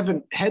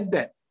haven't had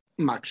that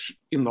much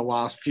in the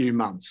last few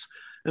months.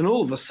 And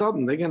all of a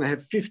sudden, they're going to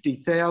have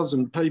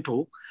 50,000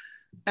 people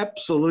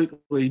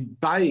absolutely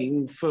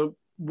baying for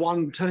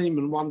one team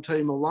and one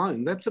team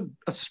alone. That's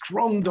a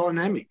strong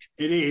dynamic.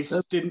 It is.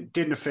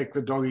 Didn't affect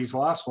the Doggies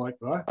last week,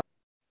 though.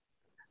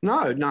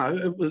 No,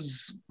 it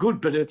was good,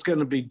 but it's going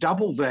to be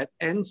double that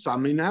and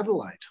some in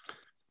Adelaide.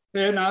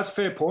 Yeah, no, it's a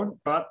fair point.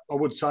 But I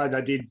would say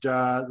they did.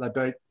 They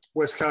beat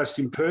West Coast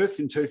in Perth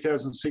in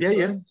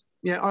 2016.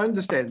 Yeah. I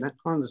understand that.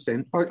 I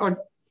understand.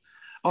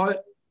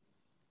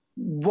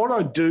 What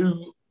I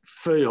do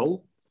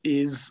feel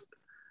is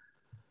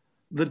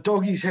the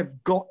Doggies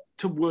have got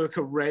to work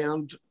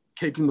around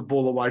keeping the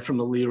ball away from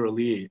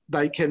Aliir.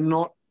 They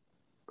cannot,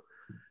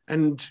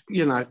 and,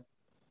 you know,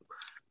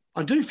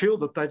 I do feel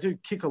that they do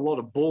kick a lot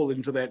of ball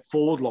into that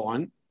forward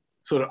line,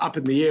 sort of up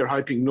in the air,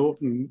 hoping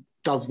Norton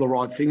does the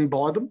right thing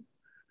by them.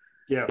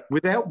 Yeah.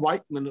 Without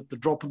Waitman at the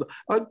drop of the...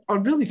 I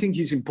really think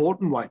he's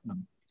important,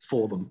 Waitman,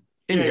 for them.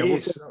 Anyway, he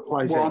is.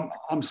 Well,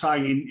 I'm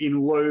saying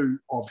in lieu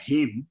of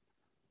him,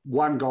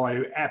 one guy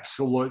who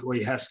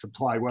absolutely has to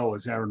play well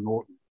is Aaron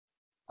Norton.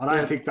 I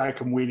don't think they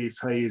can win if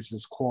he is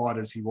as quiet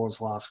as he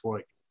was last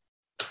week,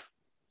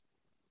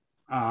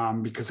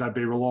 because they'd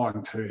be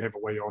relying too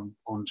heavily on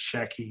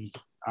Shaki.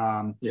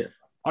 I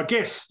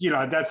guess, you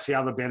know, that's the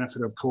other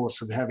benefit, of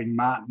course, of having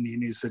Martin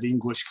in is that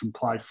English can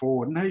play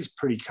forward, and he's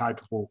pretty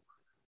capable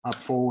up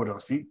forward, I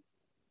think.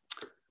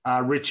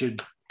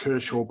 Richard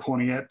Kershaw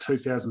pointing out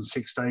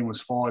 2016 was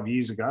 5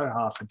 years ago,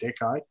 half a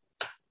decade.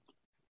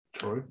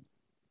 True.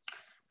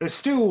 There's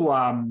still,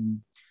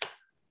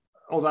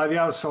 although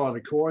the other side of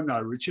the coin, though,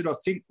 Richard, I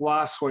think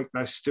last week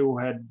they still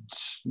had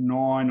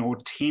 9 or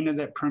 10 of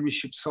that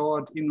premiership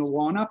side in the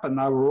lineup, and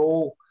they were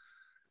all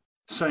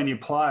senior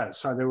players.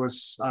 So there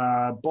was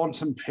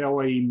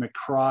Bontempelli,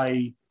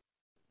 McRae,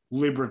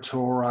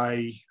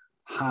 Liberatore,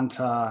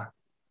 Hunter.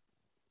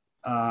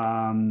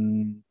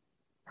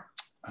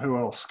 Who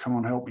else? Come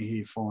on, help me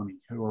here, Finey.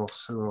 Who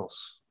else?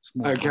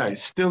 Okay,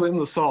 still in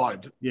the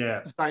side.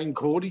 Yeah. Zane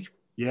Cordy.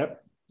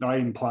 Yep. I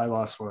didn't play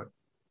last week.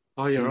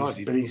 Oh, you're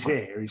right. But he's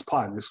there. He's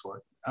playing this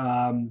week.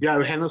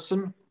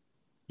 Johannesson.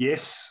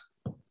 Yes.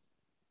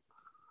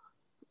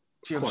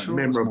 Gee, I'm quite sure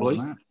memorably.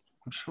 I'm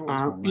sure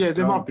it's more than that.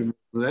 There might be more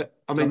than that.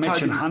 I mean,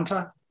 mentioned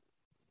Hunter.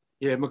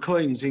 Yeah,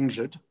 McLean's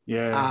injured.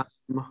 Yeah.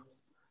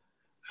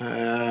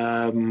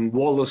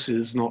 Wallace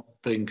is not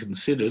being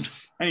considered.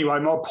 Anyway,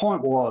 my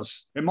point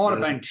was, it might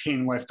have been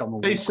 10 left on the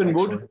list.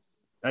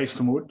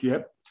 Eastonwood,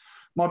 yep.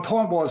 My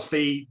point was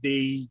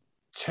the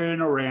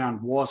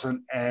turnaround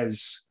wasn't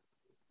as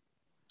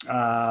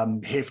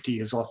hefty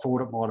as I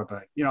thought it might have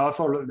been. You know, I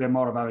thought there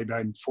might have only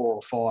been 4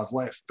 or 5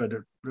 left, but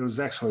it was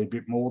actually a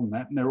bit more than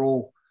that. And they're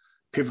all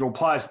pivotal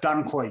players.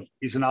 Dunkley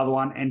is another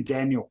one, and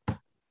Daniel.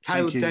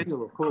 Caleb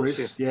Daniel, of course.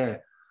 Chris. Yeah.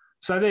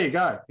 So there you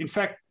go. In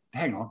fact,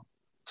 hang on.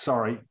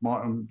 Sorry,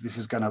 this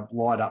is going to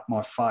light up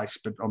my face,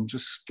 but I'm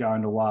just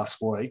going to last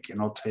week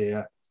and I'll tell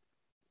you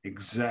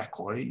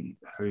exactly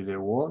who there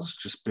was.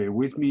 Just bear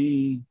with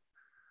me.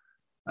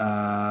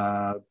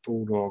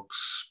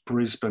 Bulldogs,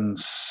 Brisbane.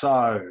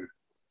 So,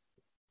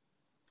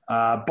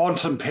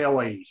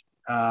 Bontempelli,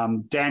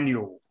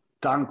 Daniel,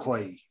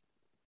 Dunkley,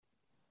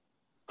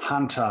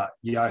 Hunter,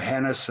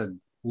 Johannesson,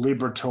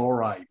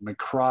 Liberatore,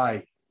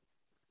 McRae,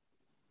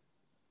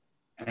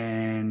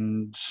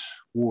 and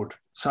Wood.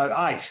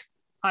 So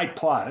 8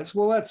 players.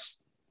 Well,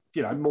 that's,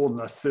 you know, more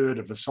than a third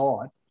of the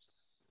side.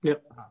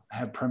 Yep.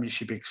 Have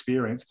premiership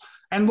experience.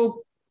 And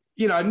look,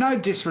 you know, no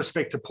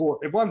disrespect to Port.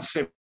 They've won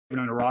 7 in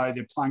a row.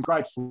 They're playing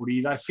great footy.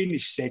 They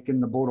finished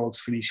second. The Bulldogs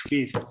finished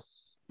 5th.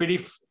 But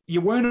if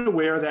you weren't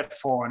aware of that,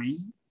 Finey,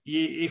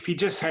 if you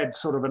just had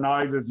sort of an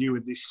overview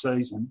of this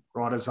season,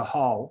 right, as a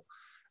whole,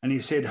 and you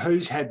said,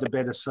 who's had the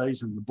better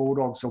season, the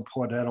Bulldogs or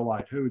Port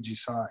Adelaide, who would you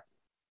say?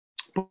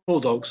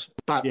 Bulldogs.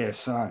 But yeah,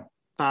 so.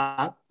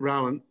 But,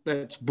 Rowan,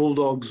 that's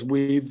Bulldogs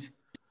with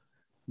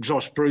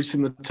Josh Bruce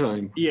in the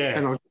team. Yeah.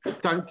 And I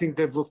don't think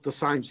they've looked the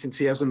same since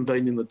he hasn't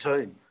been in the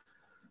team.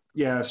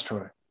 Yeah, that's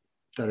true.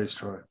 That is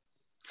true.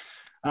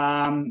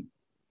 All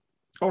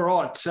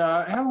right.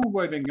 How long have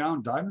we been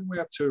going, Damon?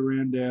 We're up to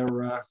around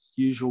our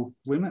usual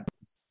limit.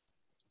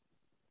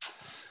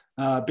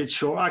 A bit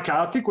short. Okay,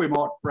 I think we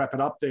might wrap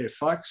it up there,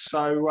 folks.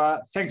 So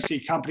thanks for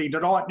your company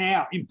tonight.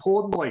 Now,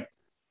 importantly,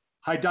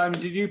 hey, Damon,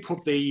 did you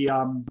put the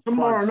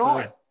tomorrow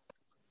night?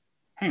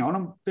 Hang on,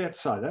 I'm about to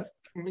say that.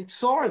 I'm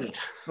excited.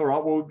 All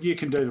right, well, you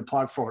can do the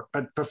plug for it.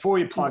 But before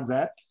you plug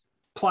that,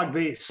 plug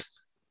this.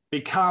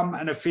 become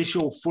an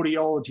official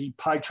Footyology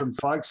patron,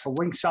 folks. The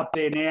link's up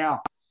there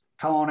now.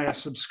 Come on, our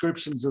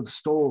subscriptions have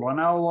stalled. I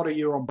know a lot of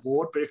you are on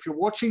board, but if you're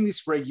watching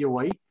this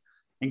regularly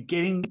and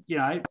getting,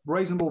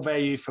 reasonable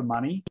value for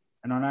money,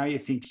 and I know you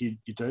think you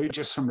do,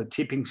 just from the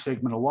tipping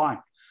segment alone,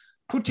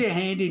 put your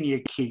hand in your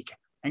kick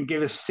and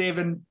give us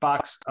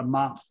 $7 a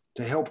month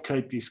to help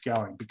keep this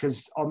going.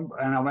 Because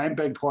I'm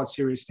being quite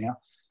serious now,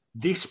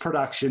 this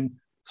production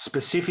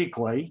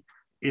specifically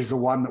is the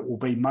one that will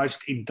be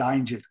most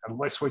endangered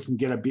unless we can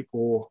get a bit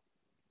more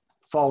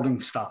folding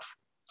stuff.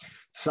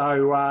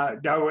 So,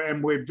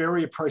 and we're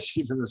very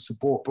appreciative of the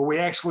support, but we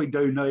actually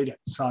do need it.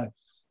 So,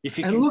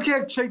 look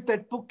how cheap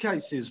that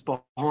bookcase is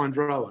behind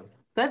Rowan.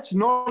 That's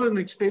not an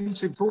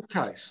expensive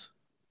bookcase.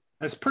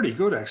 It's pretty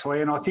good,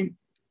 actually. And I think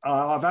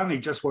I've only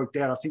just worked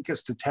out, I think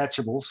it's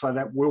detachable, so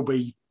that will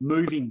be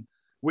moving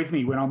with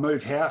me when I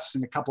move house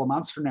in a couple of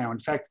months from now. In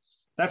fact,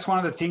 that's one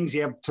of the things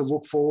you have to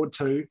look forward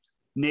to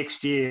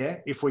next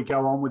year, if we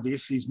go on with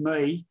this, is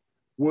me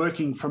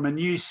working from a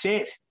new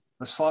set,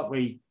 a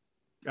slightly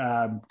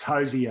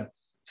cosier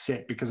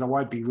set, because I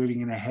won't be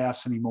living in a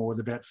house anymore with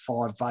about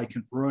 5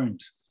 vacant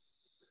rooms.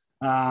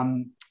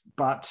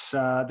 But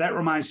that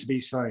remains to be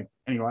seen.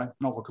 Anyway,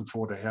 not looking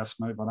forward to a house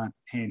move. I don't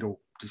handle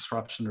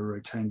disruption to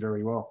routine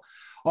very well.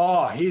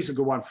 Oh, here's a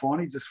good one,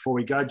 Finey, just before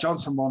we go.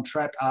 Johnson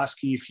Montrap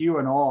asking if you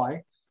and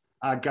I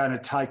are going to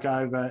take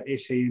over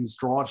SEN's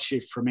drive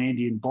shift from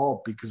Andy and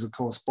Bob, because, of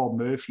course, Bob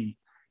Murphy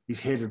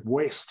is headed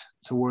west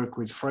to work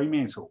with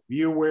Fremantle. Are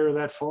you aware of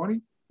that,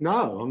 Finey?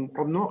 No,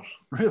 I'm not.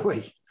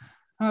 Really?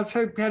 It's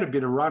had a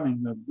bit of run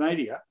in the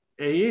media.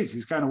 He is.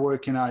 He's going to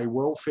work in a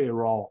welfare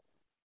role.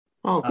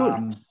 Oh,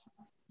 good.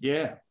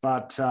 Yeah,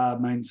 but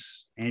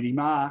means Andy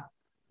Marr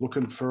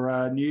looking for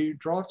a new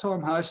drive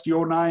time host.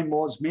 Your name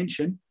was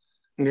mentioned.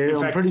 Yeah,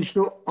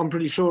 I'm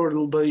pretty sure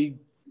it'll be.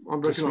 I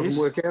reckon dismissed. I can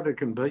work out it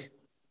can be.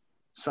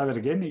 Say that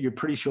again. You're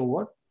pretty sure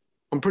what?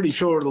 I'm pretty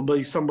sure it'll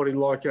be somebody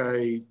like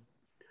a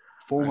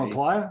former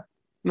player.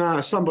 No,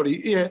 a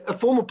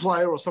former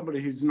player or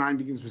somebody whose name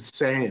begins with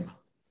Sam.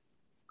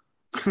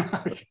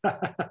 They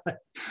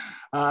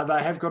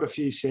have got a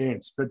few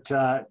Sams, but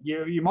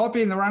you might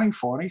be in the running,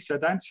 Finey, so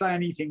don't say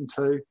anything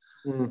too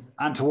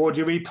untoward.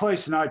 You'll be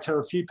pleased to know, too,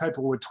 a few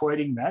people were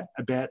tweeting that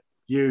about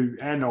you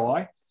and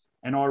I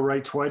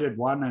retweeted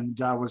one and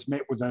was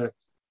met with a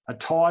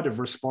tide of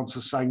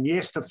responses saying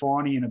yes to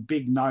Finey and a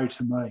big no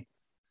to me.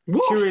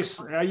 What? Curious,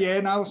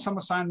 some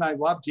were saying they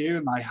loved you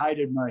and they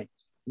hated me.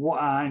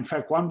 In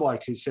fact, one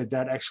bloke who said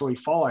that actually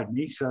followed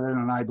me, so that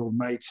enabled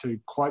me to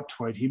quote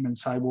tweet him and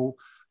say, well,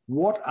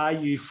 what are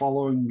you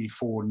following me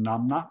for,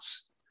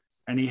 numbnuts?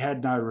 And he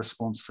had no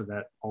response to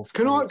that.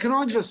 Can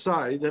I just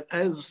say that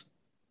as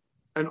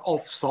an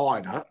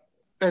offsider,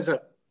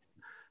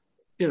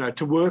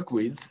 to work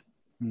with,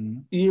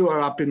 you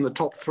are up in the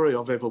top 3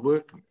 I've ever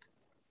worked with.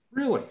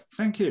 Really?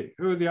 Thank you.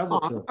 Who are the other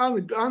two?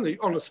 Only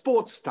on a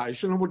sports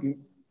station. I wouldn't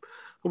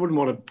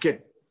want to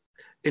get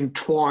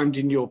entwined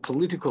in your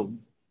political.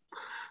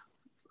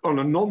 On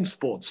a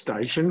non-sports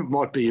station, it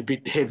might be a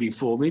bit heavy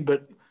for me,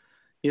 but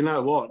you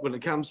know what? When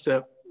it comes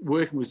to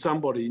working with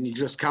somebody and you're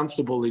just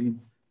comfortable in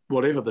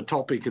whatever the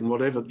topic and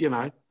whatever,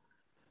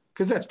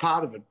 because that's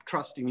part of it,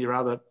 trusting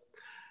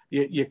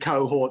your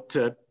cohort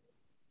to,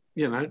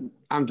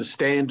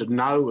 understand and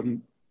know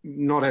and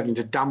not having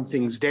to dumb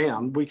things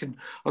down.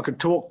 I could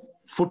talk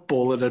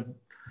football at a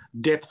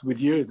depth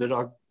with you that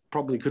I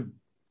probably could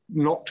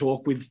not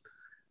talk with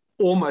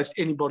almost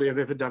anybody I've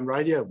ever done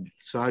radio with.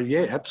 So,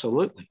 yeah,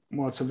 absolutely.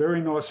 Well, it's a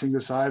very nice thing to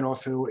say, and I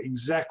feel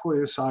exactly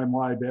the same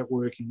way about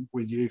working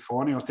with you,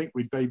 Finey. I think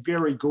we'd be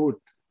very good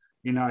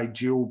in a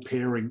dual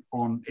pairing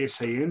on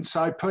SEN.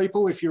 So,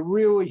 people, if you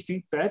really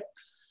think that,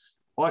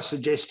 I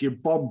suggest you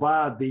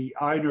bombard the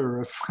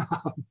owner of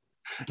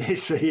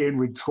SEN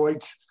with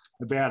tweets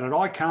about it.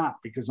 I can't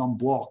because I'm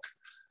blocked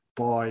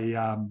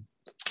by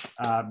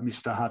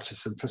Mr.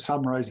 Hutchison for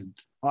some reason.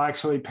 I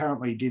actually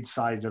apparently did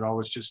say that I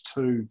was just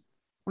too...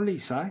 What did he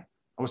say? I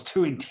was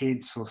too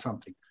intense or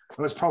something.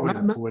 It was probably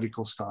the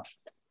political stuff.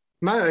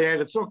 May I add,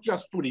 it's not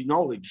just footy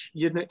knowledge.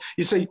 You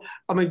see,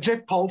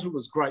 Jeff Poulter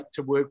was great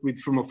to work with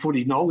from a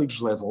footy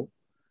knowledge level,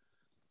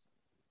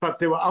 but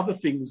there were other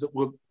things that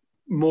were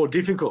more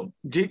difficult.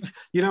 You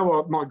know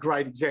what my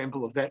great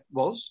example of that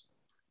was?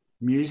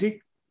 Music?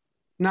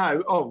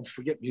 No,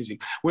 forget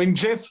music. When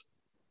Jeff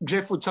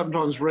would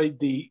sometimes read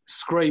the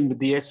screen with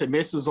the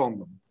SMSs on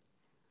them.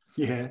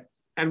 Yeah.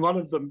 And one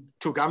of them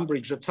took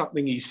umbrage at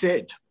something he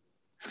said.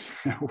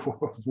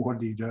 What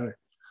did he do?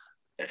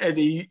 And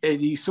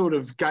he sort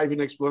of gave an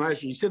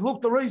explanation. He said,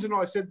 look, the reason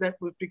I said that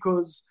was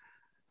because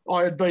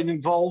I had been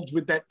involved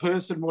with that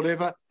person,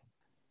 whatever.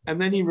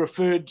 And then he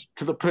referred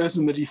to the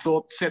person that he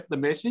thought sent the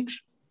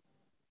message.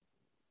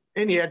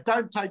 Anyhow,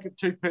 don't take it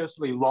too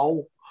personally,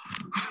 lol.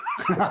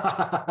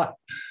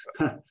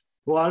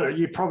 Well,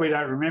 you probably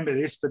don't remember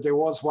this, but there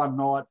was one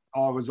night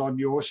I was on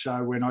your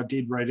show when I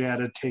did read out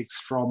a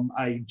text from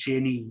a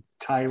Jenny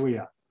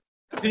Taylor.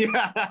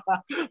 Yeah.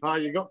 Oh,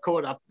 you got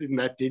caught up in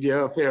that, did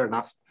you? Fair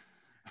enough.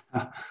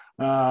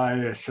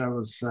 Yes, I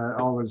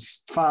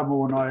was far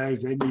more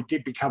naive, and you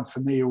did become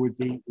familiar with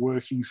the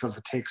workings of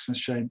a text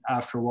machine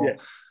after a while. Yeah.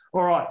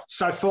 All right,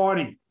 so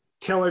Finey,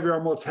 tell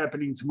everyone what's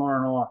happening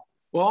tomorrow night.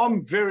 Well,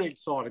 I'm very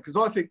excited because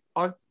I think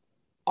I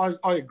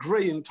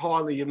agree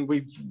entirely, and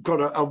we've got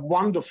a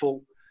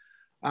wonderful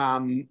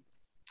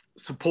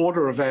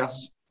supporter of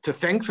ours to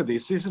thank for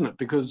this, isn't it?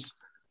 Because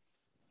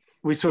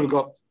we sort of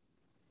got,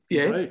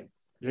 Indeed.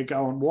 You're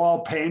going.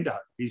 Wild Panda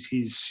is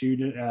his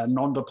student,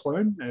 Nonda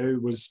Plume, who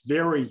was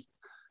very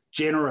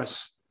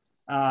generous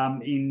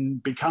in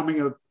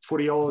becoming a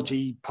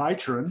Footyology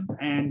patron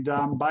and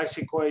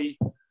basically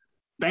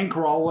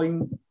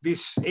bankrolling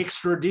this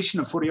extra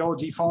edition of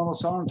Footyology Final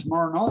Siren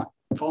tomorrow night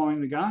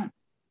following the game.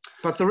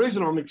 But the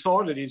reason I'm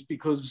excited is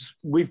because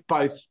we've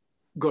both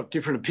got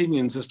different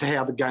opinions as to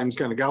how the game's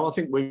going to go. I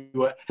think we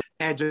were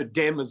ad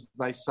dem, as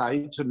they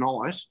say,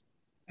 tonight,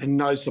 and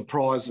no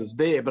surprises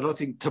there. But I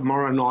think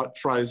tomorrow night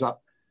throws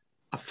up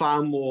a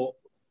far more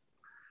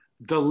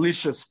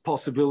delicious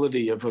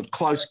possibility of a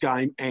close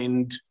game,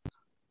 and,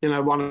 you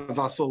know, one of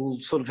us will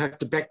sort of have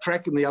to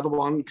backtrack and the other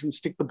one can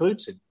stick the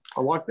boots in.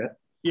 I like that.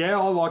 Yeah,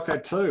 I like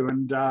that too.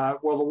 And,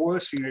 well, the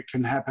worst thing that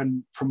can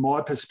happen from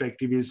my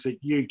perspective is that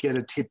you get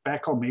a tip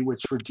back on me,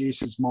 which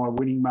reduces my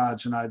winning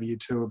margin over you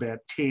to about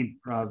 10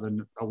 rather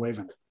than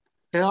 11.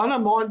 Yeah, I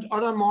don't mind.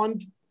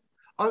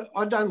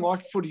 I don't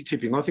like footy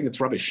tipping. I think it's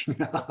rubbish.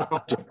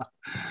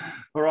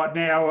 All right,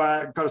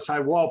 now, got to say,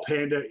 Wild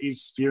Panda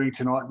is viewing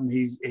tonight, and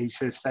he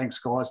says, thanks,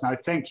 guys. No,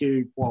 thank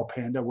you, Wild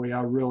Panda. We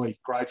are really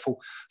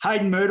grateful.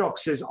 Hayden Murdoch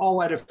says,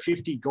 I'll add a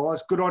 50,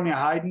 guys. Good on you,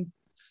 Hayden.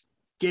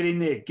 Get in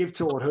there. Give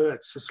till it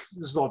hurts. This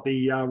is like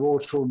the Royal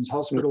Children's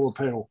Hospital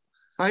appeal.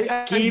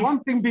 Hey, one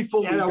thing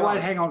before we go.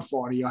 Wait, hang on,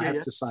 Finey. I have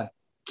to say,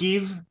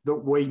 give that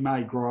we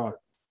may grow.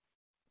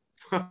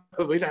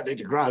 We don't need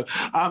to grow.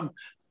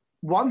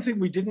 One thing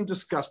we didn't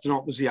discuss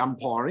tonight was the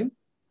umpiring.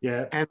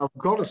 Yeah. And I've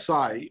got to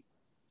say,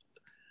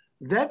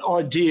 that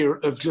idea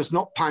of just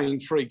not paying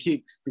free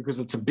kicks because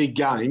it's a big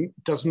game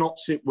does not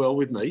sit well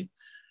with me.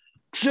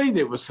 Gee,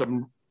 there was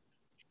some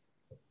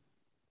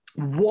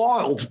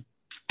wild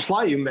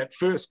play in that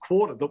first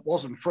quarter that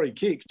wasn't free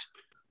kicked.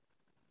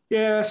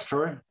 Yeah, that's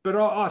true. But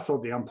I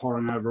thought the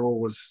umpiring overall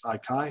was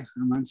okay. I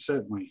mean,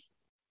 certainly.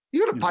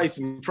 You got to pay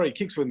some free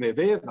kicks when they're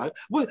there, though.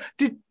 Well,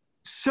 did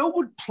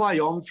Selwood play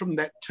on from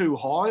that too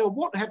high, or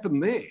what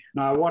happened there?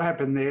 No, what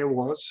happened there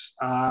was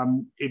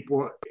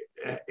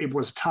it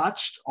was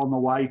touched on the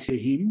way to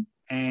him,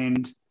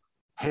 and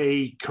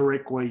he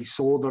correctly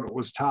saw that it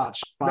was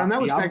touched. But that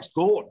was Max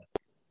Gordon.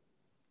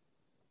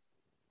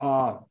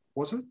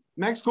 Was it?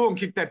 Max Gordon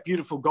kicked that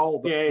beautiful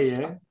goal.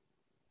 Yeah.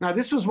 Now,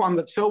 this was one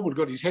that Selwood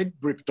got his head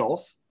ripped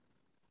off,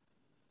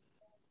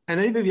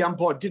 and either the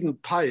umpire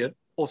didn't pay it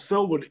or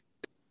Selwood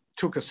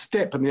took a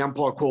step and the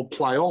umpire called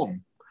play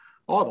on.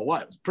 Either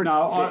way, it was pretty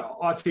fair.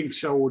 I think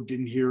Selwood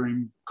didn't hear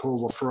him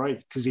call the free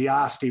because he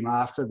asked him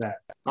after that.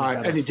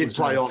 And he did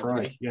play on.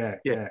 Free? Yeah.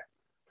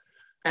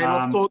 And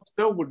I thought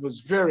Selwood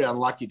was very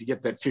unlucky to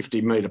get that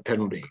 50-metre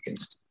penalty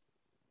against him.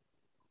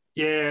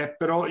 Yeah,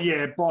 but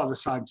by the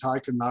same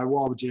token, though,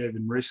 why would you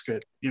even risk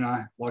it? You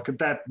know, like at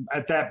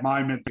that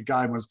moment, the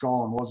game was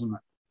gone, wasn't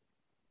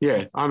it?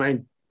 Yeah, I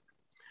mean,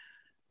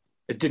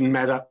 it didn't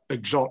matter a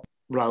jot,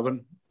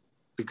 Rowan,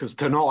 because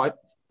tonight,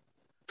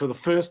 for the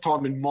first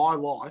time in my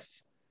life,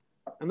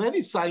 and that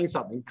is saying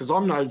something because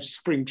I'm no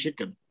spring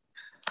chicken,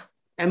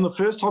 and the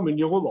first time in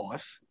your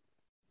life,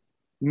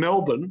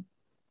 Melbourne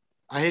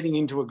are heading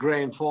into a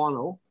grand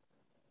final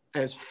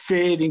as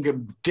fair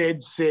dinkum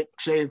dead set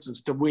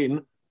chances to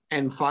win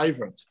and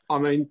favourites. I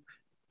mean,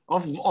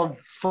 I've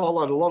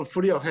followed a lot of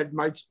footy. I've had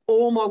mates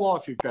all my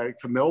life who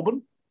barracked for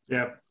Melbourne.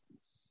 Yeah.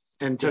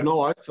 And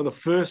tonight, for the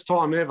first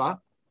time ever,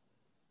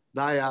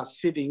 they are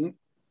sitting,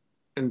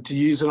 and to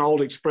use an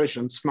old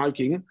expression,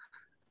 smoking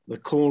the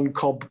corn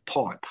cob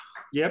pipe.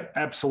 Yep,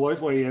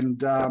 absolutely.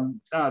 And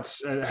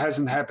it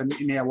hasn't happened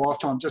in our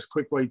lifetime. Just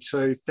quickly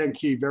to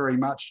thank you very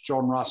much,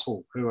 John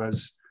Russell, who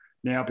has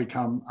now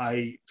become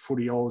a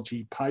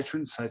Footyology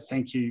patron. So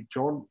thank you,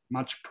 John.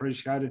 Much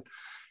appreciated.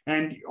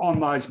 And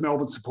on those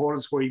Melbourne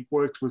supporters, we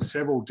worked with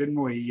several,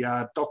 didn't we?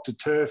 Dr.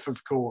 Turf,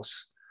 of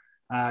course.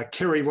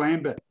 Kerry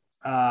Lambert,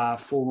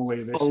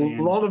 formerly of SEN.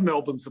 A lot of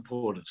Melbourne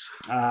supporters.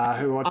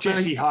 Who are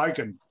Jesse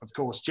Hogan, of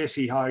course.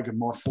 Jesse Hogan,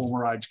 my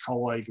former age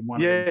colleague. And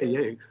one of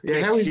the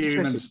best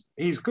humans.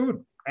 He's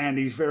good, and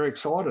he's very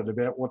excited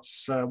about what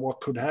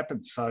could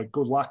happen. So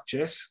good luck,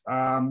 Jess.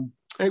 And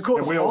of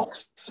course, we all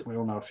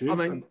know a few. I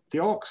mean, the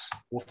Ox,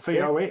 or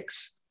Theo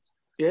X.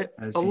 Yeah,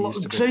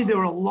 there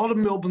are a lot of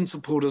Melbourne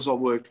supporters I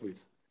worked with.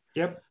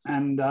 Yep,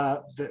 and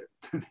they've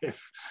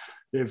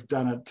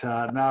done it. No,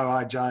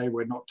 AJ,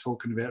 we're not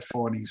talking about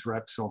Finey's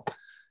rap song.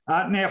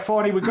 Now,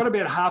 Finey, we've got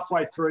about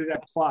halfway through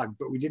that plug,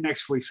 but we didn't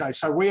actually say.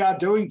 So we are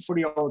doing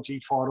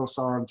Footyology Final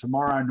Siren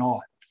tomorrow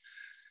night,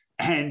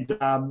 and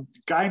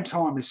game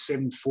time is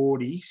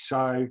 7:40.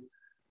 So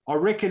I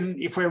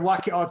reckon if we're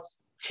lucky,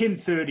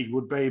 10:30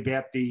 would be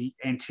about the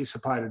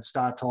anticipated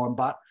start time,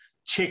 but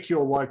check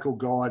your local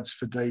guides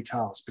for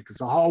details because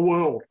the whole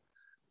world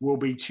will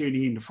be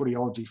tuning in to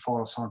Footyology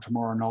Final Siren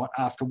tomorrow night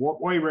after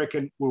what we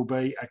reckon will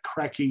be a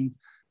cracking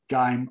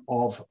game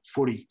of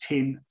footy,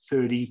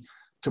 10:30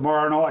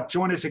 tomorrow night.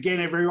 Join us again,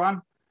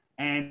 everyone,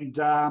 and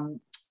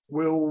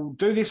we'll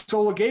do this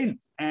all again.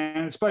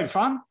 And it's been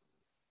fun.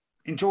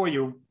 Enjoy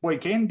your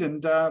weekend,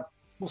 and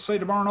we'll see you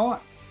tomorrow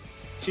night.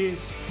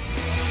 Cheers.